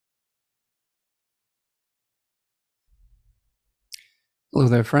Hello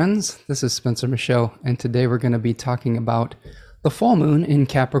there, friends. This is Spencer Michaud, and today we're going to be talking about the full moon in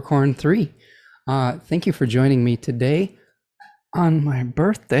Capricorn 3. Thank you for joining me today on my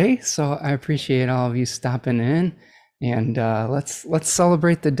birthday. So I appreciate all of you stopping in, and let's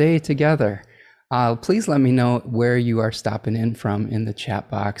celebrate the day together. Please let me know where you are stopping in from in the chat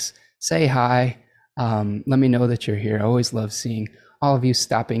box. Say hi. Let me know that you're here. I always love seeing all of you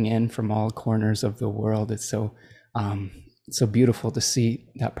stopping in from all corners of the world. It's so beautiful to see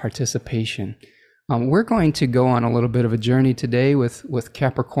that participation. We're going to go on a little bit of a journey today with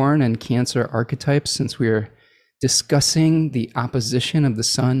Capricorn and Cancer archetypes, since we're discussing the opposition of the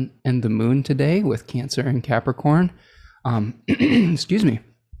Sun and the Moon today with Cancer and Capricorn. Excuse me.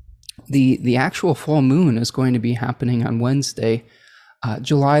 The actual full moon is going to be happening on Wednesday,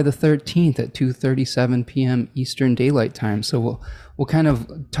 July the 13th at 2:37 p.m. Eastern Daylight Time. So we'll kind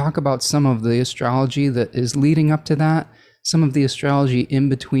of talk about some of the astrology that is leading up to that, some of the astrology in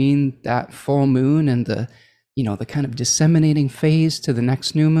between that full moon and the kind of disseminating phase to the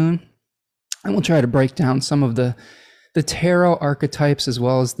next new moon. And we'll try to break down some of the tarot archetypes as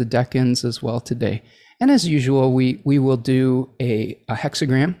well as the decans as well today. And as usual, we will do a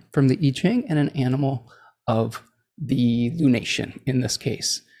hexagram from the I Ching and an animal of the lunation in this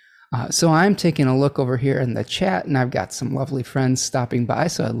case. So I'm taking a look over here in the chat, and I've got some lovely friends stopping by,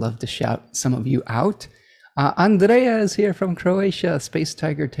 so I'd love to shout some of you out. Andrea is here from Croatia, Space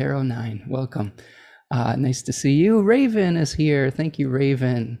Tiger Tarot 9. Welcome. Nice to see you. Raven is here. Thank you,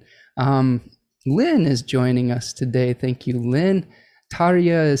 Raven. Lynn is joining us today. Thank you, Lynn.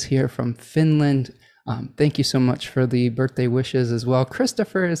 Tarja is here from Finland. Thank you so much for the birthday wishes as well.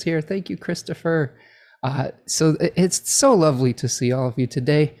 Christopher is here. Thank you, Christopher. So it's so lovely to see all of you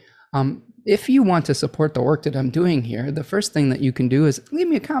today. If you want to support the work that I'm doing here, the first thing that you can do is leave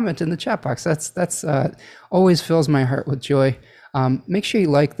me a comment in the chat box. That's always fills my heart with joy. Make sure you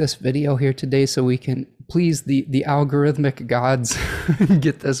like this video here today so we can please the algorithmic gods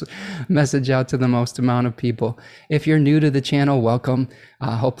get this message out to the most amount of people. If you're new to the channel, welcome.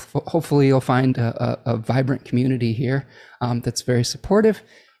 Hopefully you'll find a vibrant community here that's very supportive.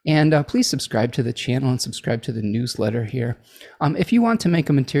 And please subscribe to the channel and subscribe to the newsletter here. If you want to make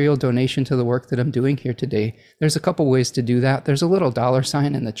a material donation to the work that I'm doing here today, there's a couple ways to do that. There's a little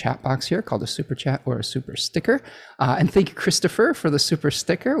 $sign in the chat box here called a super chat or a super sticker. And thank you, Christopher, for the super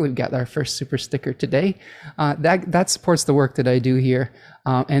sticker. We've got our first super sticker today. That supports the work that I do here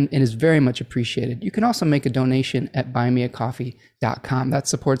and is very much appreciated. You can also make a donation at buymeacoffee.com. That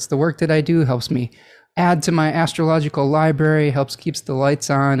supports the work that I do, helps me add to my astrological library, helps keeps the lights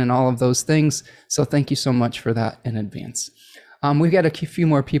on and all of those things. So thank you so much for that in advance. We've got a few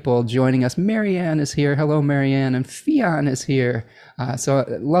more people joining us. Marianne is here. Hello, Marianne. And Fion is here. So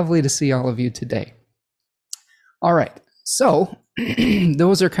lovely to see all of you today. All right. So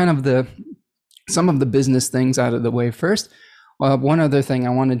those are kind of some of the business things out of the way first. One other thing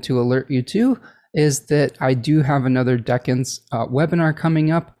I wanted to alert you to is that I do have another Decans webinar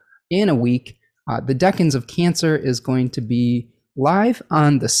coming up in a week. The Decans of Cancer is going to be live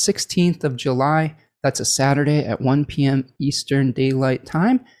on the 16th of July. That's a Saturday at 1 p.m. Eastern Daylight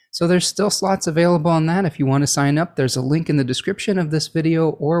Time. So there's still slots available on that. If you want to sign up, there's a link in the description of this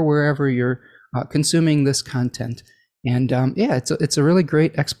video or wherever you're consuming this content. And yeah, it's a really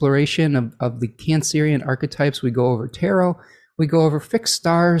great exploration of the Cancerian archetypes. We go over tarot, we go over fixed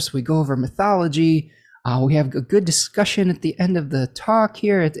stars, we go over mythology. We have a good discussion at the end of the talk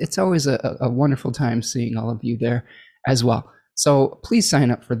here. It's always a wonderful time seeing all of you there as well. So please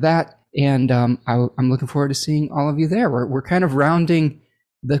sign up for that. And I'm looking forward to seeing all of you there. We're kind of rounding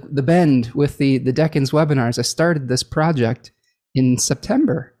the bend with the Decans webinars. I started this project in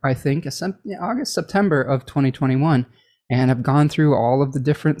September, I think, August, September of 2021. And I've gone through all of the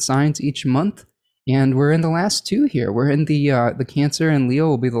different signs each month. And we're in the last two here. We're in the Cancer and Leo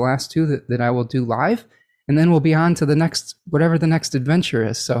will be the last two that I will do live. And then we'll be on to the next, whatever the next adventure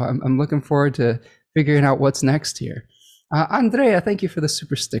is. So I'm looking forward to figuring out what's next here. Andrea, thank you for the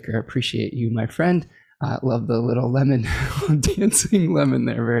super sticker. I appreciate you, my friend. Love the little lemon, dancing lemon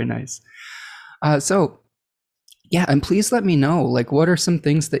there. Very nice. So yeah, and please let me know, like, what are some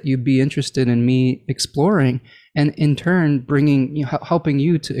things that you'd be interested in me exploring, and in turn bringing, helping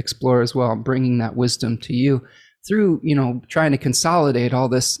you to explore as well, bringing that wisdom to you through, trying to consolidate all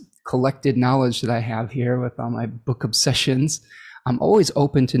this collected knowledge that I have here with all my book obsessions. I'm always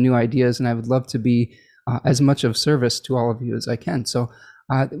open to new ideas, and I would love to be as much of service to all of you as I can. So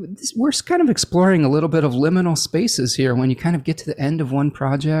we're kind of exploring a little bit of liminal spaces here when you kind of get to the end of one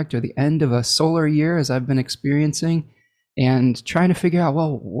project or the end of a solar year, as I've been experiencing, and trying to figure out,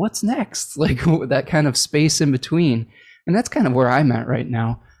 well, what's next? Like that kind of space in between. And that's kind of where I'm at right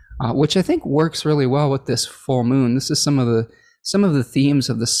now, which I think works really well with this full moon. This is some of the themes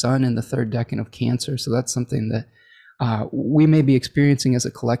of the sun in the third decan of Cancer. So that's something that we may be experiencing as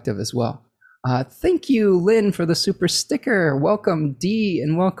a collective as well. Thank you, Lynn, for the super sticker. Welcome, Dee,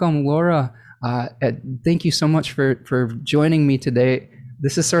 and welcome, Laura. Thank you so much for joining me today.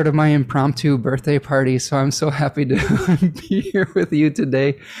 This is sort of my impromptu birthday party, so I'm so happy to be here with you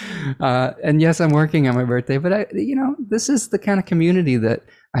today. And yes, I'm working on my birthday, but this is the kind of community that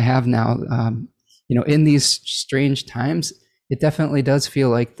I have now. In these strange times, it definitely does feel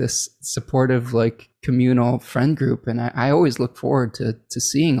like this supportive, like communal friend group, and I always look forward to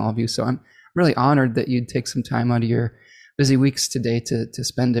seeing all of you. So I'm really honored that you'd take some time out of your busy weeks today to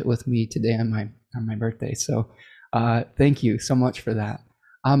spend it with me today on my birthday. So thank you so much for that.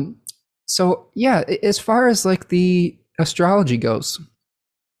 So yeah, as far as like the astrology goes,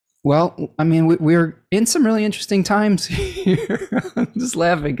 well, I mean, we're in some really interesting times here. I'm just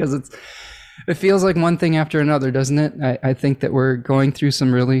laughing because it feels like one thing after another, doesn't it? I think that we're going through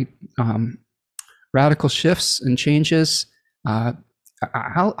some really radical shifts and changes.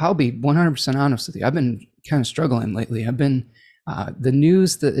 I'll be 100% honest with you. I've been kind of struggling lately. I've been the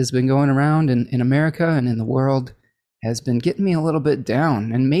news that has been going around in America and in the world has been getting me a little bit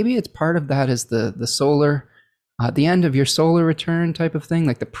down. And maybe it's part of that is the solar, the end of your solar return type of thing,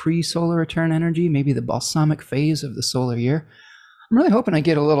 like the pre-solar return energy, maybe the balsamic phase of the solar year. I'm really hoping I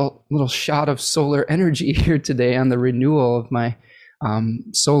get a little shot of solar energy here today on the renewal of my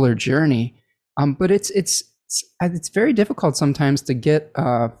solar journey. But it's very difficult sometimes to get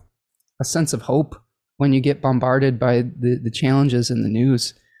a sense of hope when you get bombarded by the challenges in the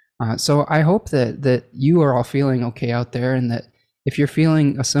news. So I hope that you are all feeling okay out there, and that if you're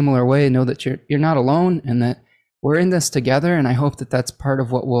feeling a similar way, know that you're not alone, and that we're in this together. And I hope that that's part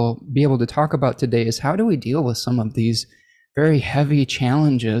of what we'll be able to talk about today is how do we deal with some of these very heavy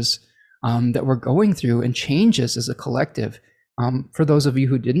challenges that we're going through and changes as a collective. For those of you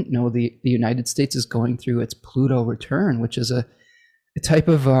who didn't know, the United States is going through its Pluto return, which is a type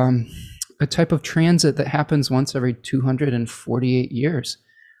of transit that happens once every 248 years.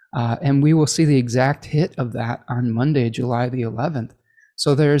 And we will see the exact hit of that on Monday, July the 11th.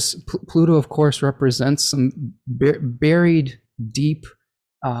 So there's Pluto, of course, represents some buried, deep,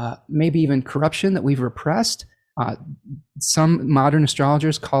 maybe even corruption that we've repressed. Some modern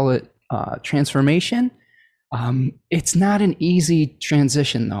astrologers call it transformation. It's not an easy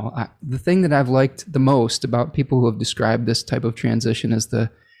transition, though. The thing that I've liked the most about people who have described this type of transition is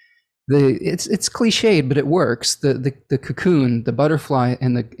it's cliched, but it works. The cocoon, the butterfly,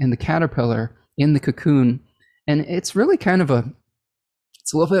 and the caterpillar in the cocoon, and it's really kind of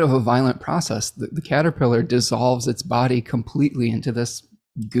it's a little bit of a violent process. The caterpillar dissolves its body completely into this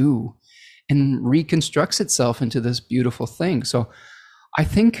goo and reconstructs itself into this beautiful thing. So I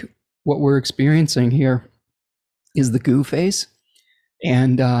think what we're experiencing here is the goo phase,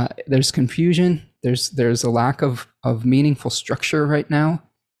 and there's confusion. There's a lack of meaningful structure right now.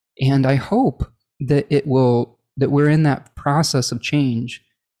 And I hope that we're in that process of change,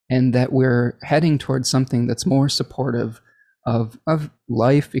 and that we're heading towards something that's more supportive of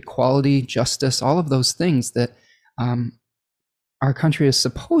life, equality, justice, all of those things that our country is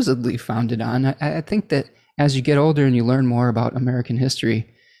supposedly founded on. I think that as you get older and you learn more about American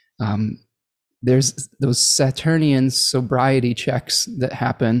history, there's those Saturnian sobriety checks that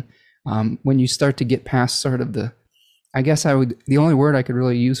happen when you start to get past sort of the only word I could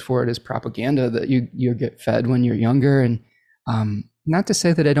really use for it is propaganda that you get fed when you're younger. And not to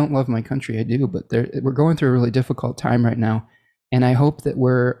say that I don't love my country, I do, but we're going through a really difficult time right now. And I hope that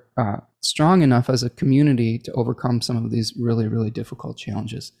we're strong enough as a community to overcome some of these really, really difficult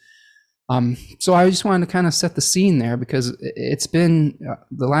challenges. So I just wanted to kind of set the scene there, because it's been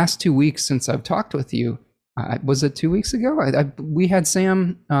the last 2 weeks since I've talked with you. Was it 2 weeks ago? We had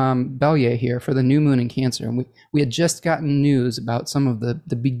Sam Bellier here for the new moon in Cancer, and we had just gotten news about some of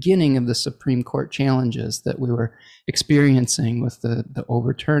the beginning of the Supreme Court challenges that we were experiencing with the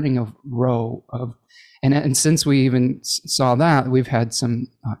overturning of Roe. And since we even saw that, we've had some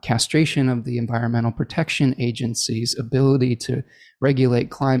castration of the Environmental Protection Agency's ability to regulate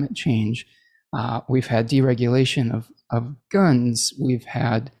climate change. We've had deregulation of guns. We've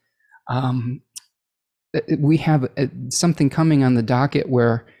had we have something coming on the docket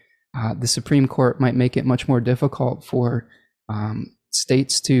where the Supreme Court might make it much more difficult for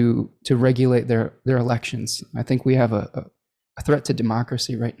states to regulate their elections. I think we have a threat to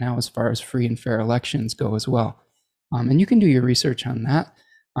democracy right now as far as free and fair elections go as well. And you can do your research on that,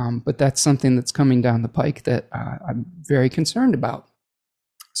 but that's something that's coming down the pike that I'm very concerned about.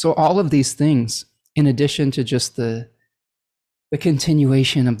 So all of these things, in addition to just the the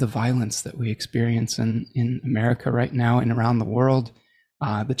continuation of the violence that we experience in America right now and around the world,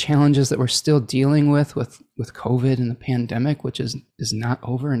 the challenges that we're still dealing with COVID and the pandemic, which is not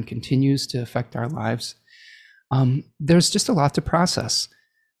over and continues to affect our lives. There's just a lot to process.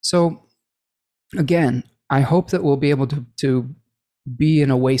 So again, I hope that we'll be able to be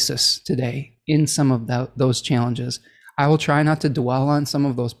an oasis today in some of those challenges. I will try not to dwell on some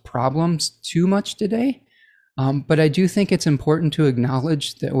of those problems too much today, but I do think it's important to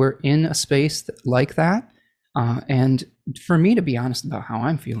acknowledge that we're in a space like that. And for me to be honest about how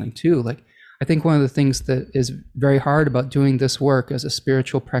I'm feeling too, like I think one of the things that is very hard about doing this work as a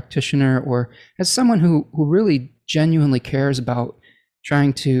spiritual practitioner or as someone who really genuinely cares about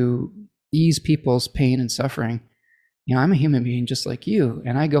trying to ease people's pain and suffering, I'm a human being just like you,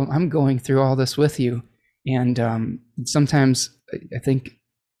 and I'm going through all this with you. And sometimes I think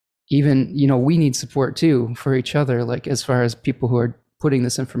even, we need support too for each other, like as far as people who are putting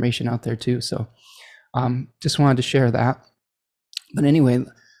this information out there too. So just wanted to share that. But anyway,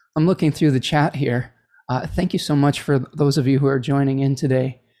 I'm looking through the chat here. Thank you so much for those of you who are joining in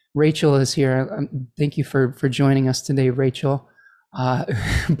today. Rachel is here. Thank you for joining us today, Rachel.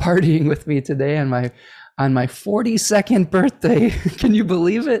 Partying with me today on my 42nd birthday. Can you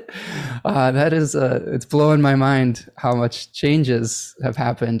believe it? That is, it's blowing my mind how much changes have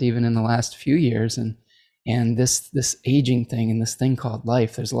happened even in the last few years. And this aging thing and this thing called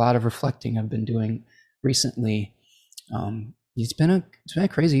life, there's a lot of reflecting I've been doing recently. It's been a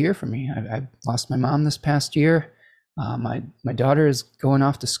crazy year for me. I lost my mom this past year. My daughter is going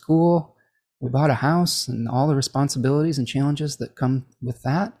off to school. We bought a house and all the responsibilities and challenges that come with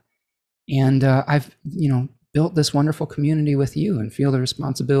that. And I've, built this wonderful community with you and feel the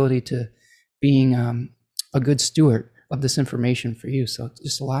responsibility to being a good steward of this information for you. So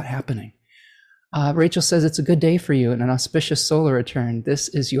just a lot happening. Rachel says it's a good day for you and an auspicious solar return. This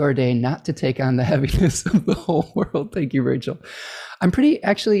is your day not to take on the heaviness of the whole world. Thank you, Rachel.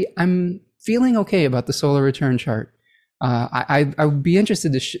 I'm feeling okay about the solar return chart. I would be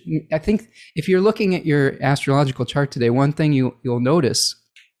interested to, I think if you're looking at your astrological chart today, one thing you'll notice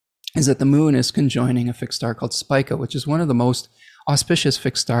is that the moon is conjoining a fixed star called Spica, which is one of the most auspicious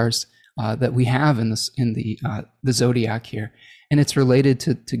fixed stars that we have in the zodiac here. And it's related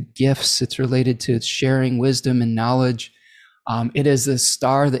to gifts. It's related to sharing wisdom and knowledge. It is a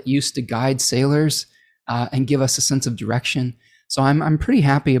star that used to guide sailors and give us a sense of direction. So I'm pretty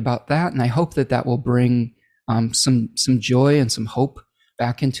happy about that, and I hope that will bring some joy and some hope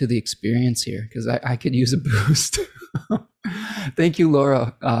back into the experience here, because I could use a boost. Thank you,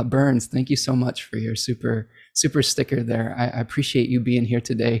 Laura Burns. Thank you so much for your super sticker there. I appreciate you being here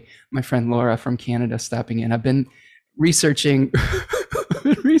today. My friend Laura from Canada stopping in. I've been researching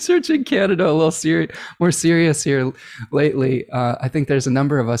Canada a little more serious here lately. I think there's a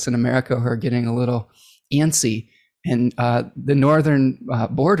number of us in America who are getting a little antsy, and the northern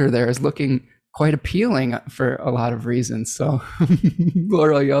border there is looking quite appealing for a lot of reasons. So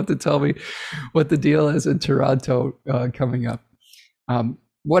Laura, you'll have to tell me what the deal is in Toronto coming up.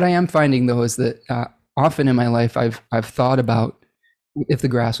 What I am finding though is that often in my life I've thought about if the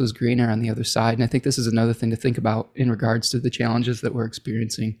grass was greener on the other side. And I think this is another thing to think about in regards to the challenges that we're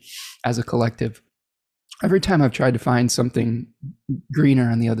experiencing as a collective. Every time I've tried to find something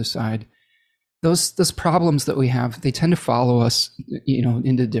greener on the other side, those problems that we have, they tend to follow us,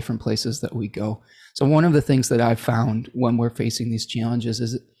 into different places that we go. So one of the things that I've found when we're facing these challenges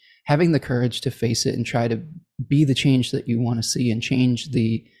is having the courage to face it and try to be the change that you want to see and change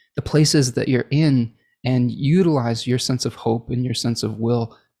the places that you're in, and utilize your sense of hope and your sense of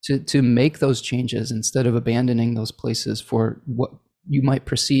will to make those changes instead of abandoning those places for what you might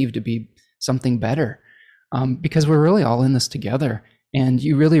perceive to be something better. Because we're really all in this together. And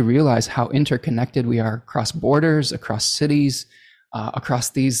you really realize how interconnected we are across borders, across cities,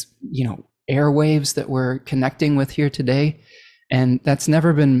 across these, airwaves that we're connecting with here today. And that's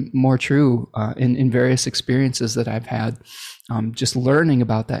never been more true in various experiences that I've had, just learning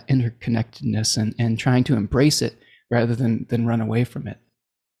about that interconnectedness and trying to embrace it rather than run away from it.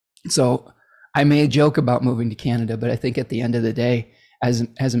 So I may joke about moving to Canada, but I think at the end of the day,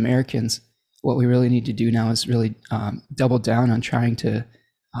 as Americans, what we really need to do now is really double down on trying to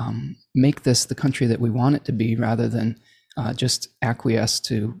make this the country that we want it to be, rather than just acquiesce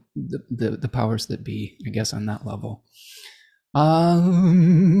to the powers that be, I guess, on that level.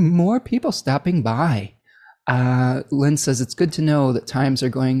 More people stopping by. Lynn says it's good to know that times are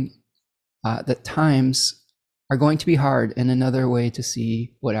going to be hard, and another way to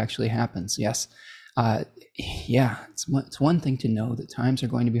see what actually happens. Yes. Yeah, it's one thing to know that times are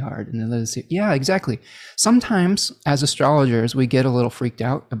going to be hard, and then say, yeah, exactly. Sometimes, as astrologers, we get a little freaked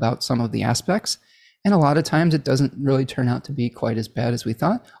out about some of the aspects, and a lot of times it doesn't really turn out to be quite as bad as we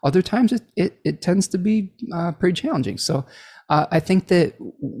thought. Other times it tends to be pretty challenging. So I think that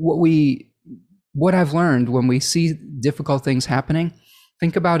what I've learned when we see difficult things happening,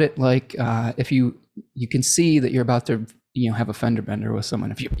 think about it like if you can see that you're about to have a fender bender with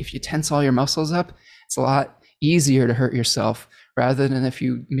someone. If you tense all your muscles up, it's a lot easier to hurt yourself rather than if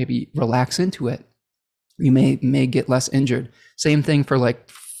you maybe relax into it. You may get less injured. Same thing for like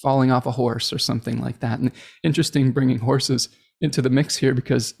falling off a horse or something like that. And interesting bringing horses into the mix here,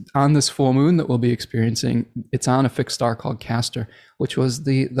 because on this full moon that we'll be experiencing, it's on a fixed star called Castor, which was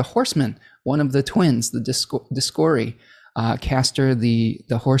the horseman, one of the twins, the Discori. Castor, the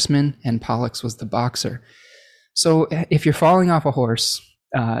horseman, and Pollux was the boxer. So if you're falling off a horse,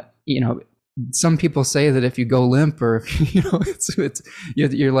 some people say that if you go limp or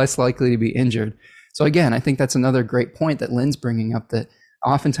you're less likely to be injured. So again, I think that's another great point that Lynn's bringing up, that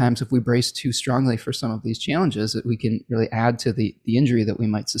oftentimes if we brace too strongly for some of these challenges, that we can really add to the injury that we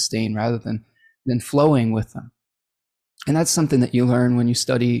might sustain rather than flowing with them. And that's something that you learn when you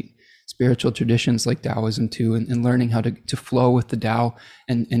study spiritual traditions like Taoism too, and learning how to flow with the Tao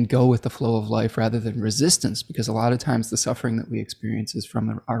and go with the flow of life rather than resistance, because a lot of times the suffering that we experience is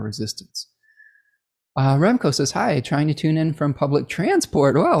from our resistance. Remco says, hi, trying to tune in from public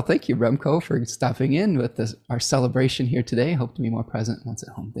transport. Well, thank you, Remco, for stopping in with our celebration here today. Hope to be more present once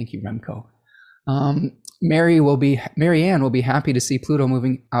at home. Thank you, Remco. Marianne will be happy to see Pluto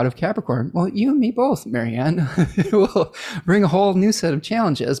moving out of Capricorn. Well, you and me both, Marianne. It will bring a whole new set of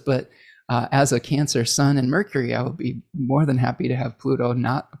challenges, but as a Cancer Sun and Mercury, I will be more than happy to have Pluto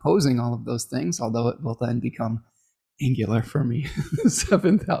not opposing all of those things, although it will then become angular for me, the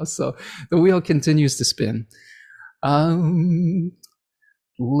 7th house. So the wheel continues to spin.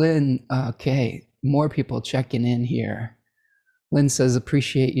 Lynn, okay, more people checking in here. Lynn says,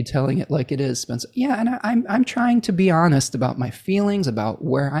 appreciate you telling it like it is, Spencer. Yeah, and I'm trying to be honest about my feelings, about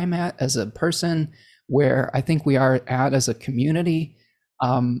where I'm at as a person, where I think we are at as a community.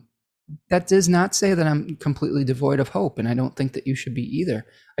 That does not say that I'm completely devoid of hope, and I don't think that you should be either.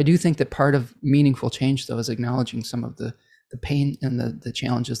 I do think that part of meaningful change, though, is acknowledging some of the pain and the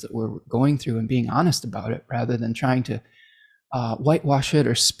challenges that we're going through and being honest about it rather than trying to whitewash it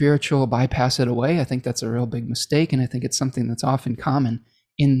or spiritual bypass it away. I think that's a real big mistake, and I think it's something that's often common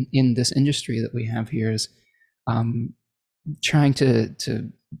in this industry that we have here, is trying to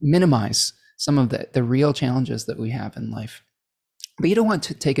minimize some of the real challenges that we have in life. But you don't want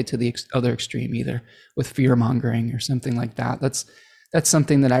to take it to the other extreme either, with fear mongering or something like that. That's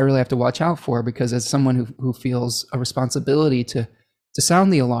something that I really have to watch out for, because as someone who feels a responsibility to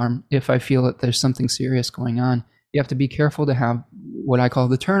sound the alarm if I feel that there's something serious going on, you have to be careful to have what I call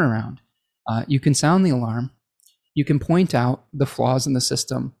the turnaround. You can sound the alarm, you can point out the flaws in the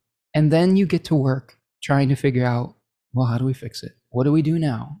system, and then you get to work trying to figure out, well, how do we fix it? What do we do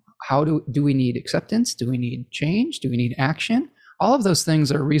now? How do we need acceptance? Do we need change? Do we need action? All of those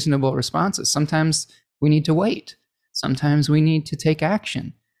things are reasonable responses. Sometimes we need to wait. Sometimes we need to take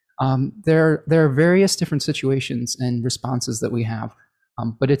action. There are various different situations and responses that we have,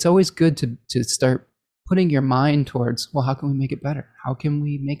 but it's always good to start putting your mind towards, well, how can we make it better? How can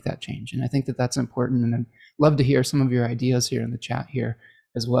we make that change? And I think that that's important, and I'd love to hear some of your ideas here in the chat here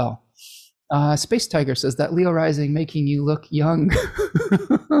as well. Space Tiger says, that Leo rising making you look young.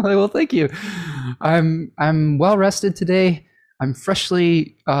 Well, thank you. I'm well rested today. I'm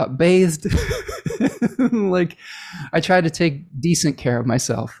freshly bathed. Like, I try to take decent care of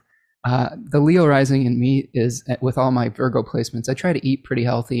myself. The Leo rising in me is, with all my Virgo placements, I try to eat pretty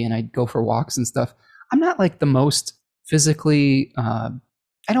healthy and I go for walks and stuff. I'm not like the most physically, I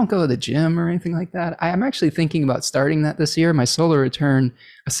don't go to the gym or anything like that. I'm actually thinking about starting that this year. My solar return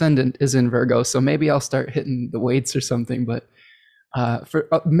ascendant is in Virgo, so maybe I'll start hitting the weights or something. But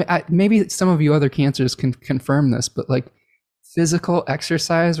maybe some of you other Cancers can confirm this, but like, physical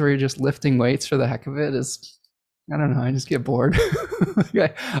exercise where you're just lifting weights for the heck of it is, I don't know, I just get bored.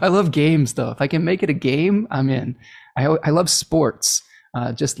 I love games though. If I can make it a game, I'm in. I love sports.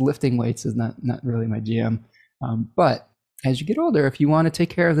 Just lifting weights is not really my jam. But as you get older, if you want to take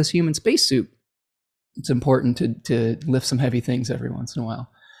care of this human spacesuit, it's important to lift some heavy things every once in a while.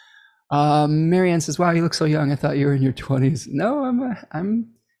 Marianne says, wow, you look so young. I thought you were in your 20s. No, I'm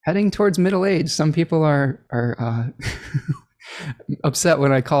heading towards middle age. Some people are upset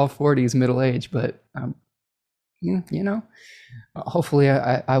when I call 40s middle age, but hopefully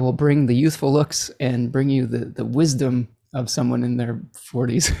I will bring the youthful looks and bring you the wisdom of someone in their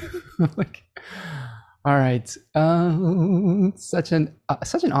 40s. All right. Such an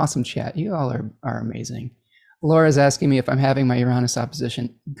awesome chat. You all are amazing. Laura's asking me if I'm having my Uranus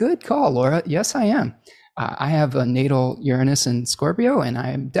opposition. Good call, Laura. Yes, I am. I have a natal Uranus in Scorpio, and I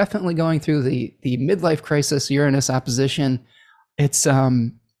am definitely going through the midlife crisis Uranus opposition. It's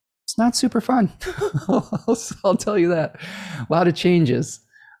not super fun. I'll tell you that. A lot of changes.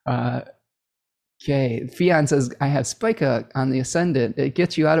 Uh, Okay, Fion says I have Spica on the ascendant. It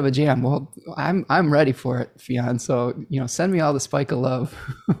gets you out of a jam. Well, I'm ready for it, Fion. So send me all the Spica love.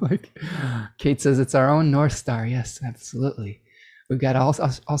 Like Kate says, it's our own North Star. Yes, absolutely. We've got all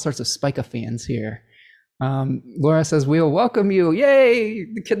sorts of Spica fans here. Laura says we'll welcome you. Yay!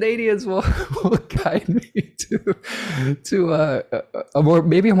 The Canadians will guide me to a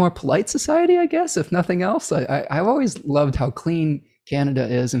more polite society, I guess, if nothing else. I've always loved how clean Canada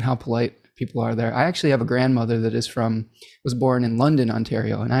is and how polite people are there. I actually have a grandmother that was born in London,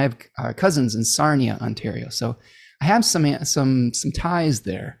 Ontario, and I have cousins in Sarnia, Ontario. So I have some ties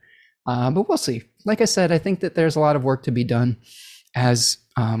there, but we'll see. Like I said, I think that there's a lot of work to be done as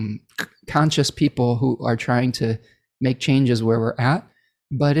conscious people who are trying to make changes where we're at.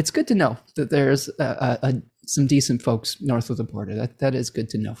 But it's good to know that there's some decent folks north of the border. That is good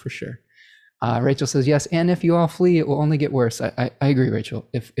to know for sure. Rachel says, yes, and if you all flee, it will only get worse. I agree, Rachel.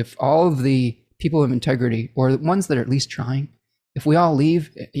 If all of the people of integrity, or the ones that are at least trying, if we all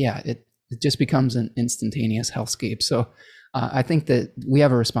leave, it just becomes an instantaneous hellscape. So I think that we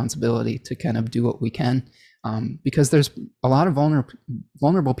have a responsibility to kind of do what we can, because there's a lot of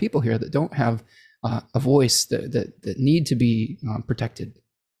vulnerable people here that don't have a voice that need to be protected.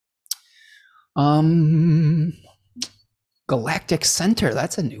 Galactic Center,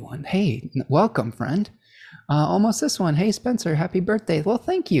 that's a new one. Hey, welcome, friend. Almost this one. Hey, Spencer, happy birthday. Well,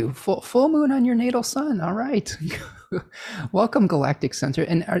 thank you. Full moon on your natal sun. All right. Welcome, Galactic Center.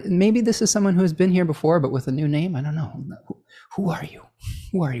 And maybe this is someone who has been here before, but with a new name. I don't know. Who are you?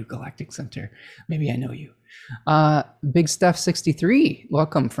 Who are you, Galactic Center? Maybe I know you. Big Steph 63.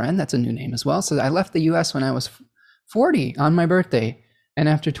 Welcome, friend. That's a new name as well. So I left the US when I was 40 on my birthday. And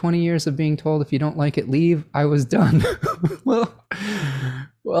after 20 years of being told, if you don't like it, leave, I was done.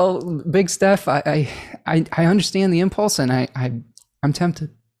 well, Big Steph, I understand the impulse, and I'm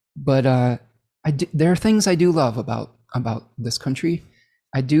tempted, but there are things I do love about this country.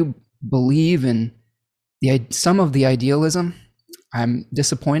 I do believe in some of the idealism. I'm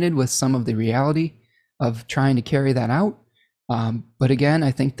disappointed with some of the reality of trying to carry that out. But again,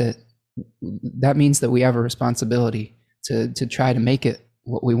 I think that means that we have a responsibility to try to make it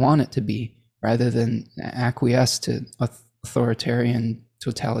what we want it to be, rather than acquiesce to authoritarian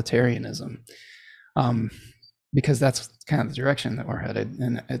totalitarianism, because that's kind of the direction that we're headed,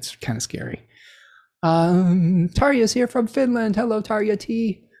 and it's kind of scary. Tarya's here from Finland. Hello, Tarya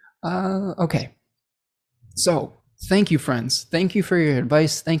T. Okay, so thank you, friends. Thank you for your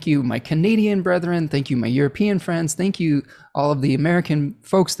advice. Thank you, my Canadian brethren. Thank you, my European friends. Thank you, all of the American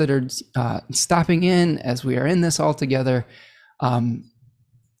folks that are stopping in as we are in this all together.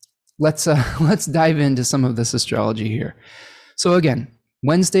 Let's dive into some of this astrology here. So again,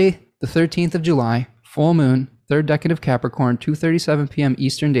 Wednesday, the 13th of July, full moon, third decan of Capricorn, 2:37 p.m.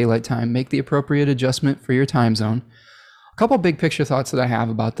 Eastern Daylight Time. Make the appropriate adjustment for your time zone. A couple big picture thoughts that I have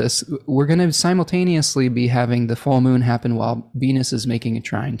about this. We're going to simultaneously be having the full moon happen while Venus is making a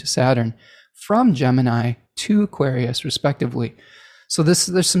trine to Saturn from Gemini to Aquarius, respectively. So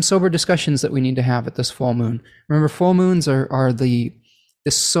there's some sober discussions that we need to have at this full moon. Remember, full moons are the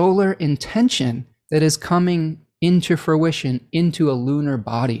solar intention that is coming into fruition into a lunar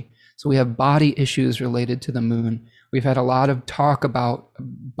body. So we have body issues related to the moon. We've had a lot of talk about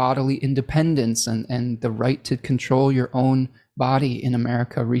bodily independence and the right to control your own body in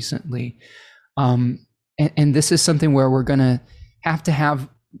America recently. And this is something where we're going to have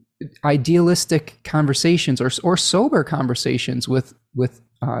idealistic conversations or sober conversations with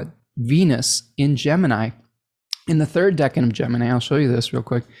Venus in Gemini. In the third decan of Gemini, I'll show you this real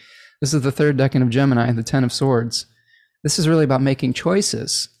quick. This is the third decan of Gemini, the 10 of Swords. This is really about making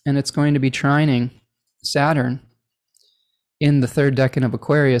choices, and it's going to be trining Saturn in the third decan of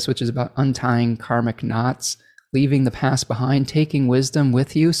Aquarius, which is about untying karmic knots, leaving the past behind, taking wisdom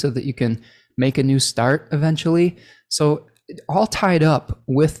with you so that you can make a new start eventually. So all tied up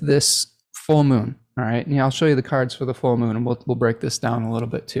with this full moon. All right, and I'll show you the cards for the full moon, and we'll break this down a little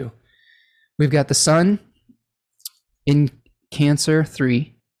bit too. We've got the sun in Cancer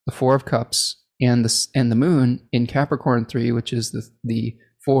 3, the 4 of Cups, and the moon in Capricorn 3, which is the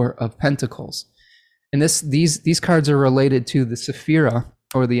 4 of Pentacles. And these cards are related to the Sephira,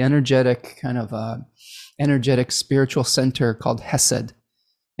 or the energetic kind of energetic spiritual center called Hesed.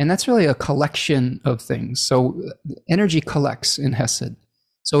 And that's really a collection of things. So energy collects in Hesed.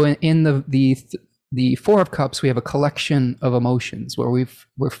 So in the Four of Cups, we have a collection of emotions where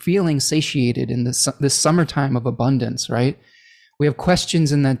we're feeling satiated in this summertime of abundance, right? We have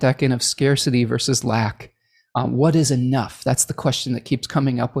questions in that decan of scarcity versus lack. What is enough? That's the question that keeps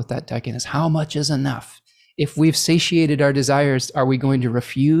coming up with that decan, is how much is enough? If we've satiated our desires, are we going to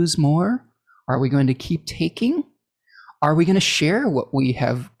refuse more? Are we going to keep taking? Are we going to share what we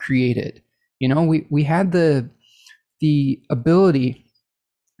have created? You know, we had the ability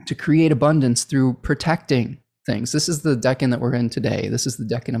to create abundance through protecting things. This is the decan that we're in today. This is the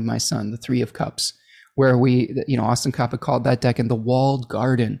decan of my son, the Three of Cups, where Austin Coppock called that decan the walled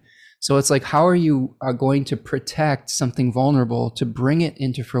garden. So it's like, how are you going to protect something vulnerable to bring it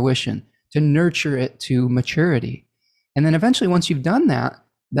into fruition, to nurture it to maturity? And then eventually, once you've done that,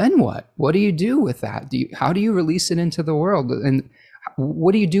 then what? What do you do with that? How do you release it into the world? And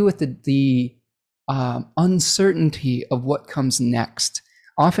what do you do with the uncertainty of what comes next?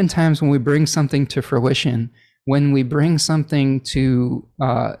 Oftentimes when we bring something to fruition, when we bring something to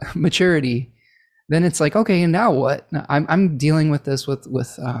maturity, then it's like, okay, and now what? I'm dealing with this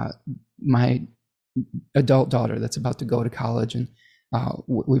with my adult daughter that's about to go to college, and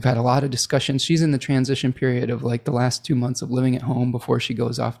we've had a lot of discussions. She's in the transition period of like the last 2 months of living at home before she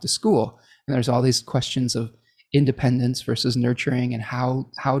goes off to school. And there's all these questions of independence versus nurturing and how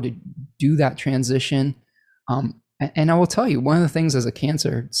to do that transition. And I will tell you, one of the things as a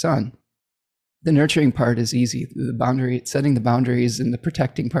Cancer son, the nurturing part is easy. Setting the boundaries and the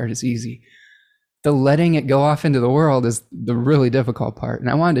protecting part is easy. The letting it go off into the world is the really difficult part. And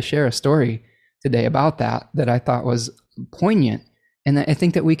I wanted to share a story today about that I thought was poignant. And I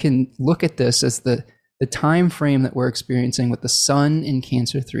think that we can look at this as the time frame that we're experiencing with the sun in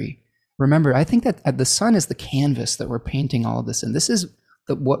Cancer 3. Remember, I think that the sun is the canvas that we're painting all of this in. This is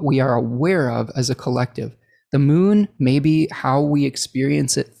what we are aware of as a collective. The moon may be how we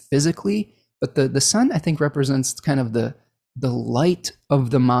experience it physically, but the sun, I think, represents kind of the light of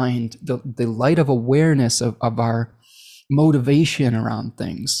the mind, the light of awareness of our motivation around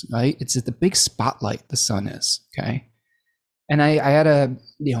things, right? It's the big spotlight, the sun is, okay? And I had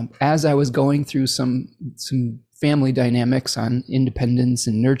as I was going through some family dynamics on independence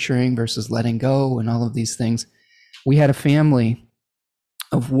and nurturing versus letting go and all of these things, we had a family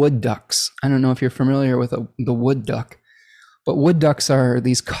of wood ducks. I don't know if you're familiar with the wood duck, but wood ducks are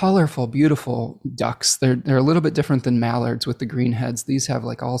these colorful, beautiful ducks. They're a little bit different than mallards with the green heads. These have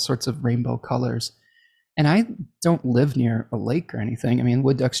like all sorts of rainbow colors. And I don't live near a lake or anything. I mean,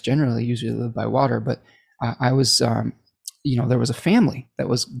 wood ducks generally usually live by water, but I was, there was a family that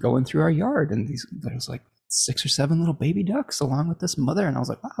was going through our yard, and there was like 6 or 7 little baby ducks along with this mother. And I was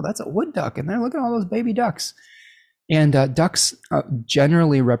like, wow, that's a wood duck. And they're looking at all those baby ducks. And ducks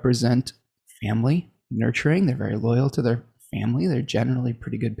generally represent family, nurturing. They're very loyal to their family. They're generally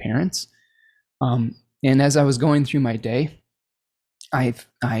pretty good parents. And as I was going through my day, I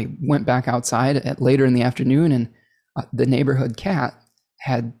went back outside later in the afternoon, and the neighborhood cat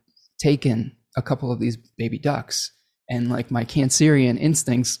had taken a couple of these baby ducks. And like my Cancerian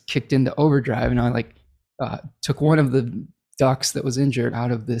instincts kicked into overdrive, and I took one of the ducks that was injured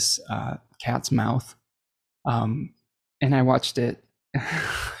out of this cat's mouth, and I watched it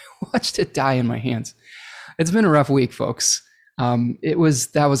die in my hands. It's been a rough week, folks. That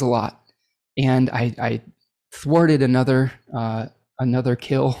was a lot, and I thwarted another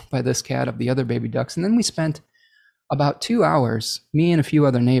kill by this cat of the other baby ducks, and then we spent about 2 hours, me and a few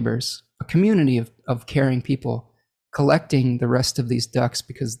other neighbors, a community of caring people, collecting the rest of these ducks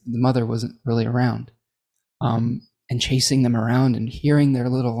because the mother wasn't really around, and chasing them around and hearing their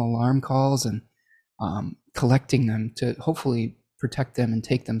little alarm calls and collecting them to hopefully protect them and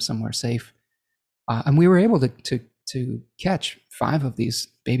take them somewhere safe. And we were able to catch 5 of these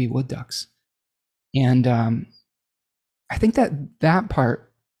baby wood ducks. And I think that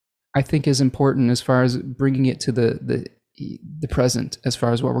part, I think, is important as far as bringing it to the present, as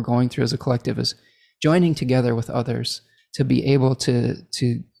far as what we're going through as a collective, is joining together with others to be able to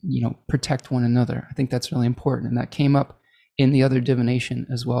protect one another. I think that's really important, and that came up in the other divination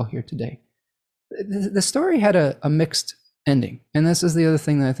as well here today. The story had a mixed ending, and this is the other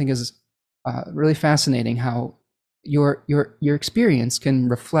thing that I think is really fascinating, how your experience can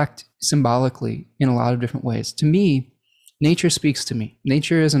reflect symbolically in a lot of different ways. To me, nature speaks to me.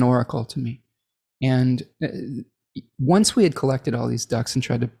 Nature is an oracle to me. And once we had collected all these ducks and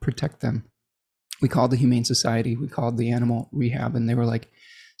tried to protect them, we called the Humane Society, we called the animal rehab, and they were like,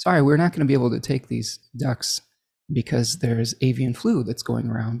 sorry, we're not going to be able to take these ducks because there's avian flu that's going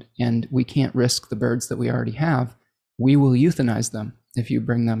around, and we can't risk the birds that we already have. We will euthanize them. if you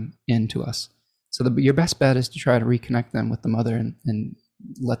bring them into us. So your best bet is to try to reconnect them with the mother and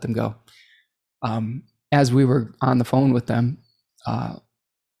let them go. As we were on the phone with them,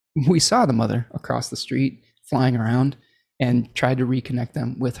 we saw the mother across the street flying around and tried to reconnect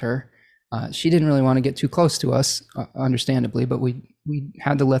them with her. She didn't really want to get too close to us, understandably, but we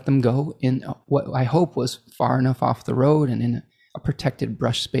had to let them go in what I hope was far enough off the road and in a protected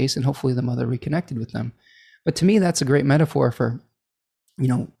brush space, and hopefully the mother reconnected with them. But to me, that's a great metaphor for,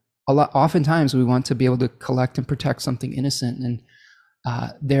 oftentimes we want to be able to collect and protect something innocent, and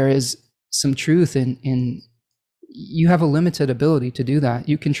there is some truth in you have a limited ability to do that.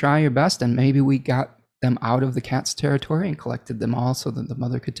 You can try your best, and maybe we got them out of the cat's territory and collected them all so that the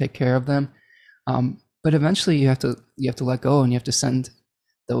mother could take care of them. But eventually you have to let go, and you have to send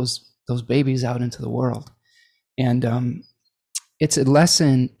those babies out into the world. And it's a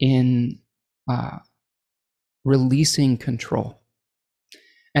lesson in releasing control.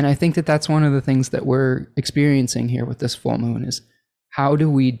 And I think that that's one of the things that we're experiencing here with this full moon is, how do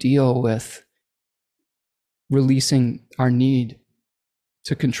we deal with releasing our need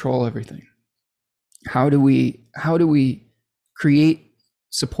to control everything? How do we create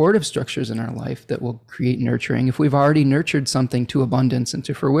supportive structures in our life that will create nurturing? If we've already nurtured something to abundance and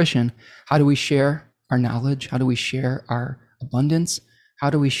to fruition, how do we share our knowledge? How do we share our abundance? How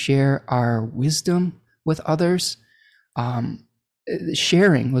do we share our wisdom with others?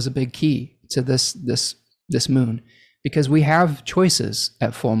 Sharing was a big key to this moon, because we have choices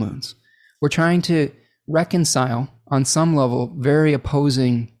at full moons. We're trying to reconcile, on some level, very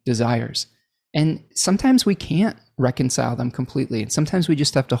opposing desires. And sometimes we can't reconcile them completely. And sometimes we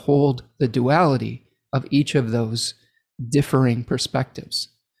just have to hold the duality of each of those differing perspectives.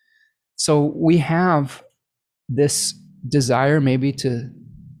 So we have this desire maybe to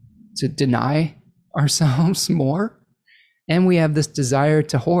deny ourselves more. And we have this desire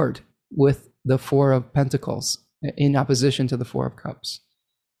to hoard with the Four of Pentacles in opposition to the Four of Cups.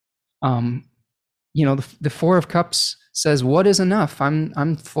 The Four of Cups says, what is enough?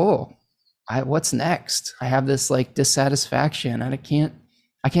 I'm full. What's next? I have this like dissatisfaction, and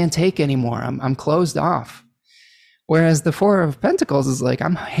I can't take anymore. I'm closed off. Whereas the Four of Pentacles is like,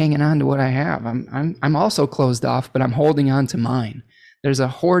 I'm hanging on to what I have. I'm also closed off, but I'm holding on to mine. There's a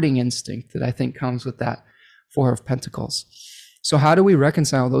hoarding instinct that I think comes with that Four of Pentacles. So how do we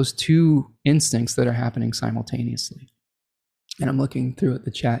reconcile those two instincts that are happening simultaneously? And I'm looking through at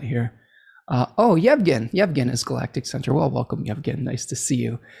the chat here. Yevgen is Galactic Center. Well, welcome, Yevgen. Nice to see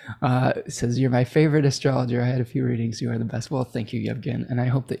you. It says, you're my favorite astrologer. I had a few readings. You are the best. Well, thank you, Yevgen. And I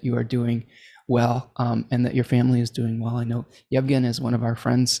hope that you are doing well, and that your family is doing well. I know Yevgen is one of our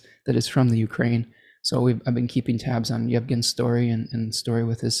friends that is from the Ukraine. So I've been keeping tabs on Yevgen's story and story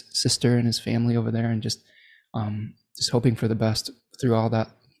with his sister and his family over there, and just hoping for the best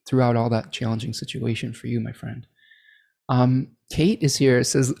throughout all that challenging situation for you, my friend. Kate is here. It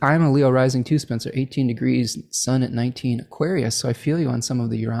says, I'm a Leo rising too, Spencer, 18 degrees, sun at 19 Aquarius. So I feel you on some of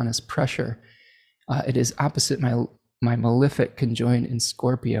the Uranus pressure. It is opposite my malefic conjoined in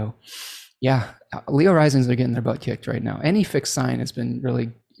Scorpio. Yeah, Leo risings are getting their butt kicked right now. Any fixed sign has been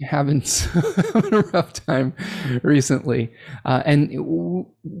really having a rough time recently. And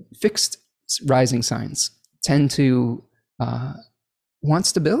fixed rising signs tend to want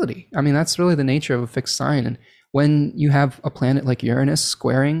stability. I mean, that's really the nature of a fixed sign. And when you have a planet like Uranus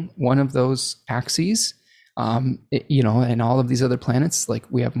squaring one of those axes, and all of these other planets, like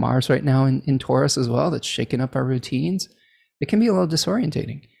we have Mars right now in Taurus as well, that's shaking up our routines, it can be a little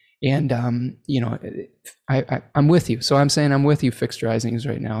disorientating. And, I'm with you. So I'm saying I'm with you, fixed risings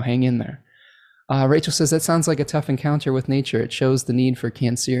right now. Hang in there. Rachel says, that sounds like a tough encounter with nature. It shows the need for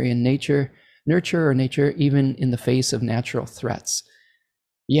Cancerian nurture, even in the face of natural threats.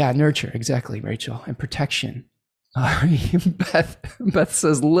 Yeah, nurture, exactly, Rachel, and protection. Beth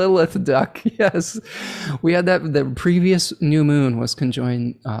says Lilith duck. Yes, we had that. The previous new moon was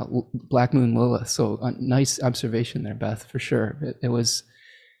conjoined Black Moon Lilith. So nice observation there, Beth, for sure. It was,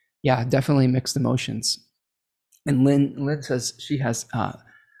 yeah, definitely mixed emotions. And Lynn says she has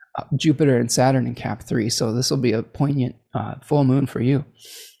Jupiter and Saturn in Cap 3. So this will be a poignant full moon for you.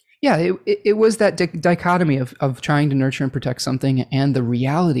 Yeah, it was that dichotomy of trying to nurture and protect something, and the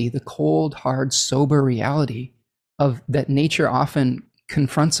reality, the cold, hard, sober reality of that nature often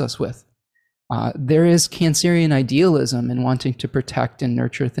confronts us with. There is Cancerian idealism in wanting to protect and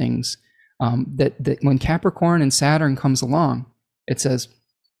nurture things. That when Capricorn and Saturn comes along, it says,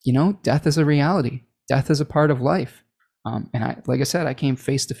 death is a reality. Death is a part of life. And like I said, I came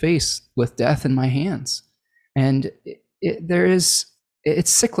face to face with death in my hands, and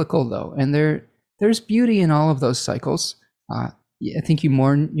it's cyclical though, and there's beauty in all of those cycles. I think you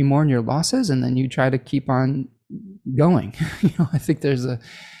mourn your losses, and then you try to keep on going. I think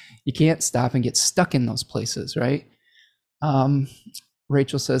you can't stop and get stuck in those places, right?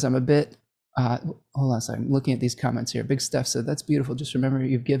 Rachel says, I'm a bit, hold on a second, I'm looking at these comments here. Big Steph said, that's beautiful. Just remember,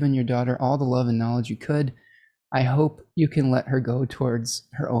 you've given your daughter all the love and knowledge you could. I hope you can let her go towards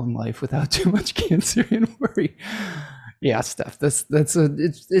her own life without too much cancer and worry. Yeah, Steph, it's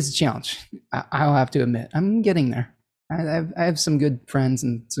a challenge. I'll have to admit, I'm getting there. I have some good friends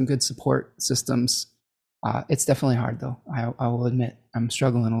and some good support systems. It's definitely hard, though. I will admit I'm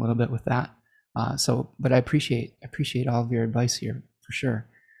struggling a little bit with that. But I appreciate all of your advice here for sure.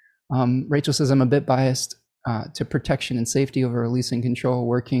 Rachel says, I'm a bit biased to protection and safety over releasing control,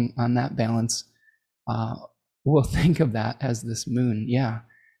 working on that balance. We'll think of that as this moon. Yeah,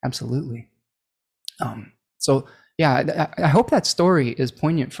 absolutely. So yeah, I hope that story is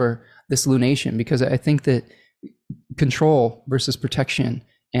poignant for this lunation, because I think that control versus protection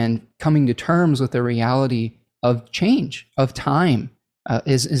and coming to terms with the reality of change, of time,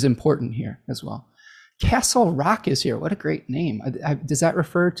 is important here as well. Castle Rock is here. What a great name. Does that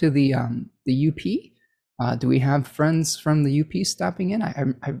refer to the UP? Do we have friends from the UP stopping in?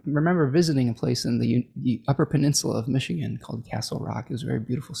 I remember visiting a place in the Upper Peninsula of Michigan called Castle Rock. It was a very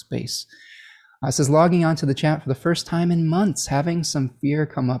beautiful space. It says, logging onto the chat for the first time in months, having some fear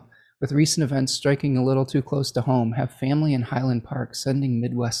come up with recent events striking a little too close to home. Have family in Highland Park, sending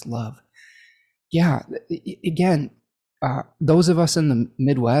Midwest love. Yeah, again, those of us in the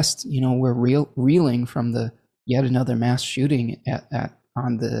Midwest, we're reeling from the yet another mass shooting at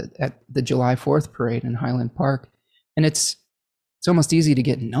the July 4th parade in Highland Park, and it's almost easy to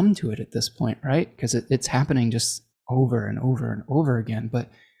get numb to it at this point, right? Because it's happening just over and over and over again. But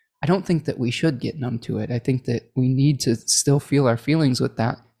I don't think that we should get numb to it. I think that we need to still feel our feelings with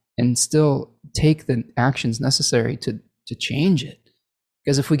that and still take the actions necessary to change it.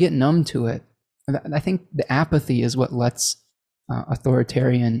 Because if we get numb to it, I think the apathy is what lets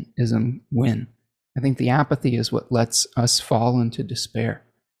authoritarianism win. I think the apathy is what lets us fall into despair.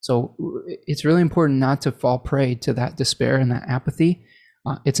 So it's really important not to fall prey to that despair and that apathy.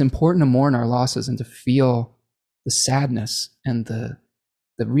 It's important to mourn our losses and to feel the sadness and the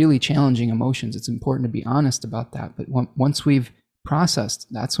really challenging emotions. It's important to be honest about that. But once we've processed,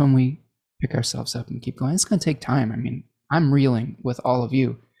 that's when we pick ourselves up and keep going. It's going to take time. I mean, I'm reeling with all of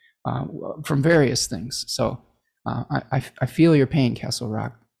you from various things. So I feel your pain, Castle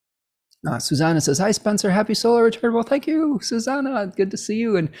Rock. Susanna says, hi, Spencer. Happy solar return. Well, thank you, Susanna. Good to see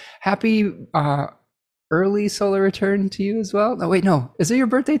you. And happy early solar return to you as well. No, wait, no. Is it your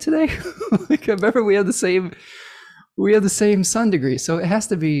birthday today? Like, I remember we have the same sun degree. So it has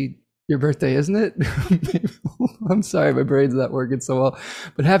to be your birthday, isn't it? I'm sorry, my brain's not working so well.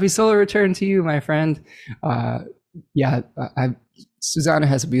 But happy solar return to you, my friend. Susanna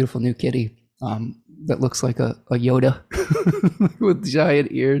has a beautiful new kitty that looks like a Yoda with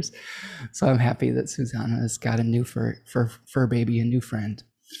giant ears. So I'm happy that Susanna has got a new fur baby, a new friend.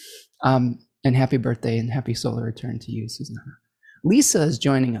 And happy birthday and happy solar return to you, Susanna. Lisa is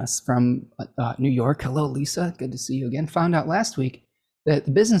joining us from New York. Hello, Lisa. Good to see you again. Found out last week that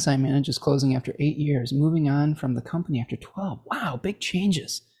the business I manage is closing after 8 years, moving on from the company after 12. Wow, big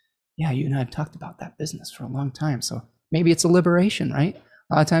changes. Yeah, you and I have talked about that business for a long time. So maybe it's a liberation, right?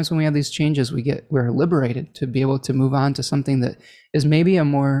 A lot of times when we have these changes, we're liberated to be able to move on to something that is maybe a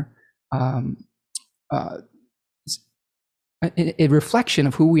more a reflection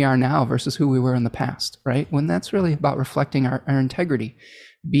of who we are now versus who we were in the past, right? When that's really about reflecting our integrity,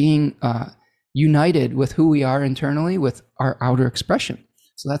 being united with who we are internally with our outer expression.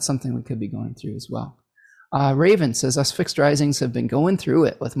 So that's something we could be going through as well. Raven says, us fixed risings have been going through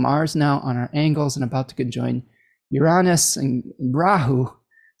it with Mars now on our angles and about to conjoin Uranus and Rahu.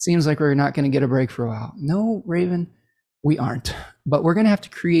 Seems like we're not going to get a break for a while. No, Raven, we aren't. But we're going to have to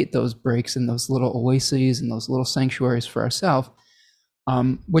create those breaks and those little oases and those little sanctuaries for ourselves,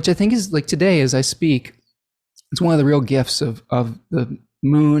 which I think is like today as I speak, it's one of the real gifts of the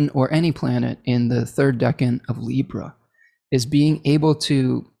moon or any planet in the third decan of Libra, is being able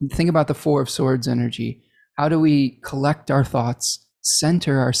to think about the Four of Swords energy. How do we collect our thoughts,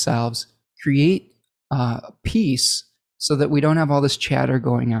 center ourselves, create peace so that we don't have all this chatter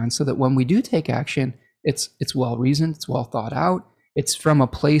going on, so that when we do take action, it's well-reasoned, it's well thought out, it's from a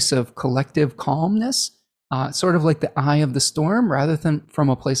place of collective calmness, sort of like the eye of the storm rather than from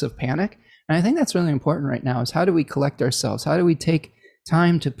a place of panic. And I think that's really important right now, is how do we collect ourselves? How do we take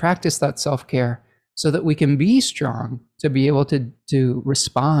time to practice that self-care so that we can be strong to be able to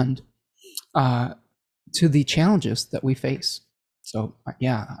respond to the challenges that we face? So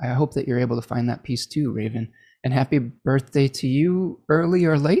yeah, I hope that you're able to find that peace too, Raven. And happy birthday to you, early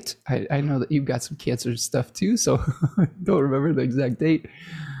or late. I know that you've got some cancer stuff too, so I don't remember the exact date.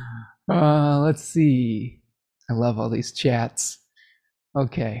 Let's see. I love all these chats.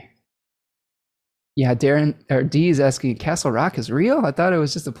 Okay. Yeah, Darren or D is asking, Castle Rock is real? I thought it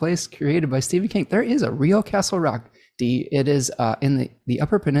was just a place created by Stephen King. There is a real Castle Rock, D. It is in the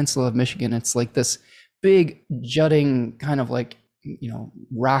Upper Peninsula of Michigan. It's like this big jutting kind of like,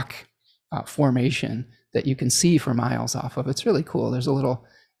 rock formation that you can see for miles off of. It's really cool. There's a little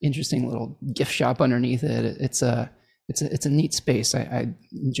interesting little gift shop underneath it. It's a neat space. I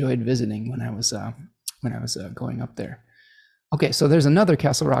enjoyed visiting when I was going up there. Okay, so there's another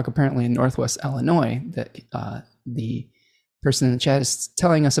Castle Rock apparently in Northwest Illinois that the person in the chat is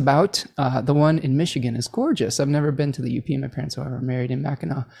telling us about. The one in Michigan is gorgeous. I've never been to the UP. My parents, however, are married in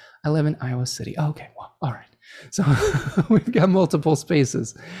Mackinac. I live in Iowa City. Okay, well, all right. So we've got multiple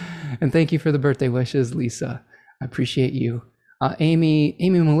spaces. And thank you for the birthday wishes, Lisa. I appreciate you. Amy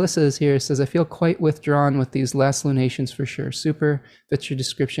Melissa is here, says, I feel quite withdrawn with these last lunations for sure. Super fits your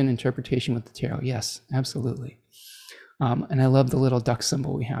description, interpretation with the tarot. Yes, absolutely. And I love the little duck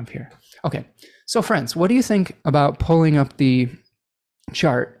symbol we have here. Okay, so friends, what do you think about pulling up the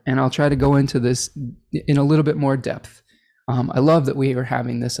chart? And I'll try to go into this in a little bit more depth. I love that we are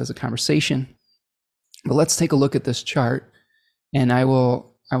having this as a conversation. But let's take a look at this chart, and I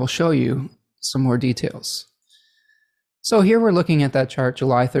will show you some more details. So here we're looking at that chart,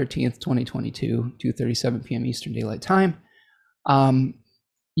 July 13th, 2022, 2:37 p.m. Eastern Daylight Time.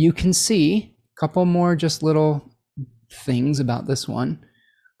 You can see a couple more just little things about this one.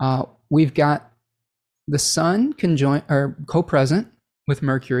 We've got the Sun conjoint or co-present with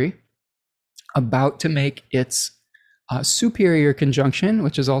Mercury, about to make its superior conjunction,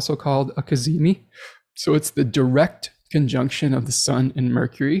 which is also called a cazimi. So it's the direct conjunction of the Sun and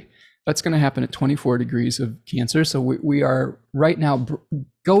Mercury. That's going to happen at 24 degrees of Cancer. So we are right now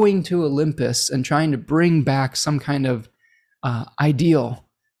going to Olympus and trying to bring back some kind of ideal.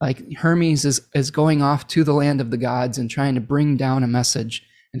 Like Hermes is going off to the land of the gods and trying to bring down a message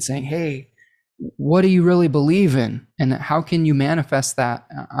and saying, hey, what do you really believe in? And how can you manifest that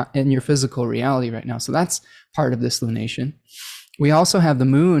in your physical reality right now? So that's part of this lunation. We also have the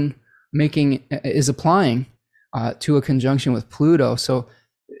moon is applying to a conjunction with Pluto. So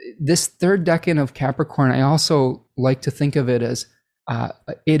this third decan of Capricorn, I also like to think of it as,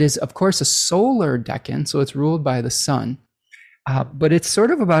 it is of course a solar decan. So it's ruled by the sun. But it's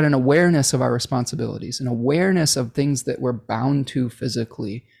sort of about an awareness of our responsibilities, an awareness of things that we're bound to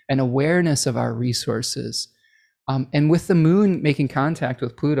physically, an awareness of our resources. And with the moon making contact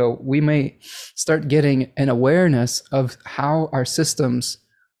with Pluto, we may start getting an awareness of how our systems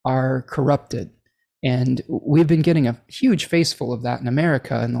are corrupted. And we've been getting a huge faceful of that in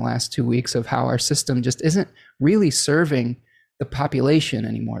America in the last 2 weeks, of how our system just isn't really serving the population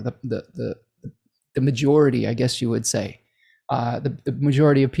anymore, the majority, I guess you would say. The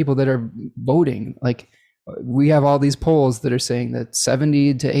majority of people that are voting. Like, we have all these polls that are saying that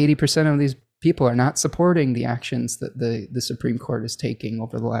 70 to 80% of these people are not supporting the actions that the Supreme Court is taking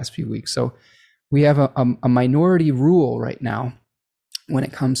over the last few weeks. So we have a minority rule right now when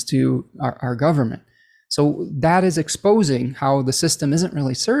it comes to our government. So that is exposing how the system isn't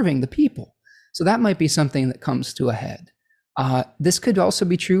really serving the people. So that might be something that comes to a head. This could also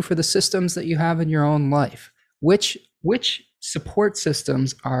be true for the systems that you have in your own life. Which support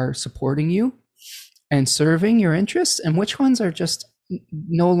systems are supporting you and serving your interests, and which ones are just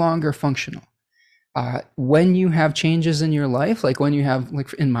no longer functional? When you have changes in your life, like when you have,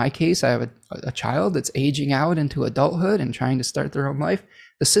 like in my case, I have a child that's aging out into adulthood and trying to start their own life,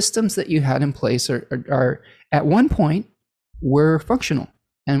 the systems that you had in place are at one point were functional,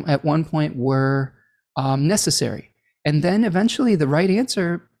 and at one point were necessary. And then eventually the right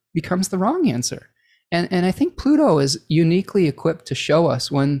answer becomes the wrong answer. And I think Pluto is uniquely equipped to show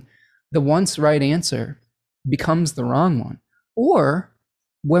us when the once right answer becomes the wrong one, or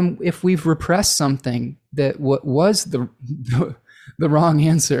if we've repressed something that was the wrong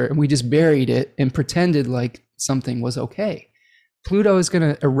answer and we just buried it and pretended like something was okay. Pluto is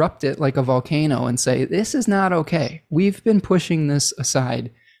going to erupt it like a volcano and say, this is not okay. We've been pushing this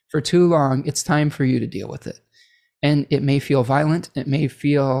aside for too long. It's time for you to deal with it. And it may feel violent. It may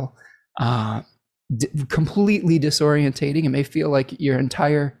feel completely disorientating. It may feel like your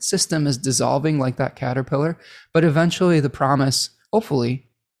entire system is dissolving like that caterpillar. But eventually the promise, hopefully,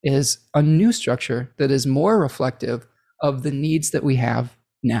 is a new structure that is more reflective of the needs that we have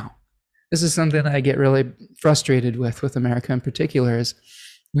now. This is something that I get really frustrated with America in particular, is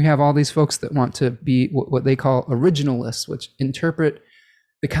we have all these folks that want to be what they call originalists, which interpret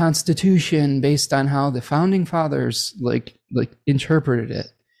the Constitution based on how the founding fathers like interpreted it,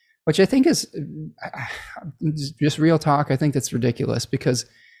 which I think is just real talk. I think that's ridiculous because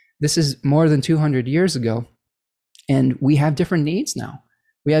this is more than 200 years ago, and we have different needs now.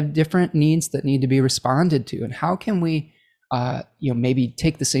 We have different needs that need to be responded to, and how can we, maybe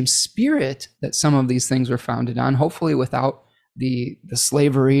take the same spirit that some of these things were founded on, hopefully without the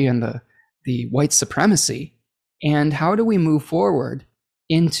slavery and the white supremacy, and how do we move forward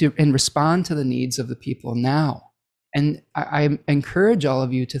into and respond to the needs of the people now? And I encourage all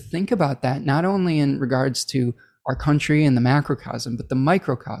of you to think about that, not only in regards to our country and the macrocosm, but the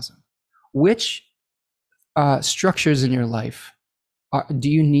microcosm. Which structures in your life do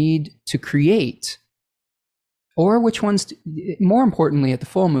you need to create? Or which ones, more importantly at the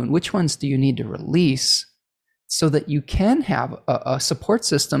full moon, which ones do you need to release so that you can have a support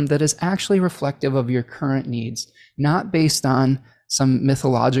system that is actually reflective of your current needs, not based on some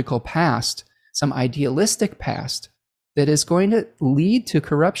mythological past, some idealistic past that is going to lead to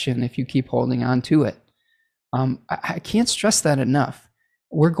corruption if you keep holding on to it. I can't stress that enough.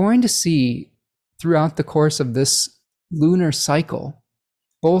 We're going to see throughout the course of this lunar cycle,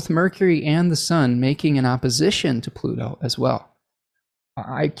 both Mercury and the Sun making an opposition to Pluto as well.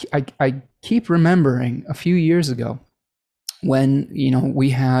 I keep remembering a few years ago when, we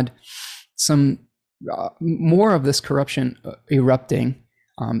had some more of this corruption erupting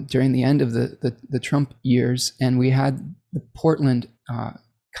during the end of the Trump years, and we had the Portland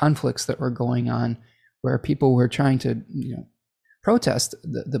conflicts that were going on, where people were trying to protest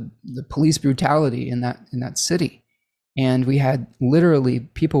the police brutality in that city, and we had literally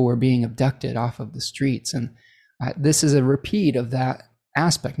people were being abducted off of the streets, and this is a repeat of that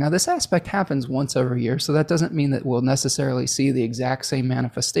aspect. Now, this aspect happens once every year, so that doesn't mean that we'll necessarily see the exact same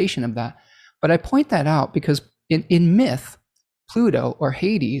manifestation of that. But I point that out because in myth, Pluto or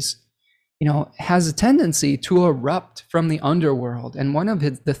Hades, has a tendency to erupt from the underworld. And one of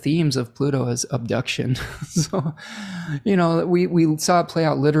the themes of Pluto is abduction. So, we saw it play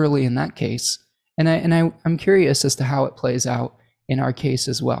out literally in that case. And I'm curious as to how it plays out in our case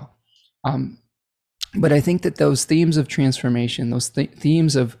as well. But I think that those themes of transformation, those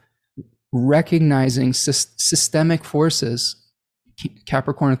themes of recognizing systemic forces,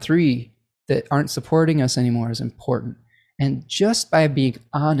 Capricorn 3, that aren't supporting us anymore is important. And just by being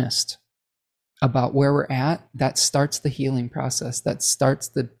honest about where we're at, that starts the healing process. That starts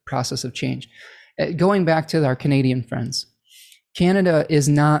the process of change. Going back to our Canadian friends, Canada is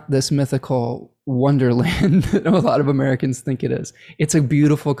not this mythical wonderland that a lot of Americans think it is. It's a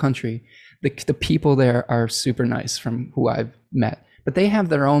beautiful country. The people there are super nice from who I've met, but they have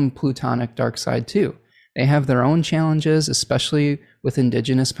their own plutonic dark side too. They have their own challenges, especially with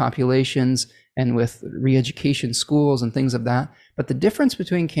indigenous populations and with re-education schools and things of that. But the difference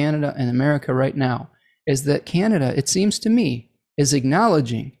between Canada and America right now is that Canada, it seems to me, is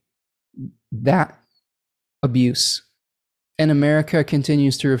acknowledging that abuse. And America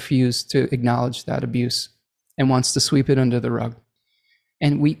continues to refuse to acknowledge that abuse and wants to sweep it under the rug.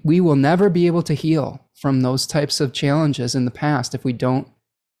 And we will never be able to heal from those types of challenges in the past if we don't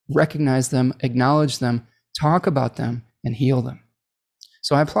recognize them, acknowledge them, talk about them, and heal them.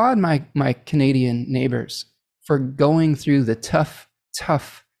 So I applaud my Canadian neighbors for going through the tough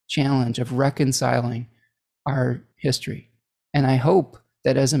challenge of reconciling our history. And I hope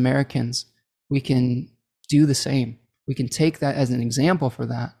that as Americans, we can do the same. We can take that as an example for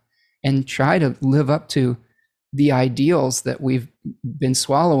that and try to live up to the ideals that we've been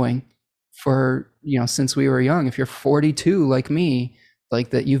swallowing for, since we were young. If you're 42 like me, like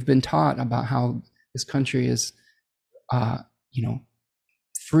that, you've been taught about how this country is,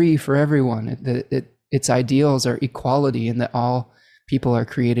 free for everyone, that its ideals are equality and that all people are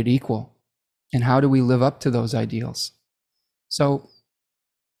created equal. And how do we live up to those ideals? So,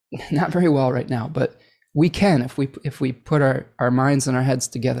 not very well right now, but we can if we put our minds and our heads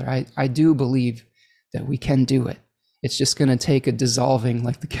together. I do believe that we can do it. It's just going to take a dissolving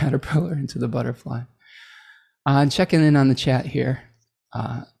like the caterpillar into the butterfly. Checking in on the chat here.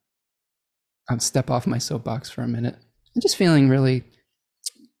 I'll step off my soapbox for a minute. I'm just feeling really,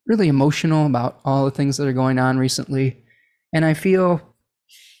 really emotional about all the things that are going on recently. And I feel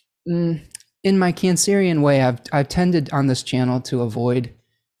in my Cancerian way, I've tended on this channel to avoid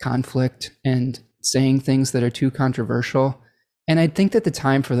conflict and saying things that are too controversial. And I think that the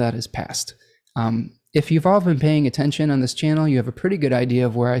time for that is past. If you've all been paying attention on this channel, you have a pretty good idea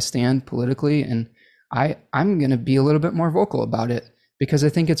of where I stand politically. And I'm going to be a little bit more vocal about it because I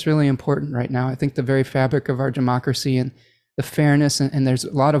think it's really important right now. I think the very fabric of our democracy and the fairness, and there's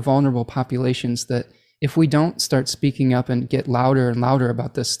a lot of vulnerable populations that if we don't start speaking up and get louder and louder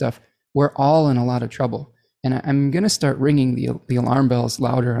about this stuff, we're all in a lot of trouble. And I'm going to start ringing the alarm bells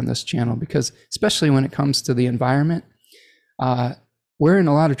louder on this channel, because especially when it comes to the environment, we're in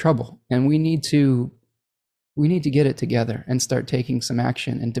a lot of trouble, and we need to get it together and start taking some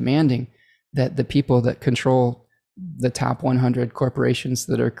action and demanding that the people that control the top 100 corporations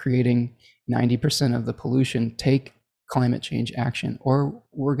that are creating 90% of the pollution take climate change action, or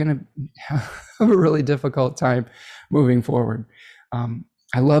we're going to have a really difficult time moving forward.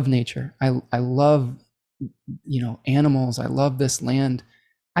 I love nature. I love, animals. I love this land.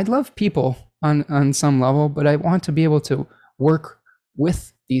 I love people on some level, but I want to be able to work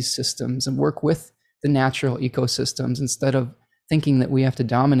with these systems and work with the natural ecosystems instead of thinking that we have to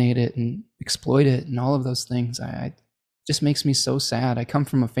dominate it and exploit it and all of those things. It just makes me so sad. I come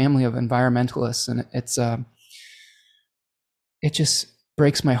from a family of environmentalists, and it just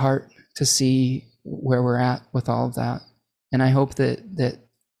breaks my heart to see where we're at with all of that. And I hope that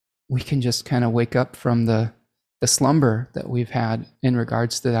we can just kind of wake up from the slumber that we've had in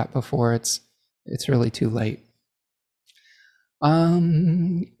regards to that before it's really too late.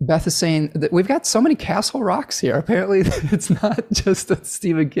 Beth is saying that we've got so many Castle Rocks here. Apparently it's not just a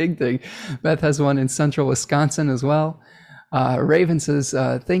Stephen King thing. Beth has one in central Wisconsin as well. Raven says,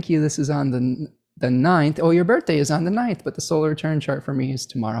 thank you. This is on the 9th. Oh, your birthday is on the 9th, but the solar return chart for me is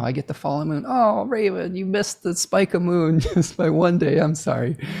tomorrow. I get the full moon. Oh, Raven, you missed the spike of moon just by one day. I'm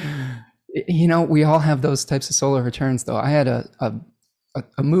sorry. We all have those types of solar returns, though. I had a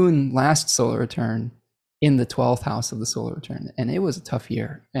moon last solar return in the 12th house of the solar return, and it was a tough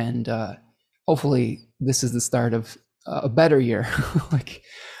year. And hopefully this is the start of a better year.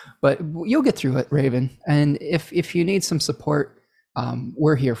 But you'll get through it, Raven. And if you need some support,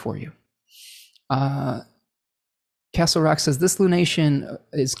 we're here for you. Castle Rock says, this lunation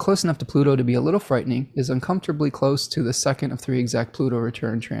is close enough to Pluto to be a little frightening, is uncomfortably close to the second of 3 exact Pluto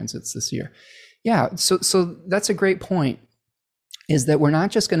return transits this year. Yeah, so that's a great point, is that we're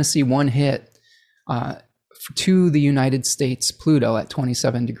not just going to see one hit to the United States Pluto at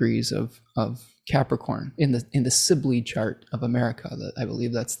 27 degrees of Capricorn in the Sibley chart of America. I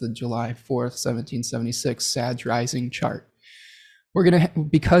believe that's the July 4th, 1776 Sag rising chart. We're going to,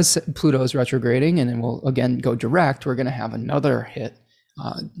 because Pluto is retrograding and it will again go direct, we're going to have another hit,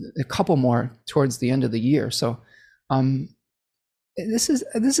 a couple more towards the end of the year. So this is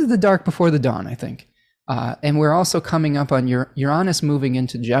the dark before the dawn, I think. And we're also coming up on Uranus moving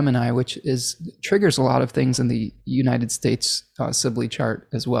into Gemini, which triggers a lot of things in the United States Sibley chart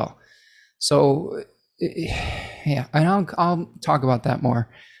as well. So yeah, and I'll talk about that more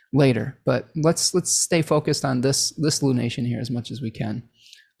later, but let's stay focused on this lunation here as much as we can.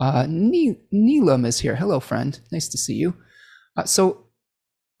 Neelam is here. Hello, friend. Nice to see you. So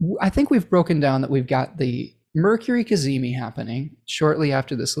I think we've broken down that we've got the Mercury Cazimi happening shortly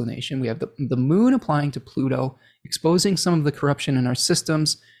after this lunation. We have the moon applying to Pluto, exposing some of the corruption in our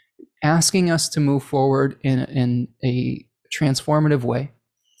systems, asking us to move forward in a transformative way,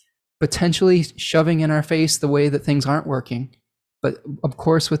 potentially shoving in our face the way that things aren't working, but of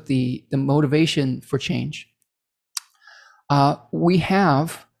course with the motivation for change. We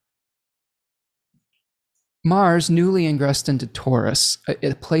have Mars newly ingressed into Taurus,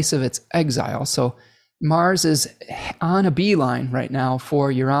 a place of its exile. So Mars is on a beeline right now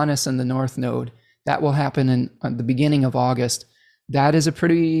for Uranus and the North Node. That will happen at the beginning of August. That is a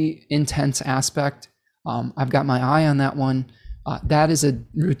pretty intense aspect. I've got my eye on that one. That is a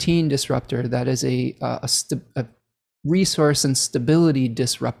routine disruptor. That is a resource and stability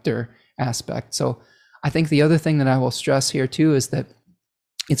disruptor aspect. So I think the other thing that I will stress here too is that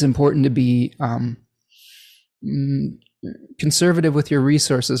it's important to be conservative with your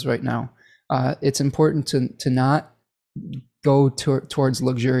resources right now. It's important to not go towards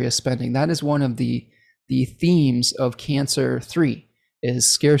luxurious spending. That is one of the themes of Cancer 3,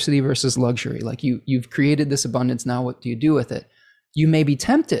 is scarcity versus luxury. Like you've created this abundance, now what do you do with it? You may be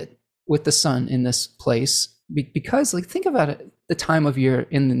tempted with the sun in this place because, like, think about it, the time of year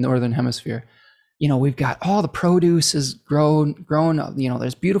in the Northern Hemisphere. We've got all the produce is grown,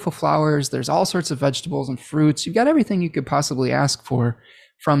 there's beautiful flowers, there's all sorts of vegetables and fruits. You've got everything you could possibly ask for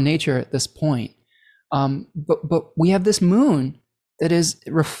from nature at this point. But we have this moon that is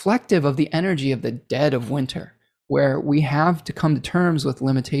reflective of the energy of the dead of winter, where we have to come to terms with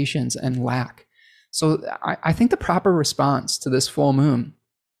limitations and lack. So I think the proper response to this full moon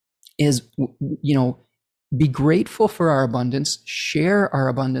is, be grateful for our abundance, share our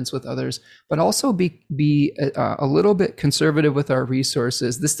abundance with others, but also be a little bit conservative with our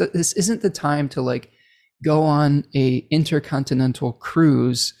resources. This isn't the time to go on a intercontinental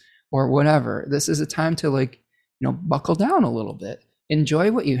cruise or whatever. This is a time to buckle down a little bit,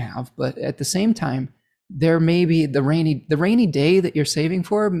 enjoy what you have, but at the same time, there may be the rainy day that you're saving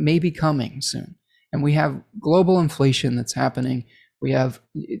for may be coming soon. And we have global inflation that's happening. We have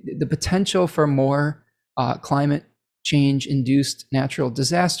the potential for more climate change induced natural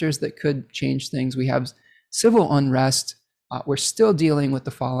disasters that could change things. We have civil unrest. We're still dealing with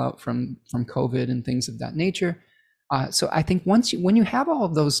the fallout from COVID and things of that nature. So I think when you have all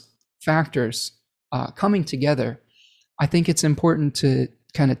of those factors coming together, I think it's important to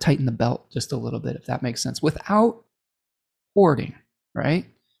kind of tighten the belt just a little bit, if that makes sense, without hoarding, right?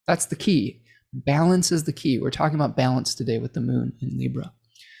 That's the key. Balance is the key. We're talking about balance today with the moon in Libra.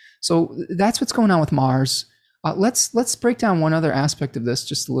 So that's what's going on with Mars. Let's break down one other aspect of this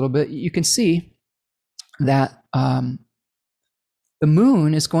just a little bit. You can see that the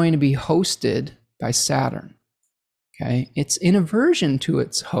moon is going to be hosted by Saturn. Okay, it's in aversion to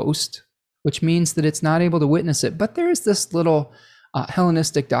its host, which means that it's not able to witness it. But there's this little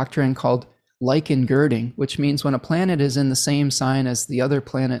Hellenistic doctrine called lichen girding, which means when a planet is in the same sign as the other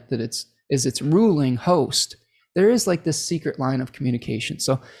planet that is its ruling host, there is like this secret line of communication.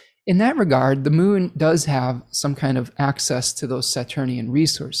 So in that regard, the moon does have some kind of access to those Saturnian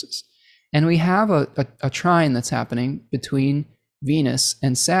resources. And we have a trine that's happening between Venus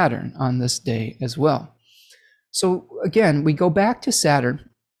and Saturn on this day as well. So again, we go back to Saturn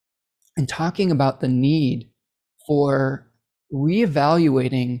and talking about the need for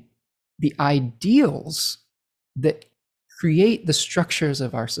reevaluating the ideals that create the structures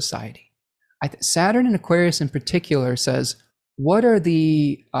of our society. Saturn in Aquarius in particular says, what are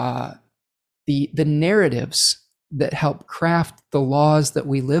the narratives that help craft the laws that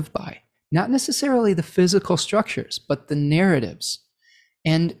we live by? Not necessarily the physical structures, but the narratives.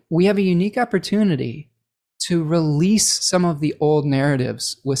 And we have a unique opportunity to release some of the old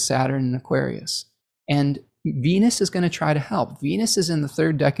narratives with Saturn in Aquarius. And Venus is going to try to help. Venus is in the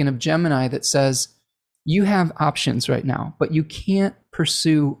third decan of Gemini that says, you have options right now, but you can't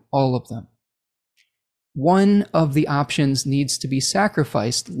pursue all of them. One of the options needs to be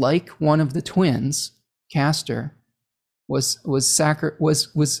sacrificed, like one of the twins, Castor,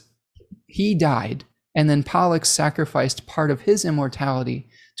 he died, and then Pollux sacrificed part of his immortality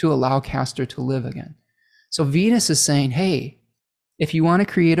to allow Castor to live again. So Venus is saying, hey, if you want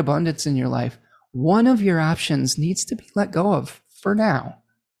to create abundance in your life, one of your options needs to be let go of for now.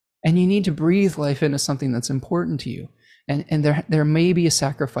 And you need to breathe life into something that's important to you. And there may be a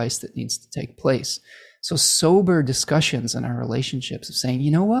sacrifice that needs to take place. So sober discussions in our relationships of saying,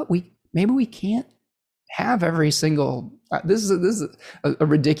 you know what, maybe we can't have every single, this is a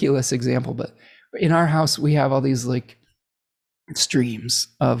ridiculous example, but in our house, we have all these like streams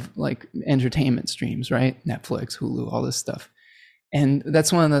of like entertainment streams, right? Netflix, Hulu, all this stuff. And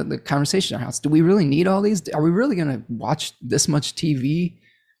that's one of the conversations in our house. Do we really need all these? Are we really going to watch this much TV?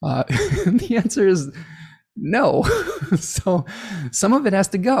 The answer is no. So some of it has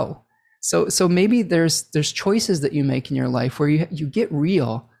to go. So maybe there's choices that you make in your life where you get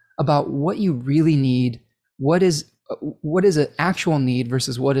real about what you really need, what is an actual need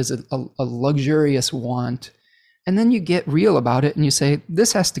versus what is a luxurious want. And then you get real about it and you say,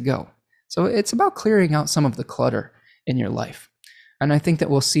 this has to go. So it's about clearing out some of the clutter in your life. And I think that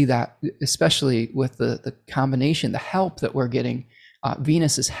we'll see that, especially with the combination, the help that we're getting.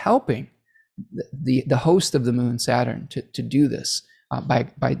 Venus is helping the host of the moon, Saturn, to do this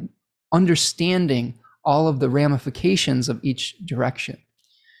by understanding all of the ramifications of each direction.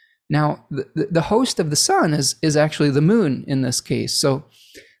 Now, the host of the sun is actually the moon in this case. So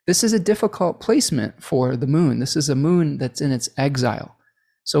this is a difficult placement for the moon. This is a moon that's in its exile.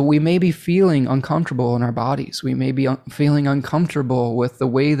 So we may be feeling uncomfortable in our bodies. We may be feeling uncomfortable with the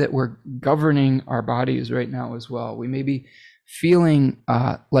way that we're governing our bodies right now as well. We may be feeling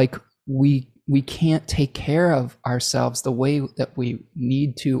like we can't take care of ourselves the way that we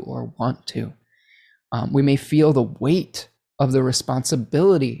need to or want to. We may feel the weight of the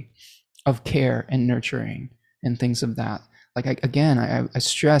responsibility of care and nurturing and things of that. Like, I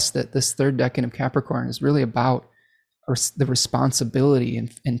stress that this third decan of Capricorn is really about the responsibility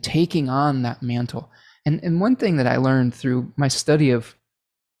and taking on that mantle. And one thing that I learned through my study of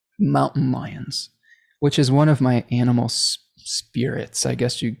mountain lions, which is one of my animal spirits, I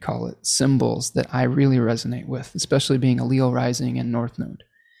guess you'd call it, symbols that I really resonate with, especially being a Leo rising and North Node,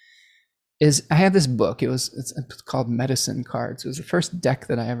 is I have this book. It's called Medicine Cards. It was the first deck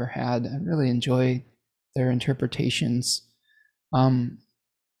that I ever had. I really enjoy their interpretations.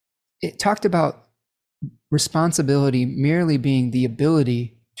 It talked about responsibility merely being the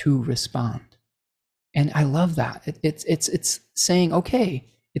ability to respond. And I love that. It's saying, okay,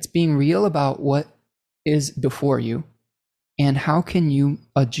 It's being real about what is before you and how can you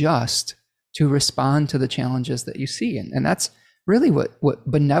adjust to respond to the challenges that you see. And that's really what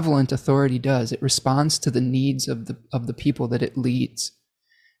benevolent authority does. It responds to the needs of the people that it leads.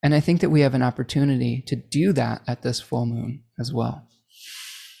 And I think that we have an opportunity to do that at this full moon as well.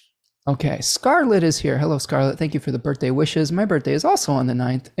 Okay, Scarlett is here. Hello, Scarlett. Thank you for the birthday wishes. My birthday is also on the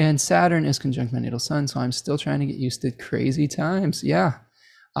 9th, and Saturn is conjunct my natal sun, so I'm still trying to get used to crazy times. Yeah.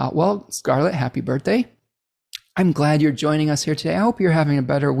 Well, Scarlett, happy birthday. I'm glad you're joining us here today. I hope you're having a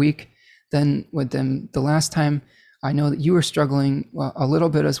better week than the last time. I know that you were struggling a little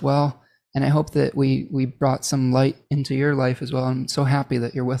bit as well, and I hope that we brought some light into your life as well. I'm so happy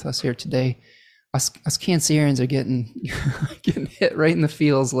that you're with us here today. Us Cancerians are getting hit right in the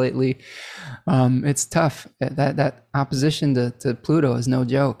feels lately. It's tough. That opposition to Pluto is no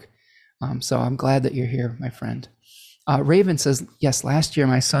joke. So I'm glad that you're here, my friend. Raven says, yes, last year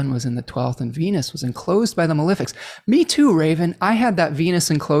my sun was in the 12th and Venus was enclosed by the malefics. Me too, Raven. I had that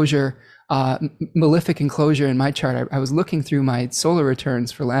Venus enclosure, malefic enclosure in my chart. I was looking through my solar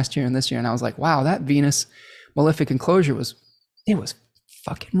returns for last year and this year, and I was like, wow, that Venus malefic enclosure was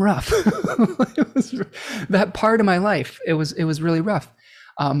fucking rough. It was that part of my life. It was really rough.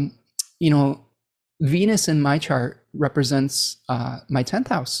 Venus in my chart represents my 10th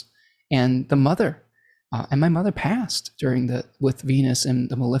house and the mother. And my mother passed with Venus and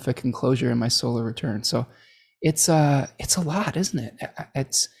the malefic enclosure in my solar return. So it's a lot, isn't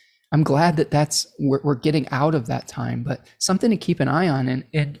it? I'm glad that we're getting out of that time, but something to keep an eye on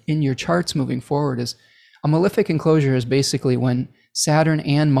in your charts moving forward is a malefic enclosure is basically when Saturn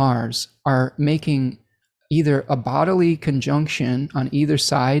and Mars are making either a bodily conjunction on either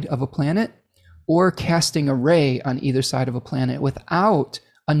side of a planet or casting a ray on either side of a planet without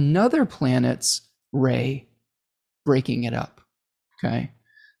another planet's ray breaking it up. Okay.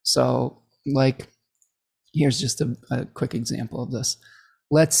 So here's just a quick example of this.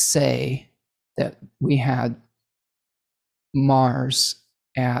 Let's say that we had Mars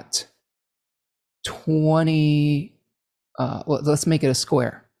at 20, let's make it a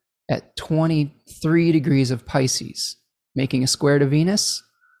square, at 23 degrees of Pisces, making a square to Venus.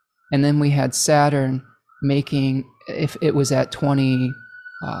 And then we had Saturn making, if it was at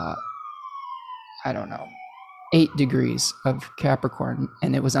 8 degrees of Capricorn,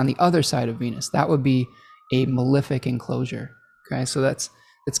 and it was on the other side of Venus, that would be a malefic enclosure. Okay, so that's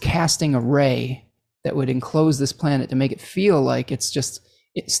casting a ray that would enclose this planet to make it feel like it's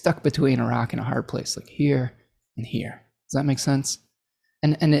stuck between a rock and a hard place, like here and here. Does that make sense?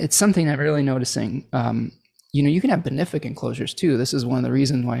 And it's something I'm really noticing. You can have benefic enclosures too. This is one of the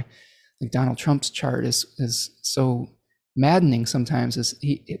reasons why, like, Donald Trump's chart is so maddening sometimes. Is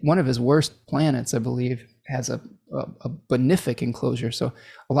one of his worst planets, I believe, has a benefic enclosure. So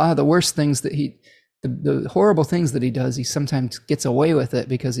a lot of the worst things that the horrible things that he does, he sometimes gets away with it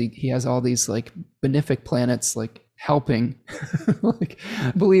because he has all these like benefic planets like helping. Like,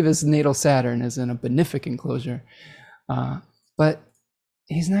 I believe his natal Saturn is in a benefic enclosure, but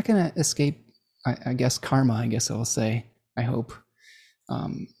he's not going to escape, I guess, karma. I guess I'll say. I hope.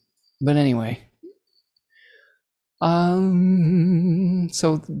 But anyway.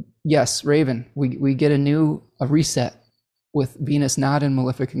 So yes, Raven, we get a reset with Venus not in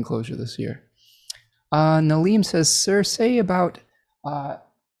malefic enclosure this year. Nalim says, sir, say about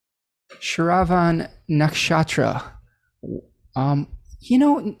Shravan Nakshatra.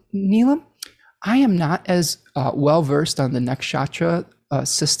 Neelam, I am not as well versed on the nakshatra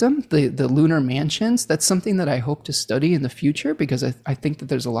system, the lunar mansions. That's something that I hope to study in the future because I think that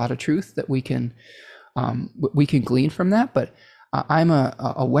there's a lot of truth that we can glean from that. But I'm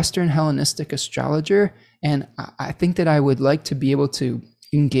a Western Hellenistic astrologer, and I think that I would like to be able to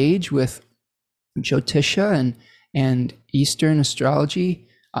engage with Jyotisha and Eastern astrology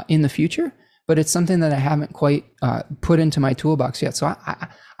in the future, but it's something that I haven't quite put into my toolbox yet. So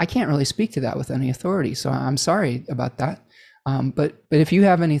I can't really speak to that with any authority. So I'm sorry about that. But if you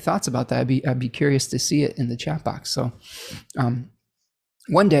have any thoughts about that, I'd be curious to see it in the chat box. So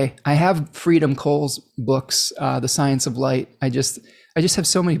one day, I have Freedom Cole's books, The Science of Light. I just have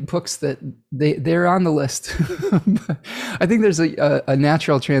so many books that they're on the list. I think there's a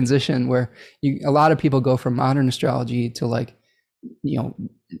natural transition where a lot of people go from modern astrology to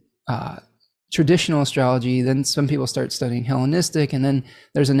traditional astrology. Then some people start studying Hellenistic, and then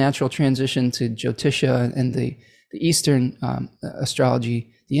there's a natural transition to Jyotisha and the Eastern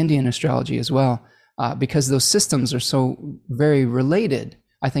astrology, the Indian astrology as well. Because those systems are so very related,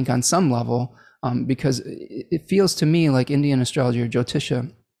 I think, on some level, because it feels to me like Indian astrology or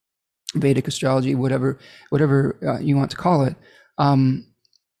Jyotisha, Vedic astrology, whatever you want to call it,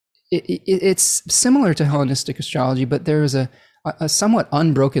 it's similar to Hellenistic astrology, but there is a somewhat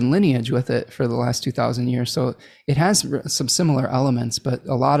unbroken lineage with it for the last 2,000 years. So it has some similar elements, but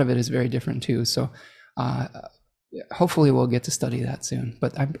a lot of it is very different too. So hopefully we'll get to study that soon.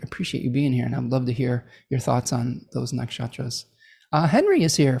 But I appreciate you being here, and I'd love to hear your thoughts on those nakshatras. Henry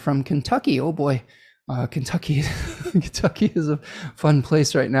is here from Kentucky. Oh boy, Kentucky. Kentucky is a fun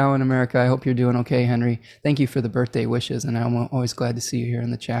place right now in America. I hope you're doing okay, Henry. Thank you for the birthday wishes, and I'm always glad to see you here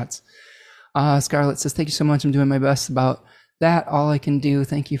in the chats. Scarlett says, thank you so much. I'm doing my best about that. All I can do.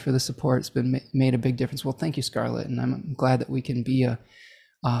 Thank you for the support. It's been made a big difference. Well, thank you, Scarlett, and I'm glad that we can be a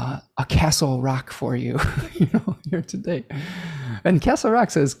Castle Rock for you, here today. And Castle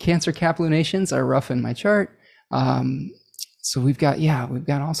Rock says Cancer cap lunations are rough in my chart. So we've got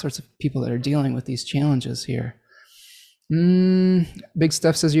all sorts of people that are dealing with these challenges here. Big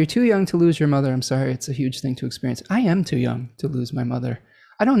Stuff says, you're too young to lose your mother. I'm sorry. It's a huge thing to experience. I am too young to lose my mother.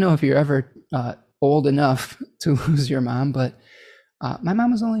 I don't know if you're ever old enough to lose your mom, but my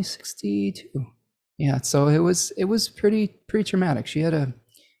mom was only 62. Yeah, so it was pretty traumatic. She had a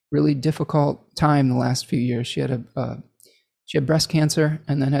really difficult time the last few years. She had breast cancer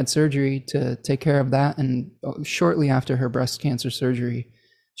and then had surgery to take care of that. And shortly after her breast cancer surgery,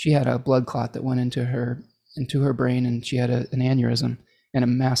 she had a blood clot that went into her brain, and she had an aneurysm and a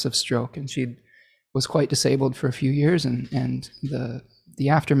massive stroke. And she was quite disabled for a few years, and the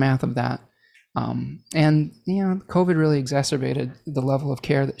aftermath of that. And COVID really exacerbated the level of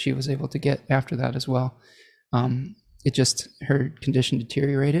care that she was able to get after that as well. Her condition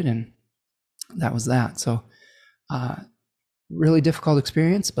deteriorated, and that was that. So, really difficult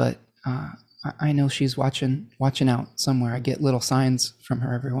experience, but I know she's watching out somewhere. I get little signs from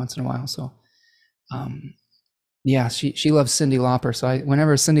her every once in a while. So, she loves Cyndi Lauper. So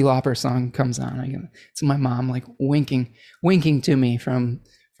whenever a Cyndi Lauper song comes on, it's my mom like winking to me from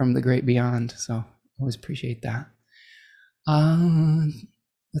the great beyond. So I always appreciate that.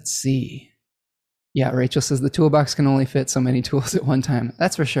 Let's see. Yeah, Rachel says the toolbox can only fit so many tools at one time.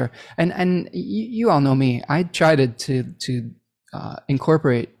 That's for sure. And you all know me. I try to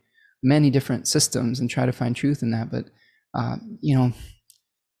incorporate many different systems and try to find truth in that. But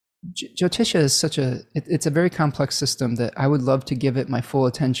Jyotisha is it's a very complex system that I would love to give it my full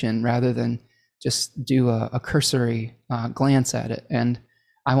attention rather than just do a cursory glance at it. And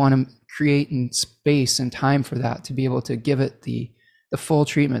I want to create space and time for that to be able to give it the full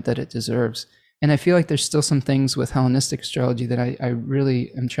treatment that it deserves. And I feel like there's still some things with Hellenistic astrology that I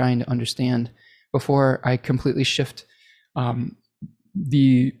really am trying to understand before I completely shift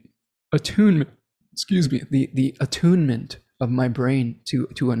the attunement, the attunement of my brain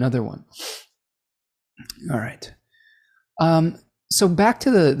to another one. All right. So back to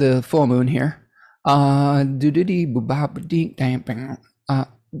the full moon here.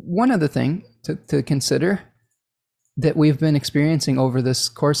 One other thing to consider that we've been experiencing over this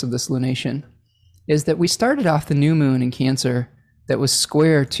course of this lunation is that we started off the new moon in Cancer that was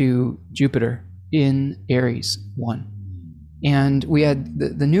square to Jupiter in Aries 1. And we had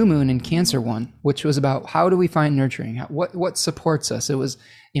the new moon in Cancer 1, which was about how do we find nurturing? What supports us? It was,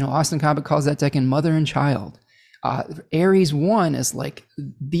 Austin Cobbett calls that decan mother and child. Aries 1 is like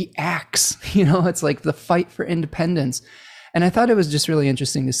the axe, it's like the fight for independence. And I thought it was just really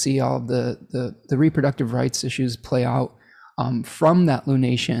interesting to see all of the reproductive rights issues play out from that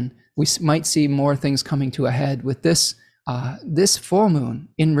lunation. We might see more things coming to a head with this full moon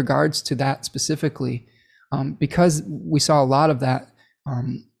in regards to that specifically, because we saw a lot of that,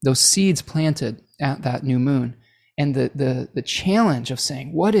 those seeds planted at that new moon, and the challenge of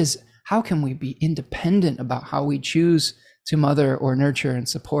saying, how can we be independent about how we choose to mother or nurture and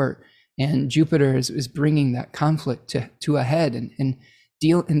support? And Jupiter is bringing that conflict to a head,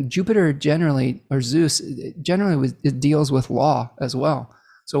 and Jupiter generally, or Zeus generally, it deals with law as well.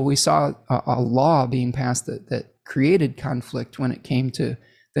 So we saw a law being passed that created conflict when it came to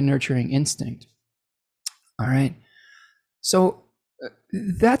the nurturing instinct. All right. So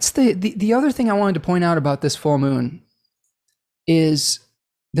that's the other thing I wanted to point out about this full moon is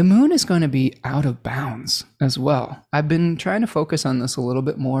the moon is going to be out of bounds as well. I've been trying to focus on this a little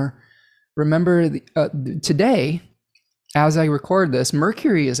bit more. Remember, today, as I record this,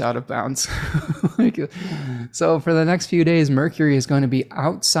 Mercury is out of bounds. So for the next few days, Mercury is going to be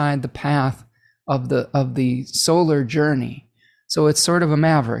outside the path of the solar journey. So it's sort of a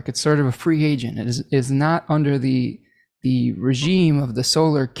maverick. It's sort of a free agent. It is not under the regime of the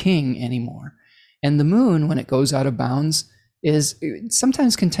solar king anymore. And the moon, when it goes out of bounds,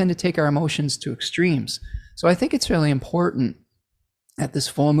 sometimes can tend to take our emotions to extremes. So I think it's really important at this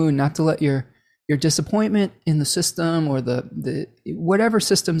full moon not to let your your disappointment in the system, or the whatever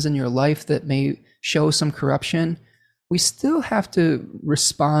systems in your life that may show some corruption, we still have to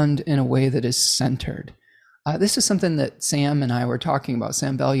respond in a way that is centered. This is something that Sam and I were talking about.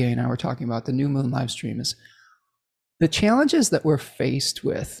 Sam Bellier and I were talking about the New Moon live stream. Is the challenges that we're faced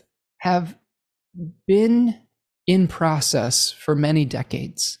with have been in process for many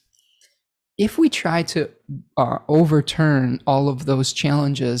decades. If we try to overturn all of those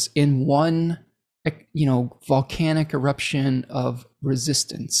challenges in one, volcanic eruption of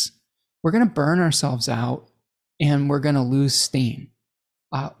resistance, we're going to burn ourselves out and we're going to lose steam.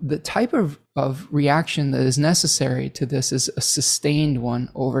 The type of reaction that is necessary to this is a sustained one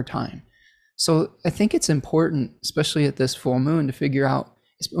over time. So I think it's important, especially at this full moon, to figure out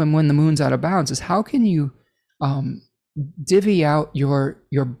when the moon's out of bounds, is how can you divvy out your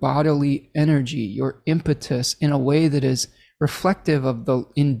bodily energy, your impetus, in a way that is reflective of the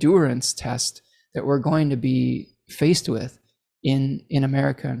endurance test that we're going to be faced with in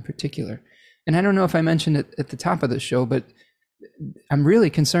America in particular. And I don't know if I mentioned it at the top of the show, but I'm really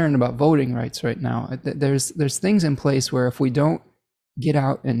concerned about voting rights right now. There's things in place where if we don't get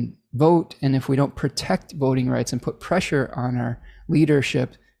out and vote, and if we don't protect voting rights and put pressure on our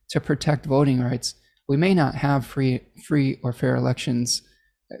leadership to protect voting rights, we may not have free or fair elections.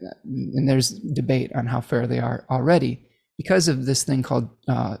 And there's debate on how fair they are already because of this thing called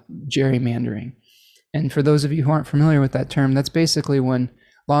gerrymandering. And for those of you who aren't familiar with that term, that's basically when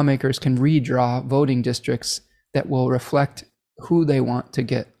lawmakers can redraw voting districts that will reflect who they want to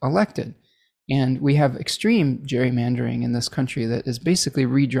get elected. And we have extreme gerrymandering in this country that is basically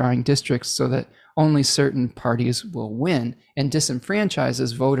redrawing districts so that only certain parties will win and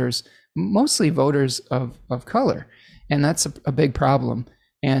disenfranchises voters, mostly voters of color. And that's a big problem.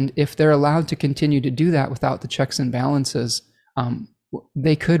 And if they're allowed to continue to do that without the checks and balances,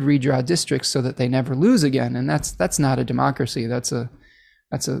 they could redraw districts so that they never lose again. And that's not a democracy. That's a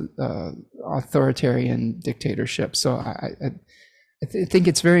authoritarian dictatorship. So I think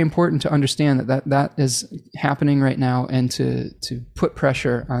it's very important to understand that is happening right now, and to put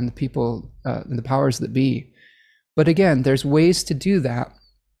pressure on the people and the powers that be. But again, there's ways to do that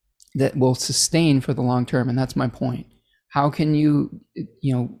will sustain for the long term, and that's my point. How can you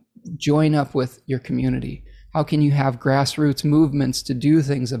join up with your community? How can you have grassroots movements to do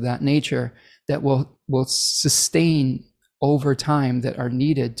things of that nature that will sustain over time, that are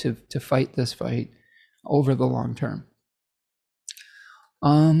needed to fight this fight over the long term?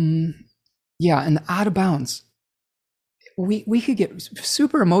 And out of bounds. We could get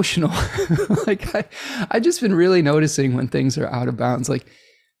super emotional. Like I just been really noticing when things are out of bounds. Like,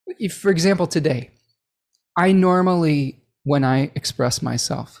 if, for example, today, I normally, when I express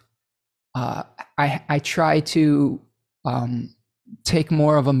myself, I try to take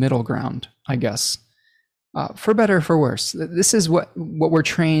more of a middle ground, I guess, for better or for worse. This is what we're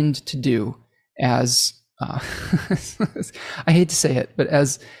trained to do as I hate to say it, but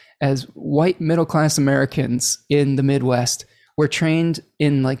as white middle-class Americans in the Midwest, we're trained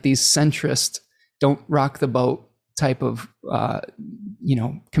in like these centrist, don't rock the boat type of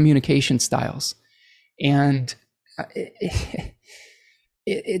communication styles. And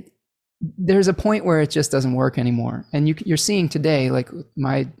there's a point where it just doesn't work anymore. And you're seeing today, like,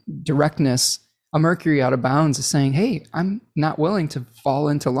 my directness, a Mercury out of bounds is saying, hey, I'm not willing to fall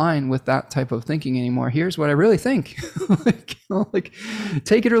into line with that type of thinking anymore. Here's what I really think. like,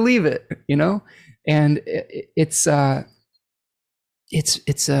 take it or leave it, And it's a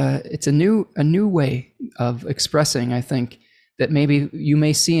new way of expressing, I think, that maybe you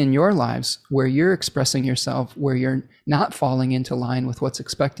may see in your lives, where you're expressing yourself, where you're not falling into line with what's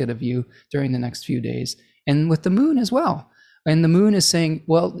expected of you during the next few days, and with the moon as well. And the moon is saying,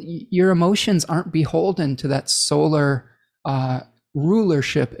 well, your emotions aren't beholden to that solar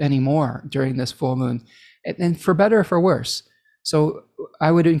rulership anymore during this full moon, and for better or for worse. So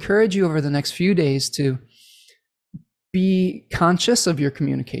I would encourage you over the next few days to be conscious of your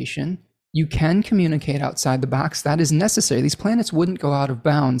communication. You can communicate outside the box. That is necessary. These planets wouldn't go out of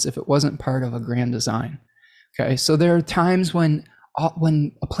bounds if it wasn't part of a grand design. Okay, so there are times when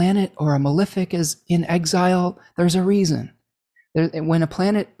a planet or a malefic is in exile, there's a reason. When a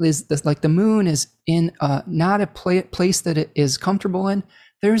planet is like the moon is in not a place that it is comfortable in,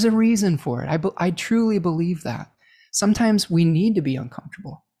 there's a reason for it. I truly believe that. Sometimes we need to be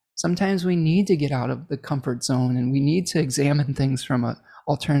uncomfortable. Sometimes we need to get out of the comfort zone, and we need to examine things from an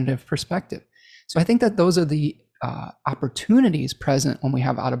alternative perspective. So I think that those are the opportunities present when we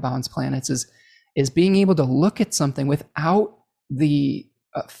have out of bounds planets, is being able to look at something without the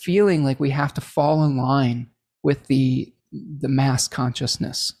feeling like we have to fall in line with the mass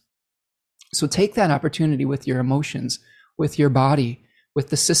consciousness. So take that opportunity with your emotions, with your body, with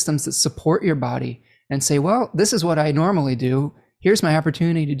the systems that support your body, and say, well, this is what I normally do. Here's my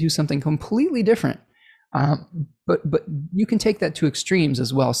opportunity to do something completely different. But you can take that to extremes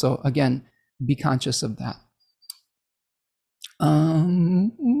as well. So again, be conscious of that.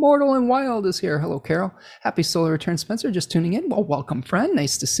 Mortal and Wild is here. Hello, Carol. Happy solar return, Spencer. Just tuning in. Well, welcome, friend.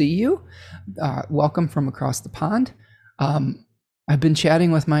 Nice to see you. Welcome from across the pond. I've been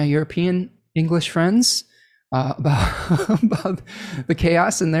chatting with my European English friends about the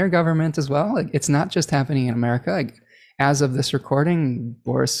chaos in their government as well. It's not just happening in America. As of this recording,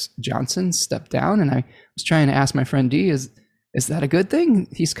 Boris Johnson stepped down, and I was trying to ask my friend D, is that a good thing?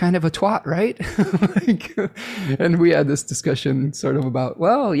 He's kind of a twat, right? And we had this discussion sort of about,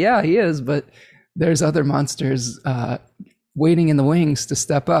 well, yeah, he is, but there's other monsters waiting in the wings to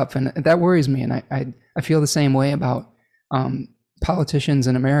step up. And that worries me. And I feel the same way about politicians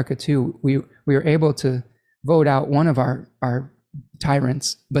in America too. We were able to vote out one of our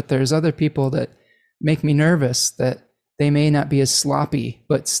tyrants, but there's other people that make me nervous that they may not be as sloppy,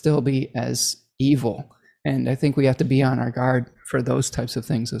 but still be as evil. And I think we have to be on our guard for those types of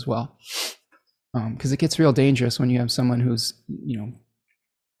things as well. Because it gets real dangerous when you have someone who's,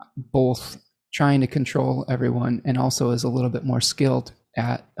 both trying to control everyone and also is a little bit more skilled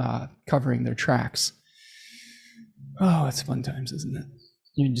at covering their tracks. Oh, it's fun times, isn't it?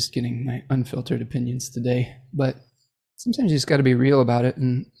 You're just getting my unfiltered opinions today. But sometimes you just got to be real about it,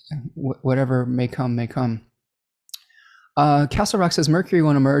 and whatever may come, may come. Castle Rock says Mercury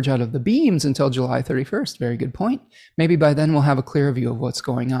won't emerge out of the beams until July 31st. Very good point. Maybe by then we'll have a clear view of what's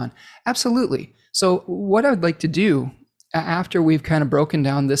going on. Absolutely. So what I'd like to do after we've kind of broken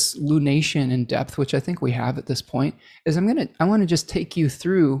down this lunation in depth, which I think we have at this point, is I want to just take you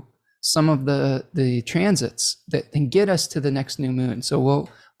through some of the transits that can get us to the next new moon. So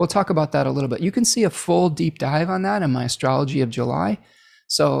we'll talk about that a little bit. You can see a full deep dive on that in my Astrology of July.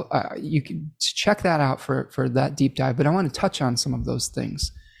 So you can check that out for that deep dive, but I want to touch on some of those things.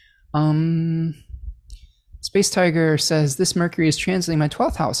 Space Tiger says, this Mercury is transiting my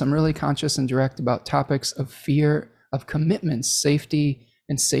 12th house. I'm really conscious and direct about topics of fear, of commitments, safety,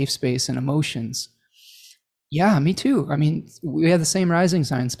 and safe space and emotions. Yeah, me too. I mean, we have the same rising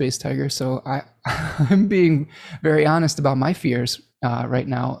sign, Space Tiger, so I'm being very honest about my fears right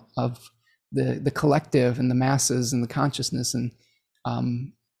now of the collective and the masses and the consciousness, and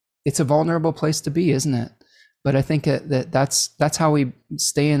it's a vulnerable place to be, isn't it? But I think that's how we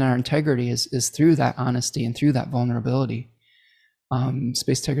stay in our integrity is through that honesty and through that vulnerability.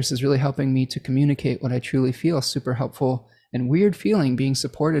 Space Tiger is really helping me to communicate what I truly feel. Super helpful and weird feeling being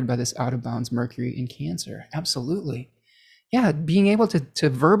supported by this out of bounds Mercury in Cancer. Absolutely. Yeah, being able to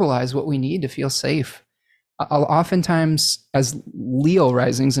verbalize what we need to feel safe. Oftentimes, as Leo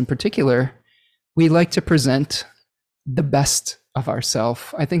risings in particular, we like to present the best of ourselves.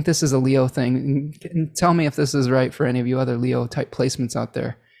 I think this is a Leo thing. And tell me if this is right for any of you other Leo type placements out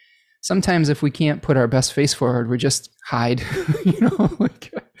there. Sometimes if we can't put our best face forward, we just hide.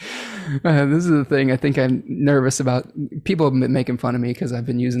 This is the thing I think I'm nervous about. People have been making fun of me because I've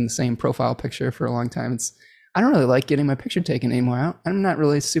been using the same profile picture for a long time. I don't really like getting my picture taken anymore. I'm not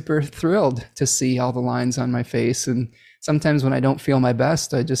really super thrilled to see all the lines on my face. And sometimes when I don't feel my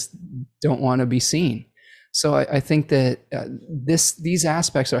best, I just don't want to be seen. So I think that these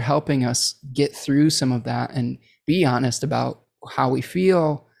aspects are helping us get through some of that and be honest about how we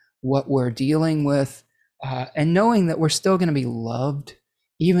feel, what we're dealing with, and knowing that we're still going to be loved,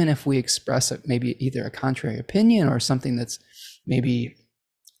 even if we express maybe either a contrary opinion or something that's maybe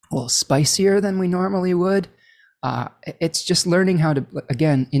a little spicier than we normally would. It's just learning how to,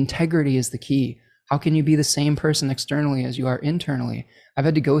 again, integrity is the key. How can you be the same person externally as you are internally? I've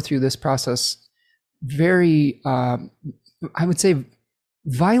had to go through this process very, I would say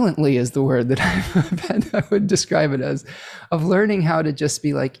violently is the word that I would describe it as, of learning how to just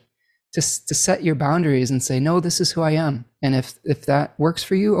be like, to set your boundaries and say, no, this is who I am. And if that works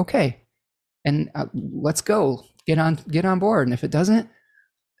for you, okay. And let's go, get on board. And if it doesn't,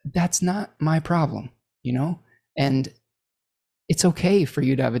 that's not my problem, and it's okay for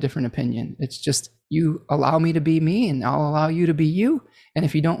you to have a different opinion. It's just, you allow me to be me and I'll allow you to be you. And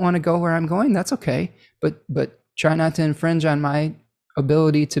if you don't want to go where I'm going, that's okay. But try not to infringe on my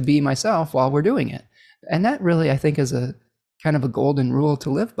ability to be myself while we're doing it. And that really, I think, is a kind of a golden rule to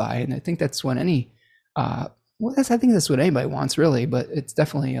live by. And I think that's what I think that's what anybody wants, really. But it's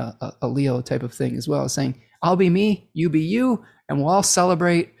definitely a Leo type of thing as well, saying, I'll be me, you be you, and we'll all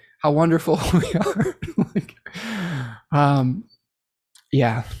celebrate how wonderful we are.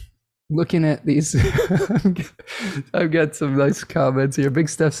 Yeah. looking at these, I've got some nice comments here. Big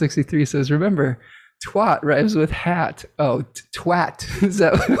Steph 63 says, remember, twat rhymes with hat. Oh, twat. Is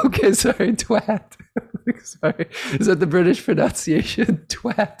that okay? Sorry, twat. Sorry. Is that the British pronunciation?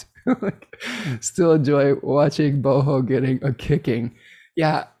 Twat. Still enjoy watching Boho getting a kicking.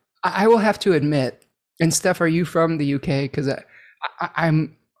 Yeah, I will have to admit, and Steph, are you from the UK? Because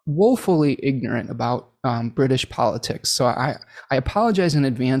I'm woefully ignorant about British politics. So I apologize in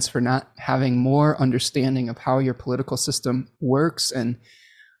advance for not having more understanding of how your political system works. And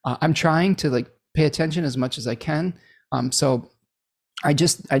I'm trying to like pay attention as much as I can. So I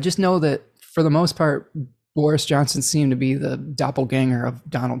just know that for the most part, Boris Johnson seemed to be the doppelganger of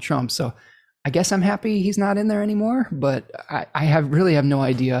Donald Trump. So I guess I'm happy he's not in there anymore, but I really have no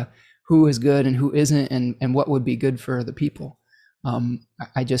idea who is good and who isn't, and what would be good for the people.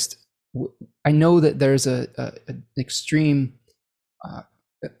 I know that there's an extreme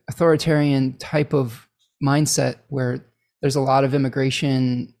authoritarian type of mindset where there's a lot of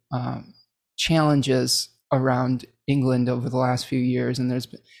immigration challenges around England over the last few years, and it's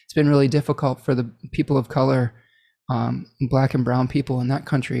been really difficult for the people of color, Black and brown people in that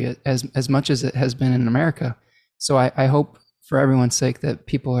country as much as it has been in America. So I hope for everyone's sake that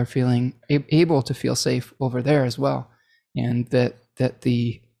people are feeling able to feel safe over there as well, and that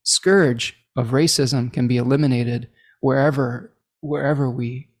the scourge of racism can be eliminated wherever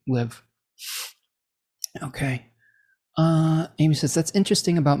we live. Okay. Amy says, that's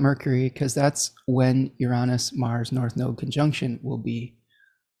interesting about Mercury because that's when Uranus, Mars, North Node conjunction will be.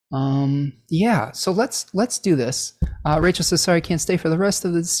 Yeah, so let's do this. Rachel says, sorry, I can't stay for the rest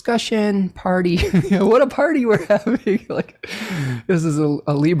of the discussion. Party. What a party we're having. Like, this is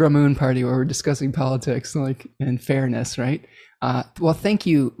a Libra moon party where we're discussing politics, like, and fairness, right? Well, thank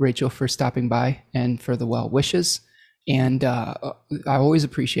you, Rachel, for stopping by and for the well wishes. And I always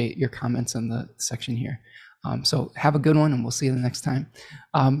appreciate your comments on the section here. So have a good one, and we'll see you the next time.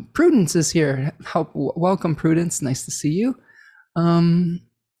 Prudence is here. Welcome, Prudence. Nice to see you.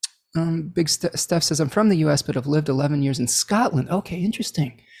 Big Steph says, I'm from the US, but have lived 11 years in Scotland. Okay,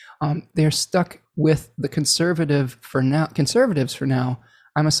 interesting. They're stuck with the conservatives for now.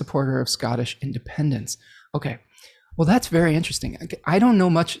 I'm a supporter of Scottish independence. Okay. Well, that's very interesting. I don't know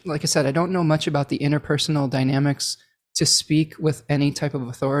much, like I said, I don't know much about the interpersonal dynamics to speak with any type of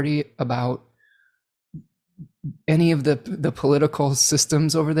authority about any of the political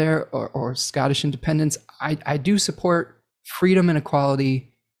systems over there or Scottish independence. I do support freedom and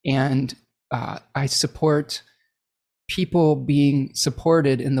equality, and I support people being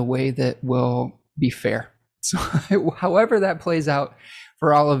supported in the way that will be fair. So however that plays out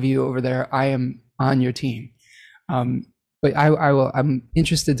for all of you over there, I am on your team. But I'm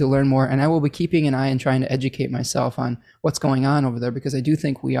interested to learn more, and I will be keeping an eye and trying to educate myself on what's going on over there, because I do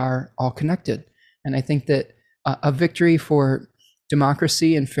think we are all connected. And I think that a victory for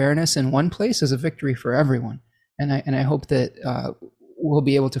democracy and fairness in one place is a victory for everyone. And I hope that we'll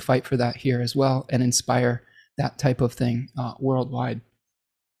be able to fight for that here as well and inspire that type of thing worldwide.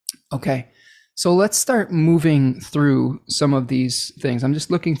 Okay, so let's start moving through some of these things. I'm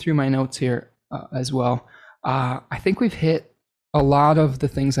just looking through my notes here as well. I think we've hit a lot of the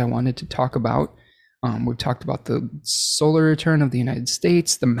things I wanted to talk about. We've talked about the solar return of the United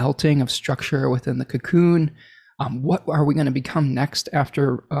States, the melting of structure within the cocoon. What are we going to become next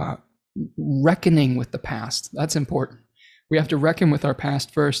after reckoning with the past? That's important. We have to reckon with our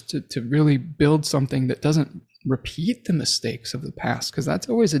past first to really build something that doesn't repeat the mistakes of the past, because that's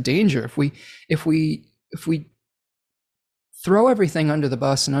always a danger. If we throw everything under the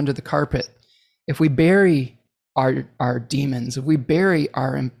bus and under the carpet, if we bury our demons, if we bury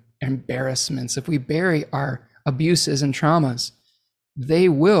our embarrassments, if we bury our abuses and traumas, they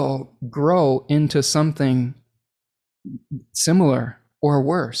will grow into something similar or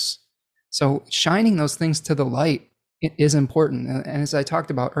worse. So shining those things to the light is important. And as I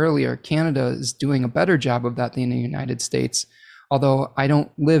talked about earlier, Canada is doing a better job of that than the United States. Although I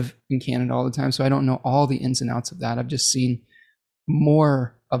don't live in Canada all the time, so I don't know all the ins and outs of that. I've just seen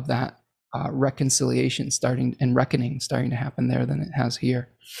more of that reconciliation and reckoning starting to happen there than it has here.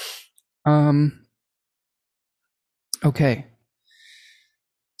 Okay.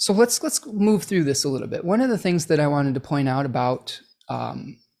 So let's move through this a little bit. One of the things that I wanted to point out about,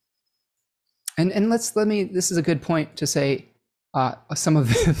 this is a good point to say some of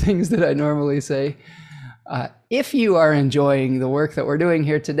the things that I normally say. If you are enjoying the work that we're doing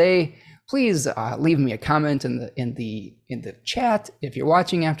here today, please leave me a comment in the chat. If you're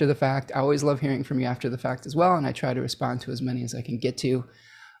watching after the fact, I always love hearing from you after the fact as well, and I try to respond to as many as I can get to.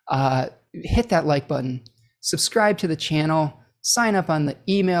 Hit that like button, subscribe to the channel. sign up on the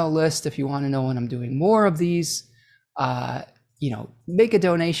email list if you want to know when I'm doing more of these. Make a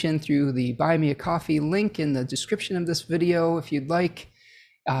donation through the Buy Me a Coffee link in the description of this video if you'd like.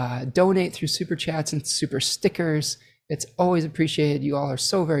 Donate through super chats and super stickers. It's always appreciated. You all are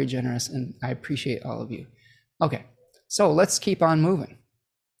so very generous, and I appreciate all of you. Okay, so let's keep on moving.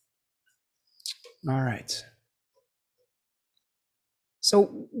 All right.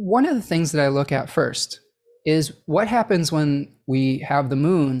 So one of the things that I look at first is what happens when we have the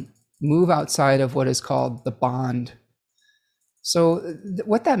moon move outside of what is called the bond. So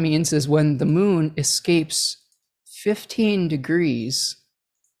what that means is when the moon escapes 15 degrees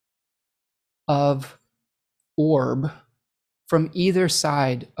of orb from either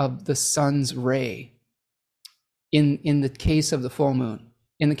side of the sun's ray in the case of the full moon.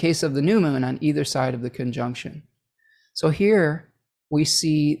 In the case of the new moon, on either side of the conjunction. So here we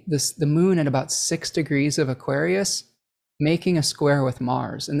see the moon at about 6 degrees of Aquarius making a square with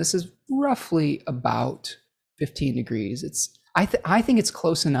Mars. And this is roughly about 15 degrees. I think it's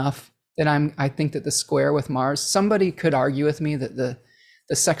close enough that I think that the square with Mars, somebody could argue with me that the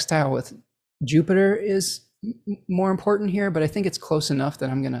sextile with Jupiter is more important here, but I think it's close enough that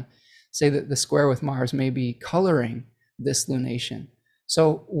I'm going to say that the square with Mars may be coloring this lunation.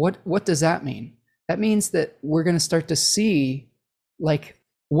 So what does that mean? That means that we're going to start to see like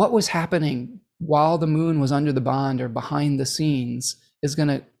what was happening while the moon was under the bond or behind the scenes is going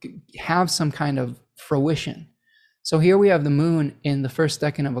to have some kind of fruition. So here we have the moon in the first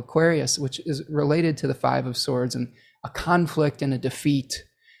decan of Aquarius, which is related to the Five of Swords and a conflict and a defeat.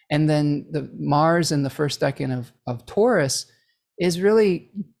 And then the Mars in the first decan of Taurus is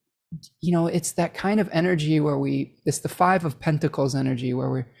really, it's that kind of energy where it's the Five of Pentacles energy where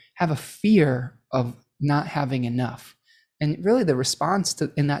we have a fear of not having enough. And really the response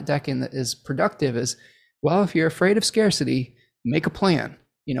to in that decan that is productive is, well, if you're afraid of scarcity, make a plan,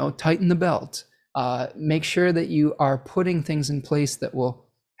 tighten the belt, make sure that you are putting things in place that will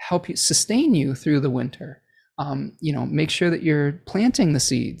help you sustain you through the winter. Make sure that you're planting the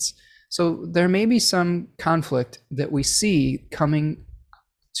seeds. So there may be some conflict that we see coming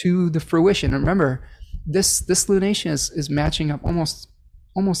to the fruition. And remember, this lunation is matching up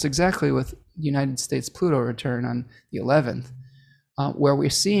almost exactly with United States Pluto return on the 11th, where we're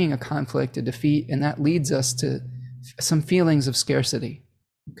seeing a conflict, a defeat, and that leads us to some feelings of scarcity.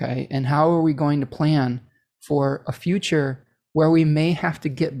 Okay, and how are we going to plan for a future where we may have to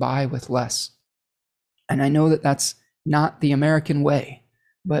get by with less? And I know that that's not the American way,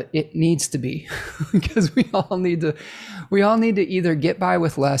 but it needs to be because we all need to either get by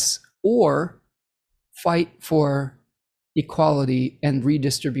with less or fight for equality and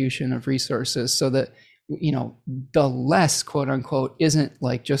redistribution of resources so that, the less, quote unquote, isn't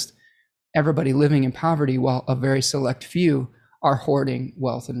like just everybody living in poverty while a very select few are hoarding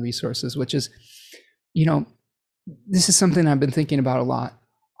wealth and resources, which is, this is something I've been thinking about a lot.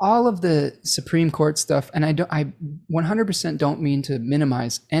 All of the Supreme Court stuff, and I 100% don't mean to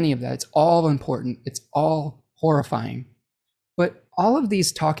minimize any of that. It's all important. It's all horrifying. But all of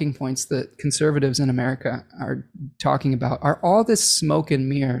these talking points that conservatives in America are talking about are all this smoke and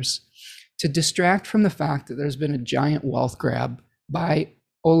mirrors to distract from the fact that there's been a giant wealth grab by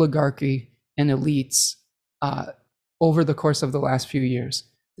oligarchy and elites over the course of the last few years.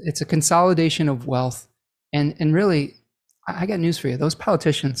 It's a consolidation of wealth. And really, I got news for you. Those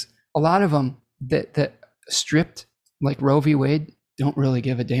politicians, a lot of them that stripped like Roe v. Wade, don't really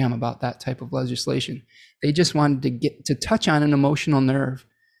give a damn about that type of legislation. They just wanted to get to touch on an emotional nerve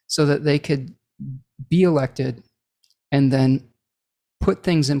so that they could be elected and then put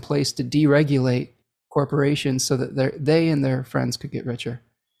things in place to deregulate corporations so that they and their friends could get richer.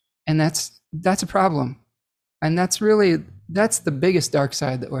 And that's a problem. And that's the biggest dark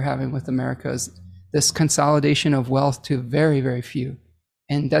side that we're having with America is this consolidation of wealth to very, very few.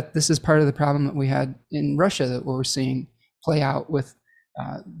 And that this is part of the problem that we had in Russia that we're seeing play out with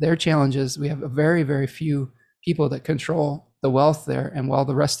their challenges. We have a very, very few people that control the wealth there. And while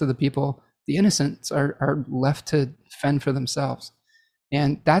the rest of the people, the innocents, are left to fend for themselves.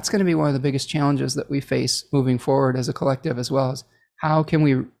 And that's going to be one of the biggest challenges that we face moving forward as a collective, as well as how can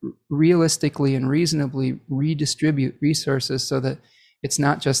we realistically and reasonably redistribute resources so that it's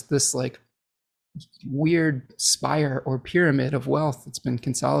not just this like weird spire or pyramid of wealth that's been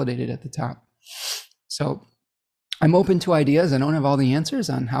consolidated at the top. So I'm open to ideas. I don't have all the answers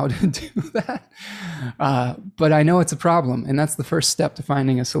on how to do that, but I know it's a problem, and that's the first step to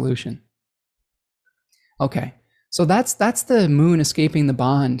finding a solution. Okay, so that's the moon escaping the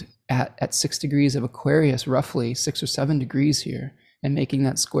bond at 6 degrees of Aquarius, roughly 6 or 7 degrees here. and making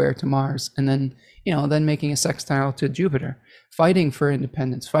that square to Mars, and then then making a sextile to Jupiter, fighting for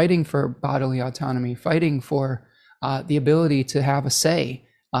independence, fighting for bodily autonomy, fighting for the ability to have a say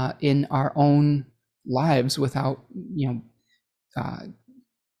in our own lives without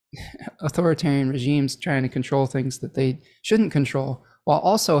authoritarian regimes trying to control things that they shouldn't control, while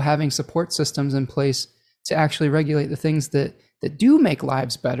also having support systems in place to actually regulate the things that do make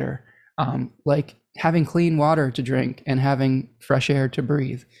lives better, like having clean water to drink and having fresh air to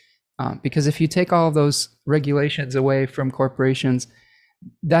breathe. Because if you take all of those regulations away from corporations,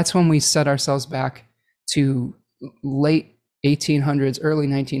 that's when we set ourselves back to late 1800s, early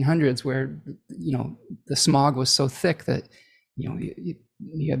 1900s, where the smog was so thick that you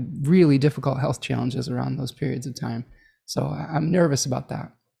had really difficult health challenges around those periods of time. So I'm nervous about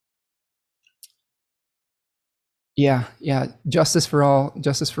that. Yeah. Justice for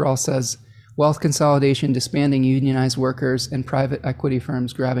All says wealth consolidation, disbanding unionized workers, and private equity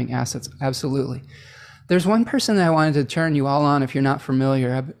firms grabbing assets. Absolutely. There's one person that I wanted to turn you all on if you're not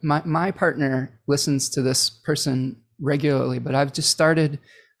familiar. My partner listens to this person regularly, but I've just started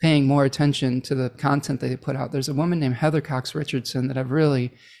paying more attention to the content they put out. There's a woman named Heather Cox Richardson that I've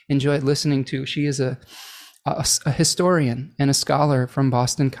really enjoyed listening to. She is a historian and a scholar from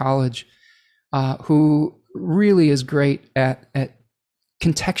Boston College who really is great at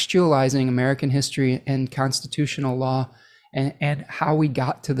contextualizing American history and constitutional law and how we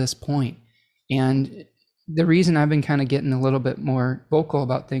got to this point. And the reason I've been kind of getting a little bit more vocal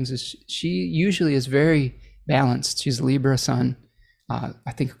about things is she usually is very balanced. She's Libra sun,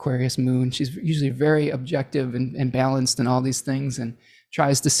 I think Aquarius moon. She's usually very objective and balanced in all these things and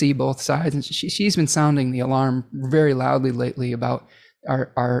tries to see both sides. And she's been sounding the alarm very loudly lately about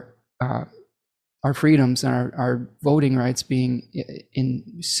our freedoms and our voting rights being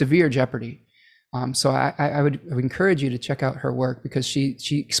in severe jeopardy. So I would encourage you to check out her work, because she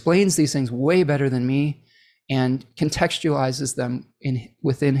explains these things way better than me and contextualizes them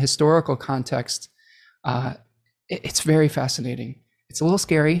within historical context. It's very fascinating. It's a little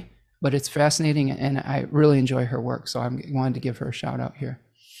scary, but it's fascinating, and I really enjoy her work. So I wanted to give her a shout out here.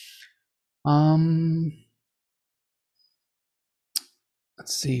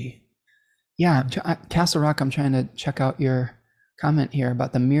 Let's see. Yeah, Castle Rock, I'm trying to check out your comment here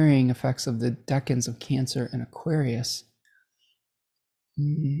about the mirroring effects of the decans of Cancer and Aquarius.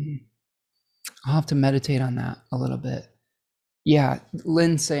 I'll have to meditate on that a little bit. Yeah,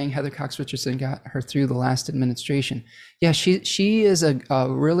 Lynn saying Heather Cox Richardson got her through the last administration. Yeah, she is a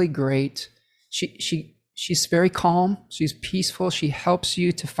really great. She's very calm. She's peaceful. She helps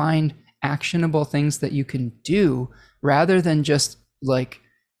you to find actionable things that you can do rather than just like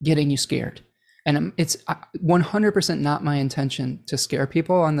getting you scared. And it's 100% not my intention to scare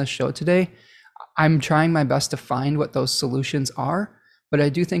people on this show today. I'm trying my best to find what those solutions are. But I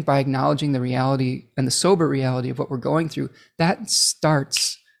do think by acknowledging the reality and the sober reality of what we're going through, that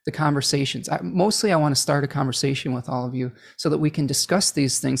starts the conversations. Mostly I want to start a conversation with all of you so that we can discuss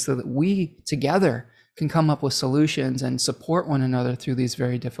these things, so that we together can come up with solutions and support one another through these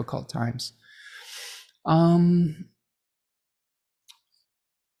very difficult times.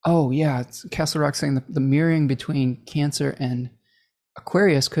 Oh yeah, it's Castle Rock saying the mirroring between Cancer and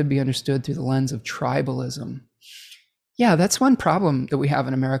Aquarius could be understood through the lens of tribalism. Yeah, that's one problem that we have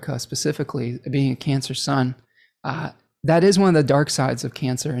in America, specifically being a Cancer sun. That is one of the dark sides of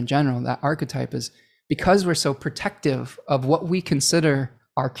Cancer in general. That archetype is because we're so protective of what we consider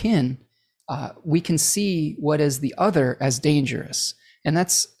our kin, we can see what is the other as dangerous. And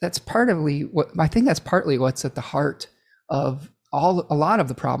that's partly what I think that's partly what's at the heart of a lot of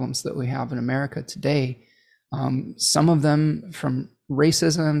the problems that we have in America today. Some of them from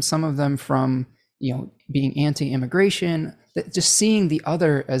racism, some of them from being anti-immigration, just seeing the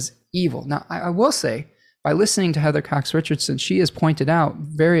other as evil. Now, I will say, by listening to Heather Cox Richardson, she has pointed out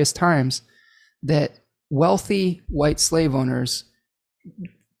various times that wealthy white slave owners,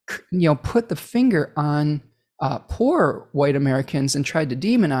 put the finger on poor white Americans and tried to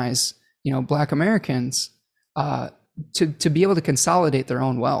demonize, Black Americans to be able to consolidate their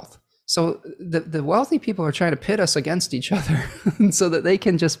own wealth. So the wealthy people are trying to pit us against each other so that they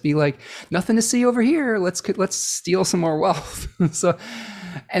can just be like, nothing to see over here. Let's steal some more wealth.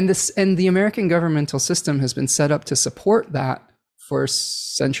 And the American governmental system has been set up to support that for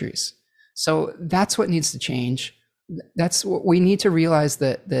centuries. So that's what needs to change. That's what we need to realize,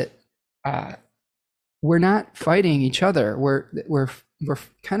 that we're not fighting each other. We're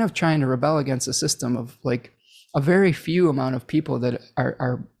kind of trying to rebel against a system of like a very few amount of people that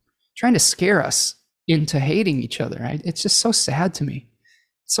are trying to scare us into hating each other. Right? It's just so sad to me.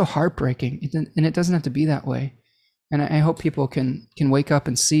 It's so heartbreaking. And it doesn't have to be that way. And I hope people can wake up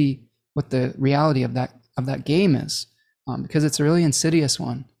and see what the reality of that game is, because it's a really insidious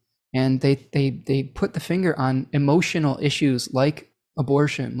one. And they put the finger on emotional issues like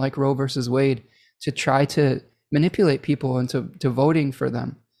abortion, like Roe versus Wade, to try to manipulate people into voting for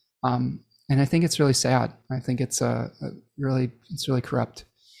them. And I think it's really sad. I think it's really corrupt.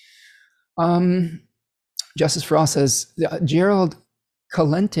 Justice for All says Gerald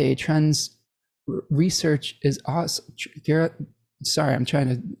Calente trends research is awesome.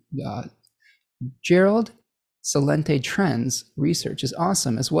 Gerald Salente Trends research is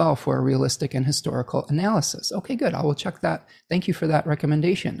awesome as well for a realistic and historical analysis. Okay, good. I will check that. Thank you for that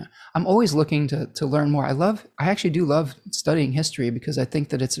recommendation. I'm always looking to learn more. I actually do love studying history, because I think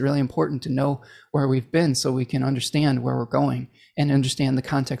that it's really important to know where we've been so we can understand where we're going and understand the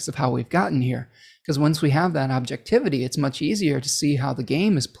context of how we've gotten here. Because once we have that objectivity, it's much easier to see how the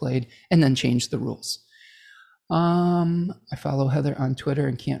game is played and then change the rules. I follow Heather on Twitter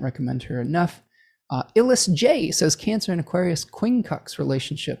and can't recommend her enough. Illis J says Cancer and Aquarius quincux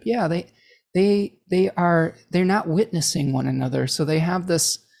relationship. Yeah, they're not witnessing one another, so they have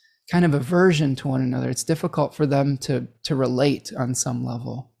this kind of aversion to one another. It's difficult for them to relate on some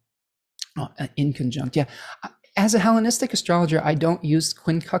level. In conjunct, yeah. As a Hellenistic astrologer, I don't use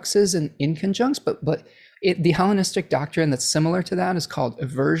quincunxes and inconjuncts, but the Hellenistic doctrine that's similar to that is called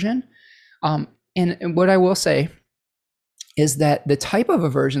aversion. And what I will say is that the type of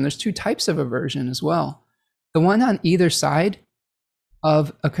aversion, there's two types of aversion as well. The one on either side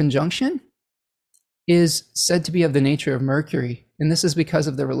of a conjunction is said to be of the nature of Mercury. And this is because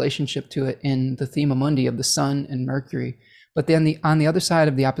of the relationship to it in the Thema Mundi of the Sun and Mercury. But then on the other side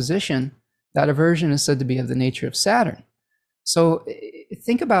of the opposition, that aversion is said to be of the nature of Saturn. So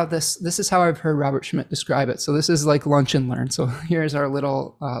think about this. This is how I've heard Robert Schmidt describe it. So this is like lunch and learn. So here's our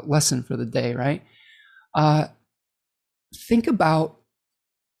little lesson for the day, right? Think about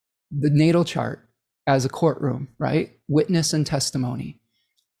the natal chart as a courtroom, right? Witness and testimony.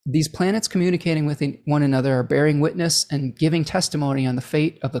 These planets communicating with one another are bearing witness and giving testimony on the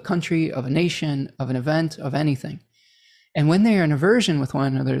fate of the country, of a nation, of an event, of anything. And when they are in aversion with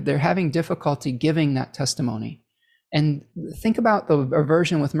one another, they're having difficulty giving that testimony. And think about the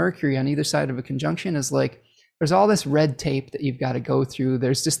aversion with Mercury on either side of a conjunction is like, there's all this red tape that you've got to go through.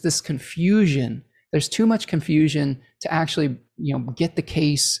 There's just this confusion. There's too much confusion to actually, get the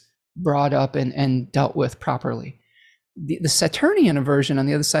case brought up and dealt with properly. The Saturnian aversion on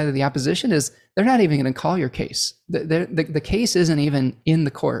the other side of the opposition is they're not even going to call your case. The case isn't even in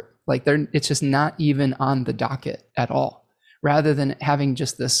the court. Like it's just not even on the docket at all. Rather than having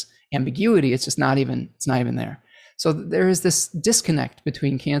just this ambiguity, it's not even there. So there is this disconnect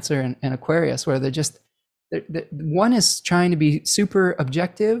between Cancer and Aquarius, where one is trying to be super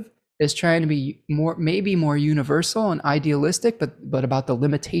objective, is trying to be maybe more universal and idealistic, but about the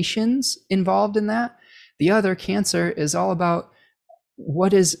limitations involved in that. The other, Cancer, is all about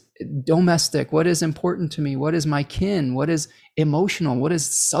what is domestic, what is important to me, what is my kin, what is emotional, what is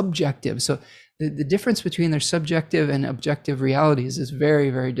subjective. So the difference between their subjective and objective realities is very,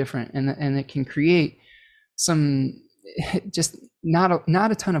 very different, and it can create some just not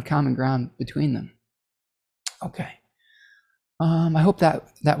a ton of common ground between them. Okay. I hope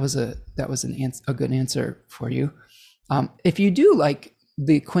that was a good answer for you. If you do like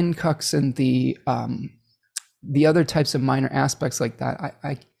the quincux and the other types of minor aspects like that,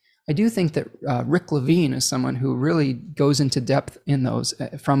 I do think that Rick Levine is someone who really goes into depth in those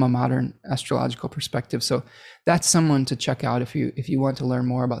from a modern astrological perspective. So that's someone to check out if you want to learn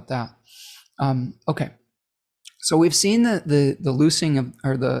more about that. Okay, so we've seen the loosing of,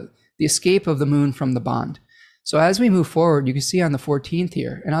 or the escape of the moon from the bond. So as we move forward, you can see on the 14th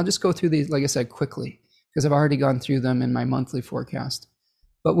here, and I'll just go through these, like I said, quickly, because I've already gone through them in my monthly forecast.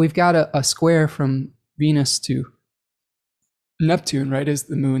 But we've got a square from Venus to Neptune, right, as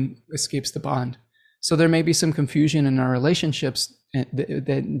the moon escapes the bond. So there may be some confusion in our relationships,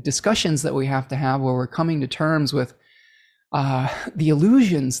 the discussions that we have to have where we're coming to terms with the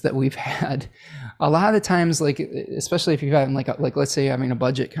illusions that we've had. A lot of the times, like, especially if you've had like let's say having a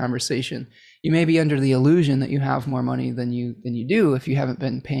budget conversation, you may be under the illusion that you have more money than you do if you haven't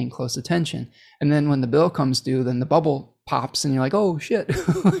been paying close attention. And then when the bill comes due, then the bubble pops and you're like, oh shit,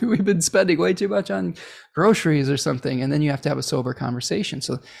 we've been spending way too much on groceries or something. And then you have to have a sober conversation.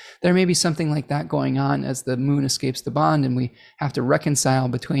 So there may be something like that going on as the moon escapes the bond, and we have to reconcile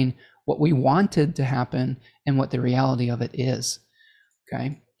between what we wanted to happen and what the reality of it is.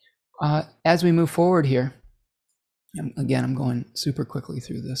 Okay. As we move forward here, again, I'm going super quickly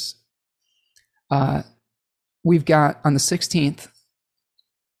through this. We've got on the 16th,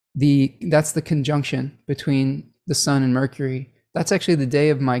 that's the conjunction between the Sun and Mercury. That's actually the day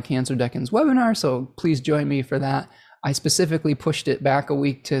of my Cancer Decans webinar, so please join me for that. I specifically pushed it back a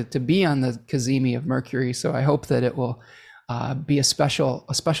week to be on the cazimi of Mercury, so I hope that it will be a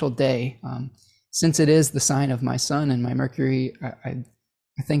special day. Since it is the sign of my Sun and my Mercury, I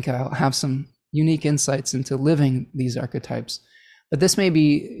think I'll have some unique insights into living these archetypes. But this may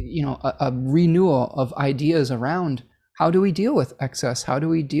be, a renewal of ideas around how do we deal with excess? How do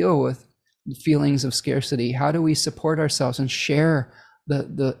we deal with feelings of scarcity? How do we support ourselves and share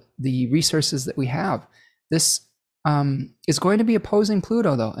the resources that we have? This is going to be opposing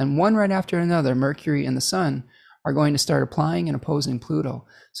Pluto, though, and one right after another, Mercury and the Sun are going to start applying and opposing Pluto.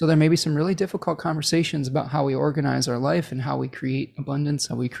 So there may be some really difficult conversations about how we organize our life and how we create abundance,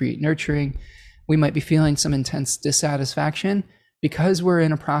 how we create nurturing. We might be feeling some intense dissatisfaction because we're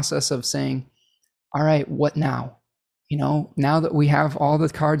in a process of saying, all right, what now? Now that we have all the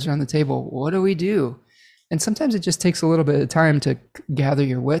cards on the table, what do we do? And sometimes it just takes a little bit of time to gather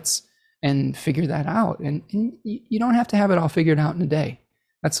your wits and figure that out. And you don't have to have it all figured out in a day.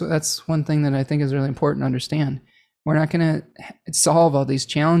 That's one thing that I think is really important to understand. We're not going to solve all these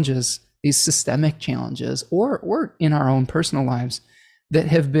challenges, these systemic challenges, or in our own personal lives that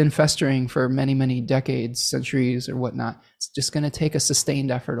have been festering for many, many decades, centuries, or whatnot. It's just going to take a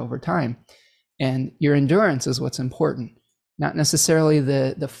sustained effort over time. And your endurance is what's important, not necessarily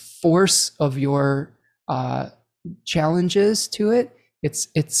the force of your challenges to it.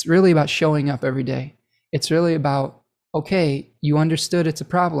 It's really about showing up every day. It's really about, okay, you understood it's a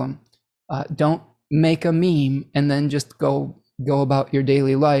problem. Don't make a meme and then just go about your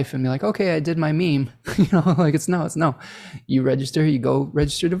daily life and be like, okay, I did my meme. It's no. You go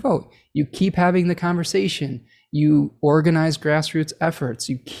register to vote. You keep having the conversation. You organize grassroots efforts.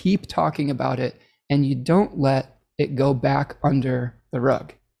 You keep talking about it, and you don't let it go back under the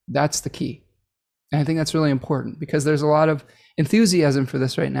rug. That's the key. And I think that's really important because there's a lot of enthusiasm for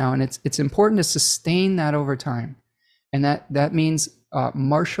this right now, and it's important to sustain that over time. And that means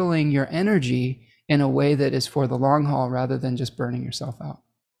marshaling your energy in a way that is for the long haul rather than just burning yourself out.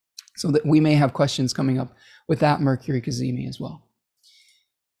 So that we may have questions coming up with that Mercury cazimi as well.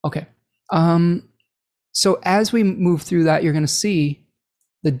 Okay. So as we move through that, you're going to see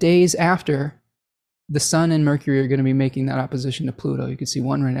the days after the Sun and Mercury are going to be making that opposition to Pluto. You can see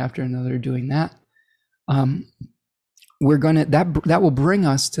one right after another doing that. We're going to that will bring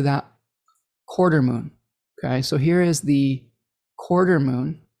us to that quarter moon. Okay, so here is the quarter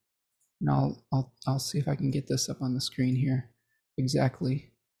moon, and I'll see if I can get this up on the screen here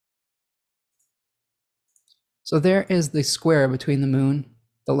exactly. So there is the square between the moon,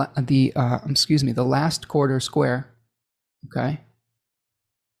 the last quarter square. Okay.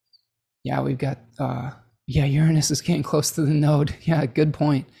 Yeah, we've got Uranus is getting close to the node. Yeah, good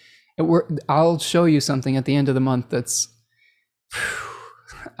point. I'll show you something at the end of the month that's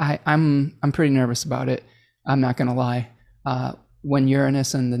I'm pretty nervous about it. I'm not gonna lie. When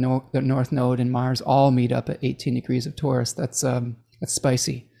Uranus and the North Node and Mars all meet up at 18 degrees of Taurus, that's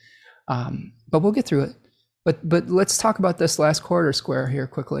spicy. But we'll get through it. But let's talk about this last quarter square here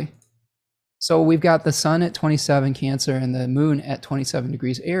quickly. So we've got the Sun at 27 Cancer and the Moon at 27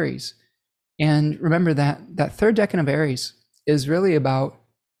 degrees Aries. And remember that third decan of Aries is really about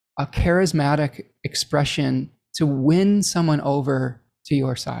a charismatic expression to win someone over to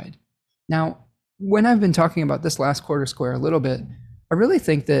your side. Now, when I've been talking about this last quarter square a little bit, I really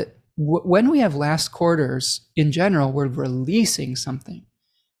think that when we have last quarters in general, we're releasing something,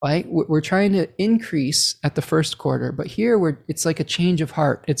 right? We're trying to increase at the first quarter, but here it's like a change of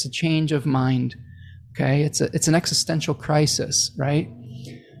heart. It's a change of mind. Okay. It's an existential crisis, right?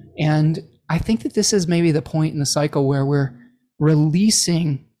 And I think that this is maybe the point in the cycle where we're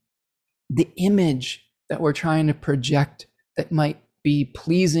releasing the image that we're trying to project that might be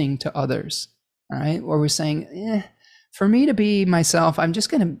pleasing to others. All right. Where we're saying, for me to be myself, I'm just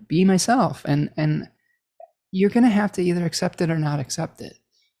going to be myself. And you're going to have to either accept it or not accept it.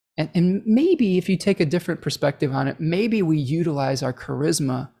 And maybe if you take a different perspective on it, maybe we utilize our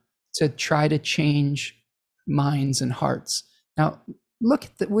charisma to try to change minds and hearts. Now, look,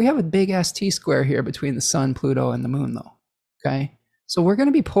 we have a big ass T-square here between the Sun, Pluto, and the Moon, though. Okay. So we're going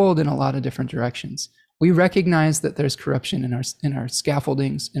to be pulled in a lot of different directions. We recognize that there's corruption in our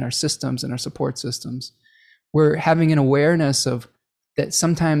scaffoldings, in our systems, in our support systems. We're having an awareness of that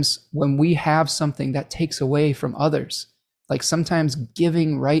sometimes when we have something that takes away from others, like sometimes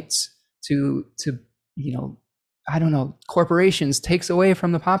giving rights to corporations takes away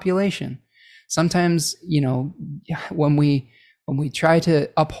from the population. Sometimes, when we try to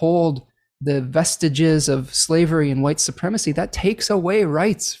uphold the vestiges of slavery and white supremacy, that takes away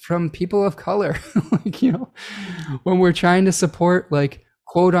rights from people of color. Like, when we're trying to support like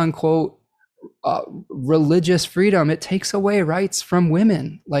quote unquote religious freedom, it takes away rights from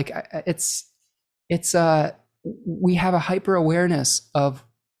women. Like we have a hyper awareness of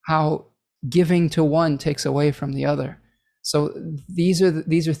how giving to one takes away from the other. So these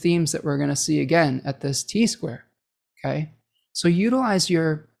are themes that we're going to see again at this T-square. Okay, so utilize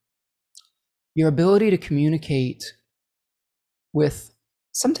your ability to communicate with,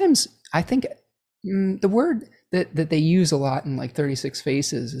 sometimes I think the word that they use a lot in like 36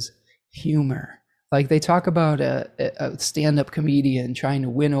 Faces is humor. Like they talk about a stand-up comedian trying to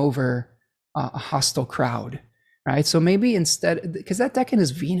win over a hostile crowd, right? So maybe instead, because that decan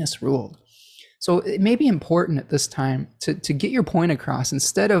is Venus ruled, so it may be important at this time to get your point across,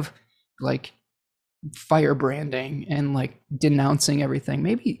 instead of like firebranding and like denouncing everything.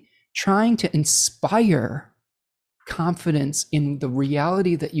 Maybe trying to inspire confidence in the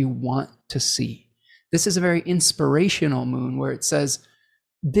reality that you want to see. This is a very inspirational moon where it says,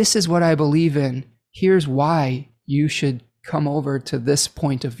 this is what I believe in. Here's why you should come over to this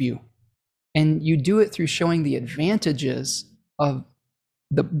point of view. And you do it through showing the advantages of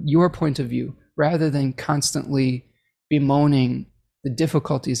your point of view, rather than constantly bemoaning the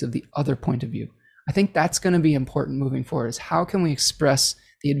difficulties of the other point of view. I think that's going to be important moving forward, is how can we express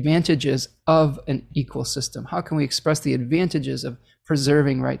the advantages of an equal system? How can we express the advantages of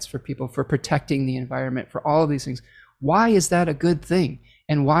preserving rights for people, for protecting the environment, for all of these things? Why is that a good thing?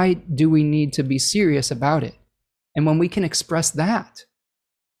 And why do we need to be serious about it? And when we can express that,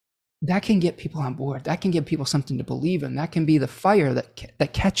 that can get people on board. That can give people something to believe in. That can be the fire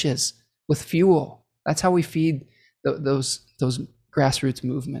that catches with fuel. That's how we feed those grassroots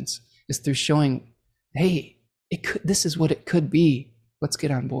movements, is through showing, hey, this is what it could be. Let's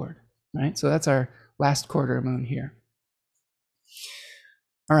get on board, right? So that's our last quarter moon here.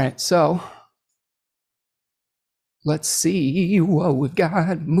 All right, so let's see what we've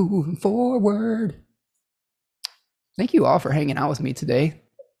got moving forward. Thank you all for hanging out with me today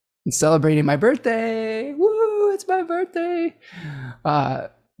and celebrating my birthday. Woo, it's my birthday.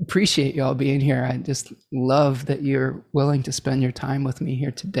 Appreciate y'all being here. I just love that you're willing to spend your time with me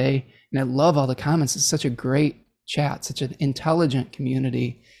here today. And I love all the comments. It's such a great chat, such an intelligent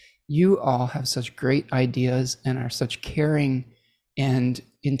community. You all have such great ideas and are such caring and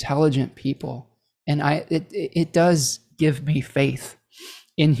intelligent people. And it does give me faith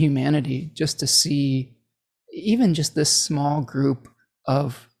in humanity just to see even just this small group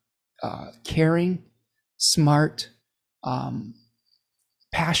of caring, smart,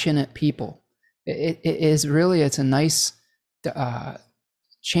 passionate people. It's a nice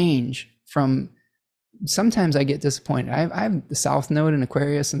change from, sometimes I get disappointed. I have the South Node in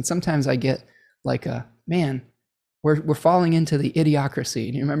Aquarius, and sometimes I get like we're falling into the idiocracy.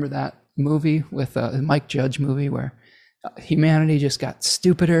 And you remember that movie with the Mike Judge movie where humanity just got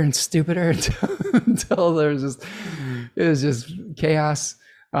stupider and stupider until it was just chaos.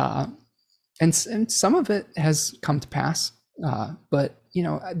 And some of it has come to pass, but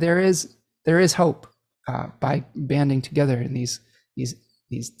there is hope by banding together in these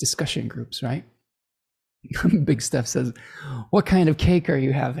discussion groups, right? Big Steph says, "What kind of cake are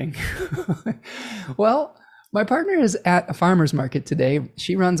you having?" Well, my partner is at a farmer's market today.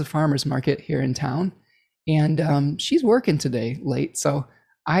 She runs a farmer's market here in town, and she's working today late. So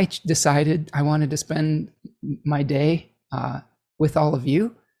I decided I wanted to spend my day with all of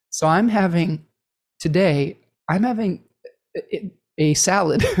you. So I'm having a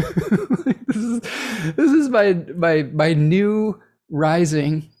salad. This is my new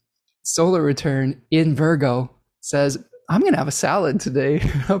rising solar return in Virgo says I'm gonna have a salad today.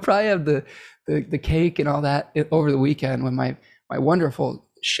 I'll probably have the cake and all that over the weekend when my wonderful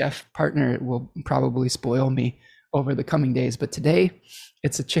chef partner will probably spoil me over the coming days. But today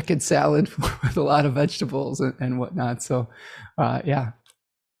it's a chicken salad with a lot of vegetables and whatnot. So yeah.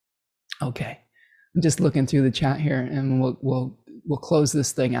 Okay. I'm just looking through the chat here, and we'll close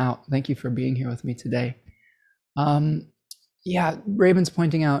this thing out. Thank you for being here with me today. Yeah, Raven's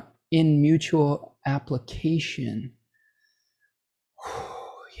pointing out in mutual application.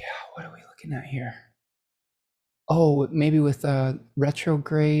 Yeah, what are we looking at here? Oh, maybe with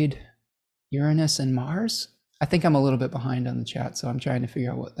retrograde Uranus and Mars? I think I'm a little bit behind on the chat, so I'm trying to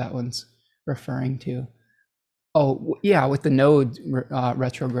figure out what that one's referring to. Oh, yeah, with the node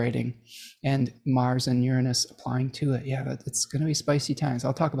retrograding and Mars and Uranus applying to it. Yeah, it's going to be spicy times.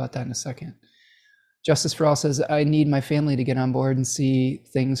 I'll talk about that in a second. Justice for All says, I need my family to get on board and see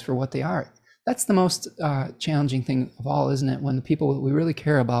things for what they are. That's the most challenging thing of all, isn't it? When the people we really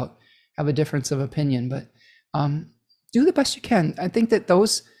care about have a difference of opinion, but do the best you can. I think that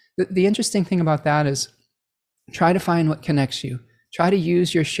the interesting thing about that is try to find what connects you. Try to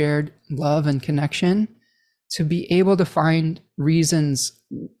use your shared love and connection to be able to find reasons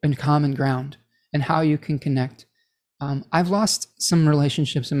and common ground and how you can connect. I've lost some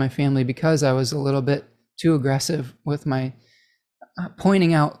relationships in my family because I was a little bit too aggressive with my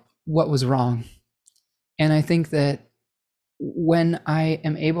pointing out what was wrong. And I think that when I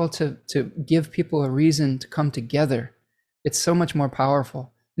am able to give people a reason to come together, it's so much more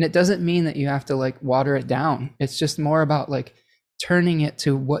powerful. And it doesn't mean that you have to like water it down. It's just more about like turning it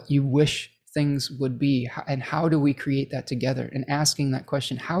to what you wish things would be, and how do we create that together, and asking that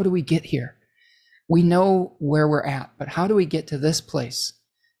question, how do we get here? We know where we're at, but how do we get to this place?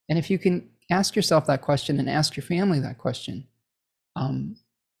 And if you can ask yourself that question and ask your family that question,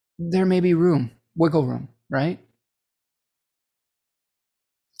 there may be wiggle room, right?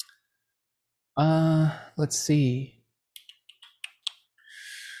 Let's see.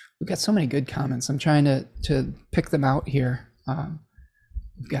 We've got so many good comments. I'm trying to pick them out here.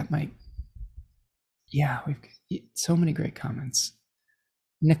 We've got we've got so many great comments.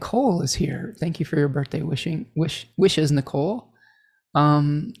 Nicole is here. Thank you for your birthday wishes, Nicole.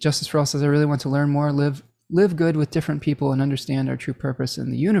 Justice for All says, I really want to learn more, live good with different people, and understand our true purpose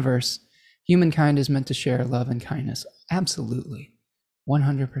in the universe. Humankind is meant to share love and kindness. Absolutely.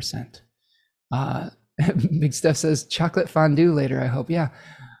 100%. Big Steph says, chocolate fondue later, I hope. Yeah.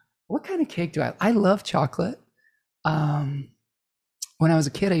 What kind of cake do I love chocolate. When I was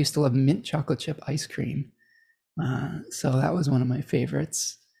a kid, I used to love mint chocolate chip ice cream. So that was one of my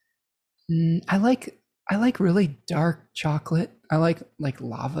favorites. I like really dark chocolate. I like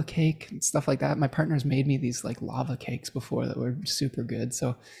lava cake and stuff like that. My partner's made me these like lava cakes before that were super good.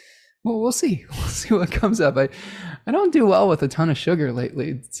 So we'll see. We'll see what comes up. I don't do well with a ton of sugar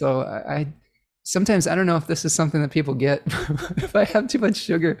lately. So I sometimes, I don't know if this is something that people get. If I have too much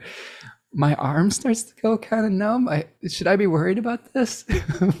sugar, my arm starts to go kind of numb. Should I be worried about this?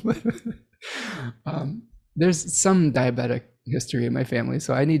 There's some diabetic history in my family,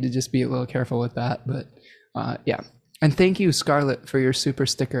 so I need to just be a little careful with that. But yeah. And thank you, Scarlett, for your super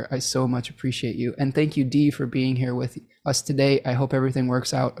sticker. I so much appreciate you. And thank you, Dee, for being here with us today. I hope everything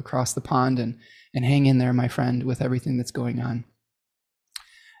works out across the pond, and hang in there, my friend, with everything that's going on.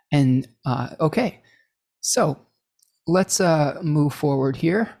 And okay, so let's move forward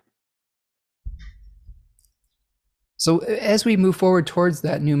here. So as we move forward towards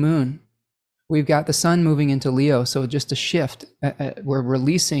that new moon, we've got the sun moving into Leo. So just a shift. We're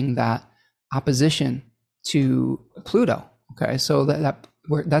releasing that opposition to Pluto. Okay, so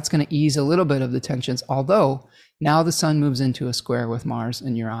that's going to ease a little bit of the tensions. Although now the sun moves into a square with Mars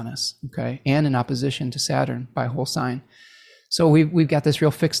and Uranus. Okay, and in opposition to Saturn by whole sign. So we've got this real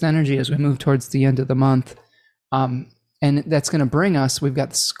fixed energy as we move towards the end of the month. And that's going to bring us, we've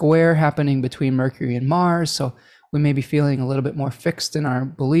got the square happening between Mercury and Mars. So we may be feeling a little bit more fixed in our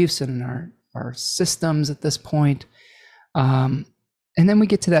beliefs and in our systems at this point. And then we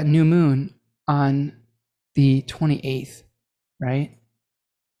get to that new moon on the 28th, right?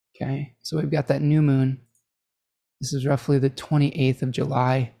 Okay, so we've got that new moon. This is roughly the 28th of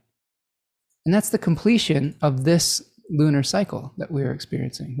July. And that's the completion of this lunar cycle that we are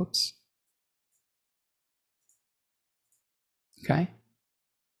experiencing. Whoops. Okay.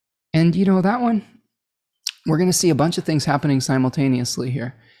 And that one, we're going to see a bunch of things happening simultaneously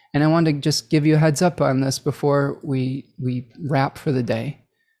here. And I wanted to just give you a heads up on this before we wrap for the day.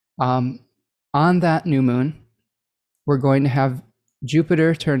 On that new moon, we're going to have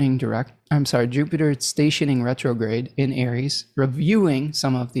Jupiter Jupiter stationing retrograde in Aries, reviewing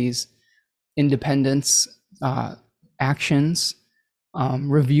some of these independence actions,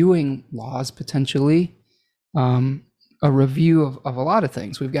 reviewing laws potentially, a review of a lot of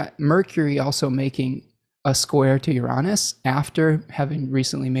things. We've got Mercury also making a square to Uranus after having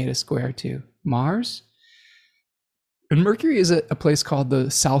recently made a square to Mars. And Mercury is a place called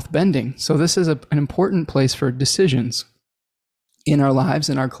the South Bending. So this is an important place for decisions in our lives,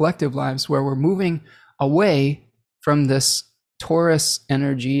 in our collective lives, where we're moving away from this Taurus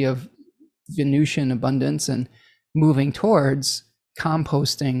energy of Venusian abundance and moving towards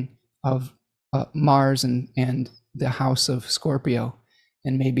composting of Mars and the house of Scorpio,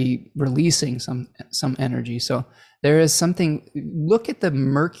 and maybe releasing some energy. So there is something, look at the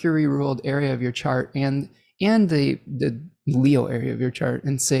Mercury ruled area of your chart and the Leo area of your chart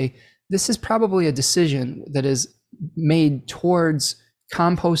and say, this is probably a decision that is made towards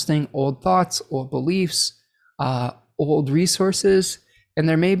composting old thoughts, old beliefs, old resources, and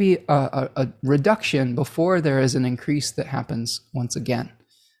there may be a reduction before there is an increase that happens once again.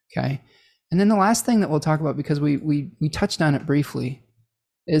 Okay. And then the last thing that we'll talk about, because we touched on it briefly,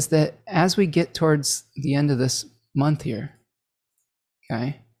 is that as we get towards the end of this month here,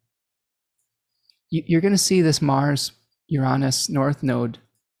 okay, you're going to see this Mars Uranus North Node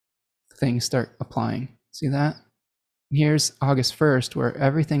thing start applying. See that? Here's August 1st, where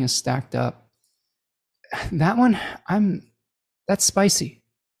everything is stacked up. That one, that's spicy.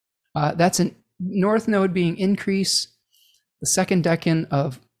 That's a North Node being increase, the second decan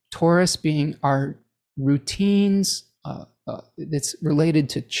of Taurus being our routines. It's related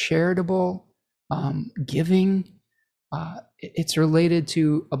to charitable giving. It's related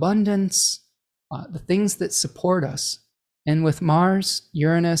to abundance, the things that support us. And with Mars,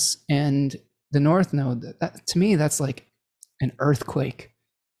 Uranus, and the North Node, to me, that's like an earthquake.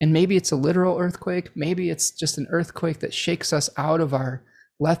 And maybe it's a literal earthquake. Maybe it's just an earthquake that shakes us out of our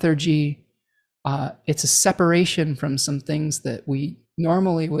lethargy. It's a separation from some things that we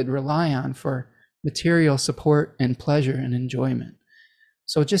normally would rely on for material support and pleasure and enjoyment.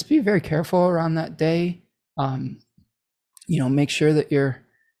 So just be very careful around that day. Make sure that you're,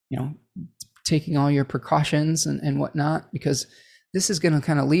 taking all your precautions and whatnot, because this is going to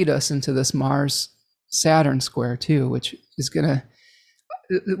kind of lead us into this Mars Saturn square too, which is going to,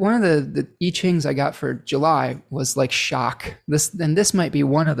 one of the I Chings I got for July was like shock. This might be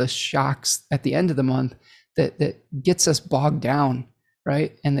one of the shocks at the end of the month that gets us bogged down,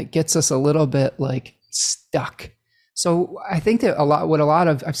 right? And that gets us a little bit like stuck. So I think that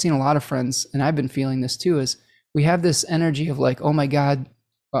I've seen a lot of friends, and I've been feeling this too, is we have this energy of like, oh my God,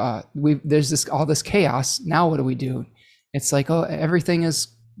 there's all this chaos. Now what do we do? It's like, oh, everything is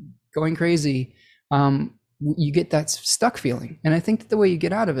going crazy. You get that stuck feeling. And I think that the way you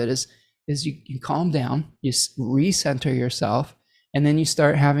get out of it is you calm down, you recenter yourself, and then you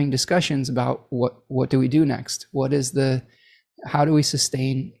start having discussions about what do we do next? How do we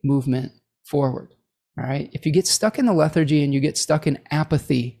sustain movement forward? All right. If you get stuck in the lethargy and you get stuck in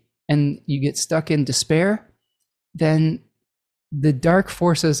apathy and you get stuck in despair, then the dark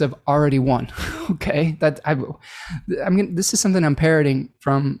forces have already won. Okay. This is something I'm parroting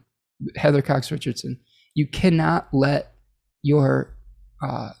from Heather Cox Richardson. You cannot let your,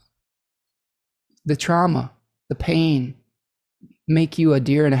 the trauma, the pain make you a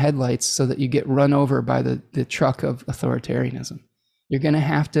deer in the headlights so that you get run over by the truck of authoritarianism. You're going to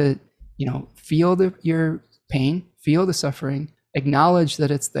have to, feel your pain, feel the suffering, acknowledge that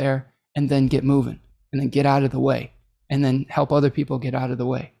it's there, and then get moving, and then get out of the way, and then help other people get out of the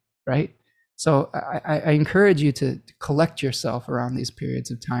way, right? So I encourage you to collect yourself around these periods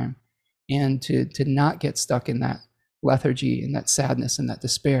of time, and to not get stuck in that lethargy and that sadness and that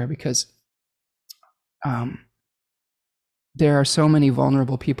despair, because there are so many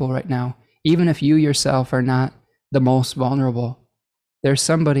vulnerable people right now. Even if you yourself are not the most vulnerable, there's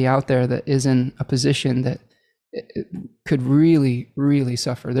somebody out there that is in a position that could really, really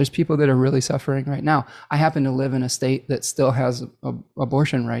suffer. There's people that are really suffering right now. I happen to live in a state that still has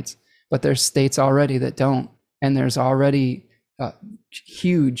abortion rights, but there's states already that don't. And there's already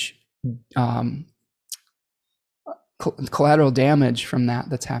huge collateral damage from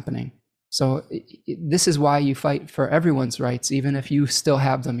that's happening. So this is why you fight for everyone's rights, even if you still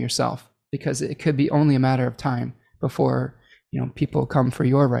have them yourself, because it could be only a matter of time before people come for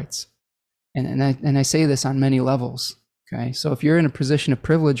your rights. And I say this on many levels. Okay, so if you're in a position of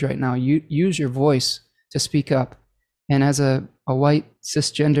privilege right now, you use your voice to speak up. And as a white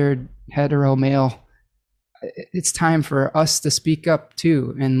cisgendered hetero male, it's time for us to speak up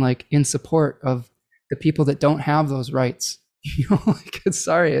too, and like in support of the people that don't have those rights.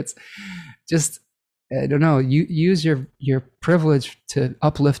 Sorry, it's just, I don't know. You use your privilege to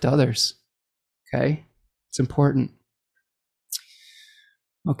uplift others. Okay, it's important.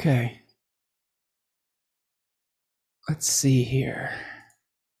 Okay. Let's see here.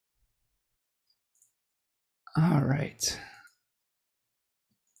 All right.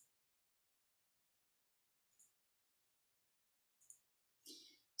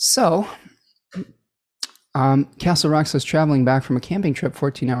 So, Castle Rock says, traveling back from a camping trip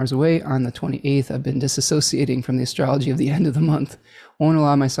 14 hours away on the 28th, I've been disassociating from the astrology of the end of the month. Won't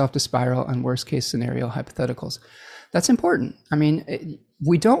allow myself to spiral on worst case scenario hypotheticals. That's important. I mean,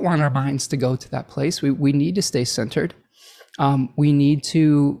 we don't want our minds to go to that place. We need to stay centered. We need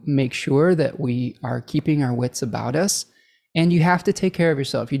to make sure that we are keeping our wits about us, and you have to take care of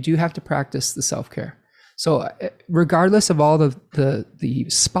yourself. You do have to practice the self-care. So regardless of all the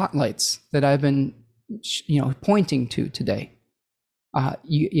spotlights that I've been pointing to today,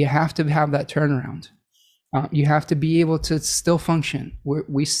 you have to have that turnaround. You have to be able to still function.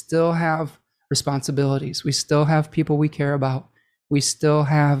 We still have responsibilities. We still have people we care about. We still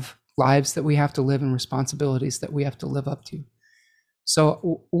have lives that we have to live and responsibilities that we have to live up to.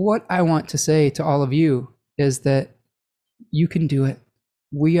 So what I want to say to all of you is that you can do it.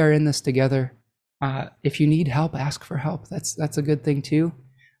 We are in this together. If you need help, ask for help. That's a good thing too.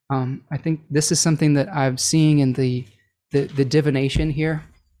 I think this is something that I'm seeing in the divination here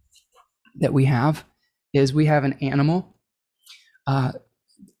that we have is we have an animal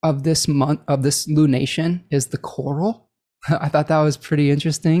of this month, of this lunation, is the coral. I thought that was pretty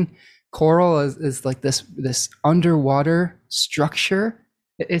interesting. Coral is like this underwater structure.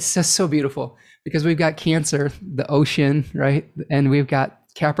 It's just so beautiful because we've got Cancer, the ocean, right? And we've got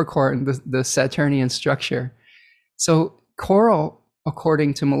Capricorn, the Saturnian structure. So coral,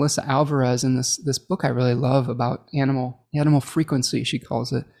 according to Melissa Alvarez in this book I really love about animal frequency, she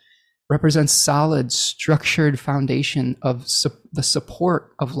calls it, represents solid, structured foundation of the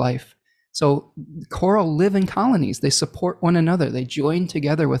support of life. So coral live in colonies. They support one another. They join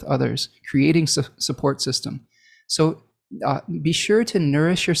together with others, creating support system. So be sure to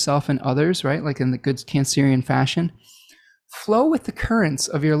nourish yourself and others, right? Like in the good Cancerian fashion. Flow with the currents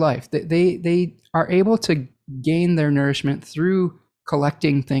of your life. They are able to gain their nourishment through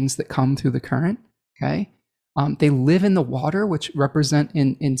collecting things that come through the current, okay? They live in the water, which represent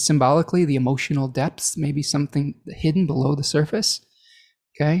in symbolically the emotional depths, maybe something hidden below the surface,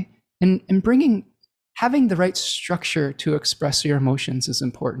 okay? And having the right structure to express your emotions is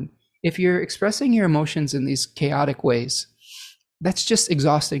important. If you're expressing your emotions in these chaotic ways, that's just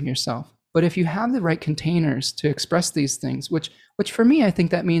exhausting yourself. But if you have the right containers to express these things, which for me, I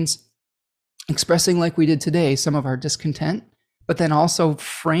think that means expressing, like we did today, some of our discontent, but then also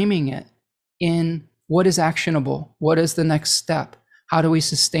framing it in what is actionable, what is the next step, how do we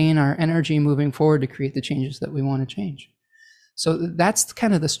sustain our energy moving forward to create the changes that we want to change. So that's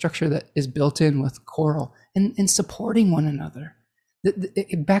kind of the structure that is built in with coral and supporting one another.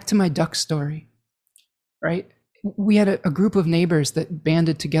 Back to my duck story, right? We had a group of neighbors that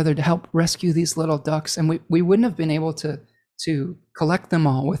banded together to help rescue these little ducks, and we wouldn't have been able to collect them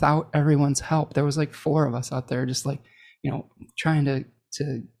all without everyone's help. There was like 4 of us out there just like, trying to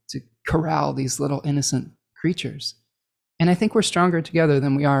corral these little innocent creatures. And I think we're stronger together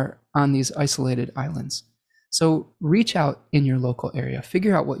than we are on these isolated islands. So reach out in your local area,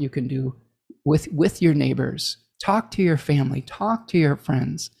 figure out what you can do with your neighbors, talk to your family, talk to your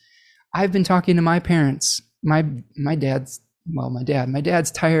friends. I've been talking to my parents. My dad's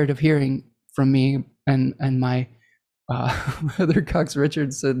tired of hearing from me and my Heather Cox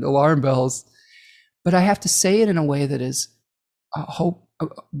Richardson alarm bells, but I have to say it in a way that is hope,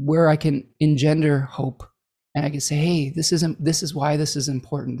 where I can engender hope, and I can say, hey, this is why this is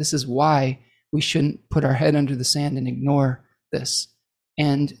important. This is why we shouldn't put our head under the sand and ignore this.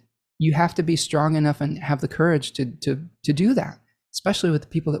 And you have to be strong enough and have the courage to do that, especially with the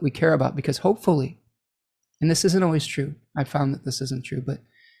people that we care about, because hopefully, and this isn't always true, I found that this isn't true, but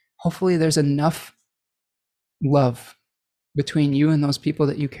hopefully there's enough love between you and those people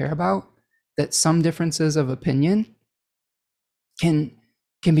that you care about that some differences of opinion can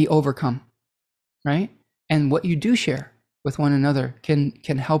be overcome, right? And what you do share with one another can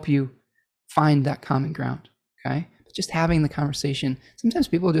help you find that common ground, okay? But just having the conversation. Sometimes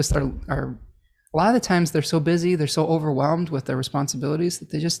people just are a lot of the times they're so busy, they're so overwhelmed with their responsibilities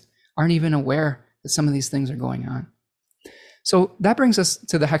that they just aren't even aware that some of these things are going on. So that brings us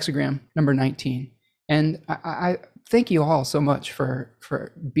to the hexagram number 19. And I thank you all so much for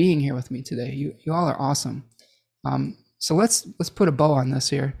being here with me today. You all are awesome. So let's put a bow on this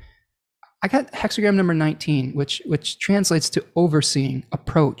here. I got hexagram number 19, which translates to overseeing,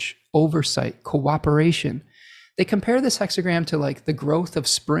 approach, oversight, cooperation. They compare this hexagram to like the growth of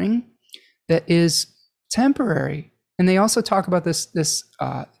spring that is temporary. And they also talk about this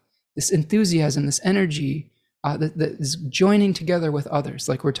enthusiasm, this energy that is joining together with others,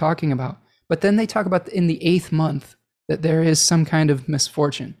 like we're talking about. But then they talk about in the 8th month that there is some kind of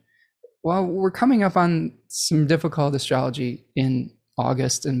misfortune. Well, we're coming up on some difficult astrology in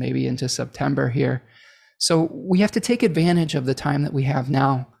August and maybe into September here. So we have to take advantage of the time that we have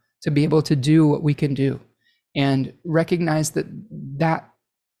now to be able to do what we can do and recognize that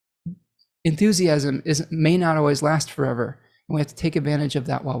enthusiasm may not always last forever. And we have to take advantage of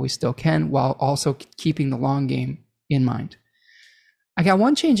that while we still can, while also keeping the long game in mind. I got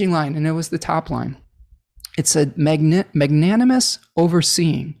one changing line, and it was the top line. It said, magnanimous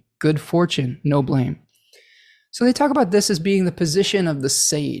overseeing, good fortune, no blame. So they talk about this as being the position of the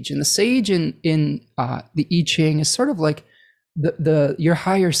sage. And the sage in the I Ching is sort of like your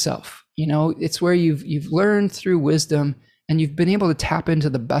higher self. It's where you've learned through wisdom and you've been able to tap into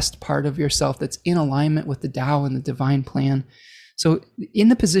the best part of yourself that's in alignment with the Tao and the divine plan. So in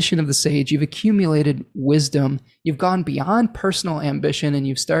the position of the sage, you've accumulated wisdom, you've gone beyond personal ambition, and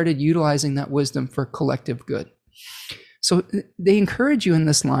you've started utilizing that wisdom for collective good. So they encourage you in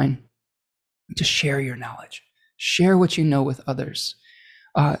this line to share your knowledge, share what you know with others.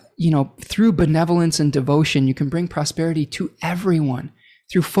 Through benevolence and devotion, you can bring prosperity to everyone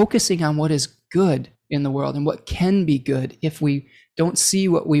through focusing on what is good in the world and what can be good. If we don't see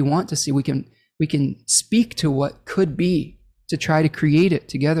what we want to see, we can speak to what could be to try to create it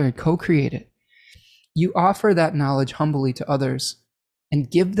together and co-create it. You offer that knowledge humbly to others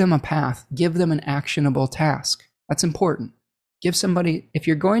and give them a path, give them an actionable task. That's important. Give somebody, if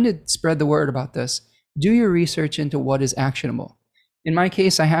you're going to spread the word about this, do your research into what is actionable. In my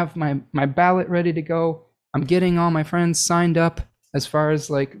case, I have my ballot ready to go. I'm getting all my friends signed up as far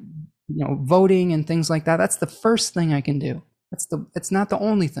as voting and things like that. That's the first thing I can do. It's not the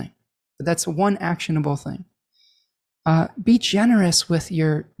only thing, but that's one actionable thing. Be generous with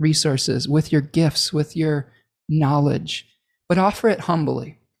your resources, with your gifts, with your knowledge, but offer it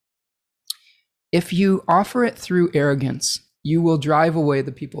humbly. If you offer it through arrogance, you will drive away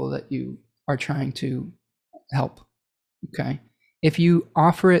the people that you are trying to help. Okay? If you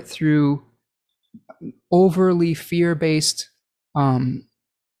offer it through overly fear-based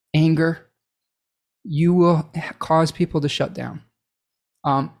anger, you will cause people to shut down.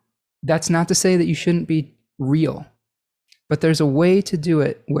 That's not to say that you shouldn't be real, but there's a way to do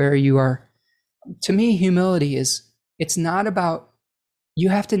it where you are. To me, humility it's not about, you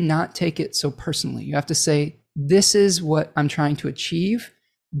have to not take it so personally. You have to say, this is what I'm trying to achieve.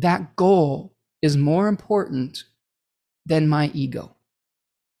 That goal is more important than my ego.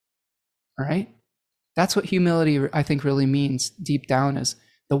 All right? That's what humility, I think, really means deep down, is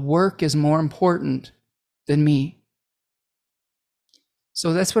the work is more important than me.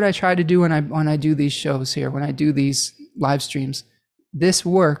 So that's what I try to do when I do these shows here, when I do these live streams. This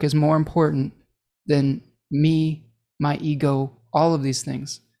work is more important than me, my ego, all of these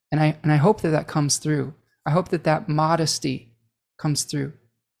things. And I hope that comes through. I hope that modesty comes through.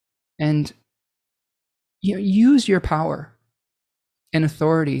 And use your power and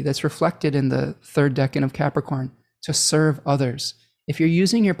authority that's reflected in the third decan of Capricorn to serve others. If you're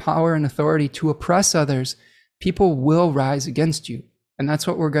using your power and authority to oppress others, people will rise against you. And that's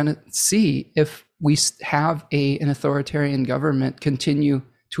what we're going to see if we have an authoritarian government continue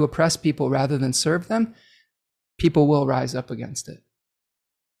to oppress people rather than serve them. People will rise up against it.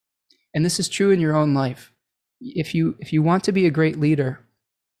 And this is true in your own life. If you want to be a great leader,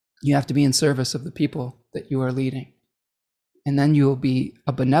 you have to be in service of the people that you are leading. And then you will be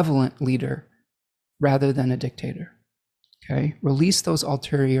a benevolent leader rather than a dictator. Okay? Release those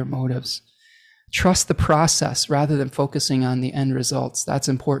ulterior motives. Trust the process rather than focusing on the end results. That's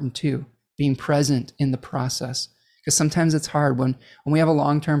important too. Being present in the process. Because sometimes it's hard when we have a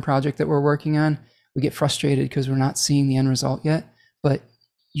long-term project that we're working on, we get frustrated because we're not seeing the end result yet. But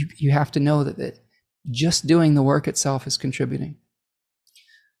you have to know that just doing the work itself is contributing.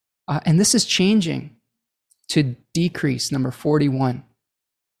 And this is changing to decrease, number 41.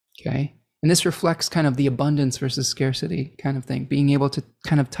 Okay? And this reflects kind of the abundance versus scarcity kind of thing, being able to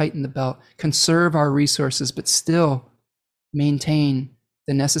kind of tighten the belt, conserve our resources, but still maintain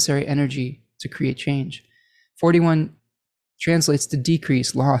the necessary energy to create change. 41 translates to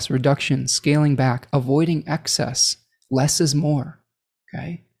decrease, loss, reduction, scaling back, avoiding excess. Less is more.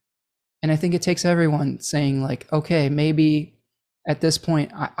 Okay? And I think it takes everyone saying like, okay, maybe at this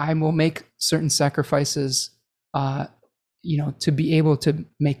point I will make certain sacrifices, to be able to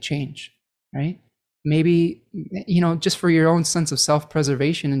make change. Right? Maybe, just for your own sense of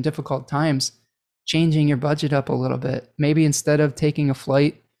self-preservation in difficult times, changing your budget up a little bit. Maybe instead of taking a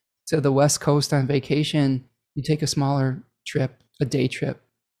flight to the West Coast on vacation, you take a smaller trip, a day trip,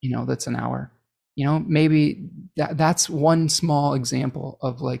 that's an hour. Maybe that's one small example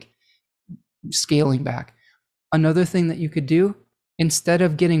of like scaling back. Another thing that you could do, instead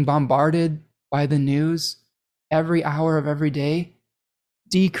of getting bombarded by the news every hour of every day,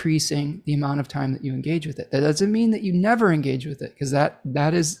 decreasing the amount of time that you engage with it. That doesn't mean that you never engage with it, because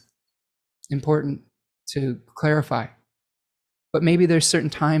that is important to clarify. But maybe there's certain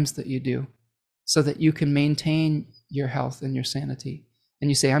times that you do so that you can maintain your health and your sanity. And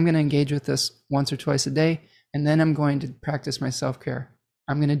you say, I'm going to engage with this once or twice a day, and then I'm going to practice my self-care.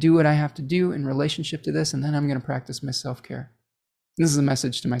 I'm going to do what I have to do in relationship to this, and then I'm going to practice my self-care. This is a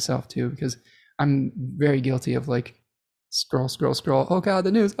message to myself too, because I'm very guilty of like, scroll. Oh God,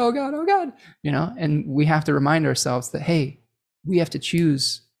 the news. Oh God. And we have to remind ourselves that, hey, we have to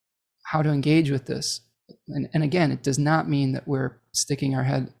choose how to engage with this. And again, it does not mean that we're sticking our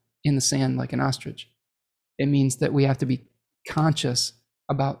head in the sand like an ostrich. It means that we have to be conscious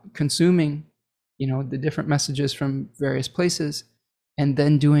about consuming, the different messages from various places, and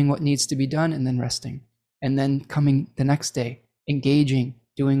then doing what needs to be done, and then resting, and then coming the next day, engaging,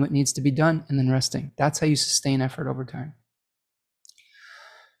 doing what needs to be done, and then resting. That's how you sustain effort over time.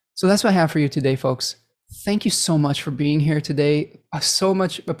 So that's what I have for you today, folks. Thank you so much for being here today. I so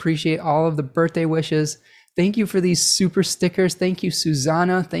much appreciate all of the birthday wishes. Thank you for these super stickers. Thank you,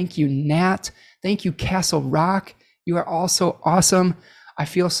 Susanna. Thank you, Nat. Thank you, Castle Rock. You are all so awesome. I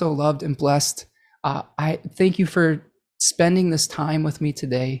feel so loved and blessed. I thank you for spending this time with me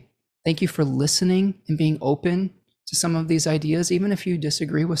today. Thank you for listening and being open to some of these ideas, even if you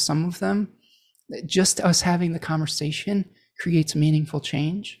disagree with some of them. Just us having the conversation creates meaningful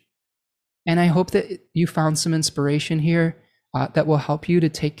change. And I hope that you found some inspiration here that will help you to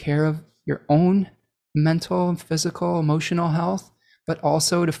take care of your own mental, physical, emotional health, but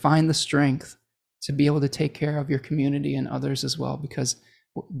also to find the strength to be able to take care of your community and others as well, because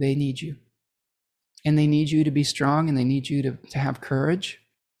they need you. And they need you to be strong, and they need you to have courage.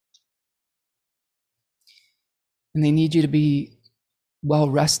 And they need you to be well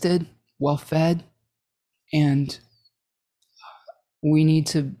rested, well fed, and we need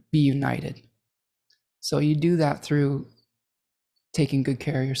to be united. So you do that through taking good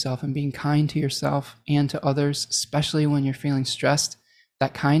care of yourself and being kind to yourself and to others, especially when you're feeling stressed.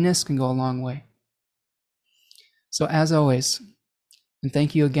 That kindness can go a long way. So as always, and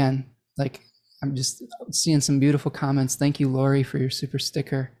thank you again. I'm just seeing some beautiful comments. Thank you, Lori, for your super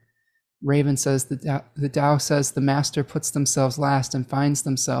sticker. Raven says the Tao says the master puts themselves last and finds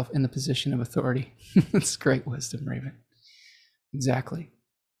themselves in the position of authority. That's great wisdom, Raven. Exactly.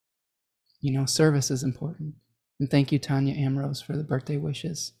 Service is important. And thank you, Tanya Amrose, for the birthday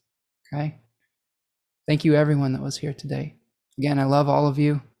wishes. Okay? Thank you, everyone that was here today. Again, I love all of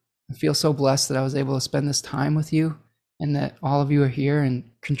you. I feel so blessed that I was able to spend this time with you, and that all of you are here and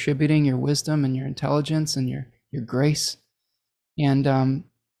contributing your wisdom and your intelligence and your grace. And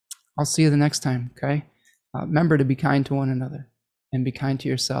I'll see you the next time, okay? Remember to be kind to one another and be kind to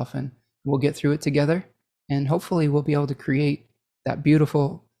yourself, and we'll get through it together. And hopefully we'll be able to create that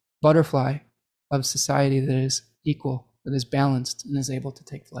beautiful butterfly of society that is equal, that is balanced, and is able to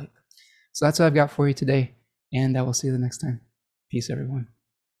take flight. So that's what I've got for you today, and I will see you the next time. Peace, everyone.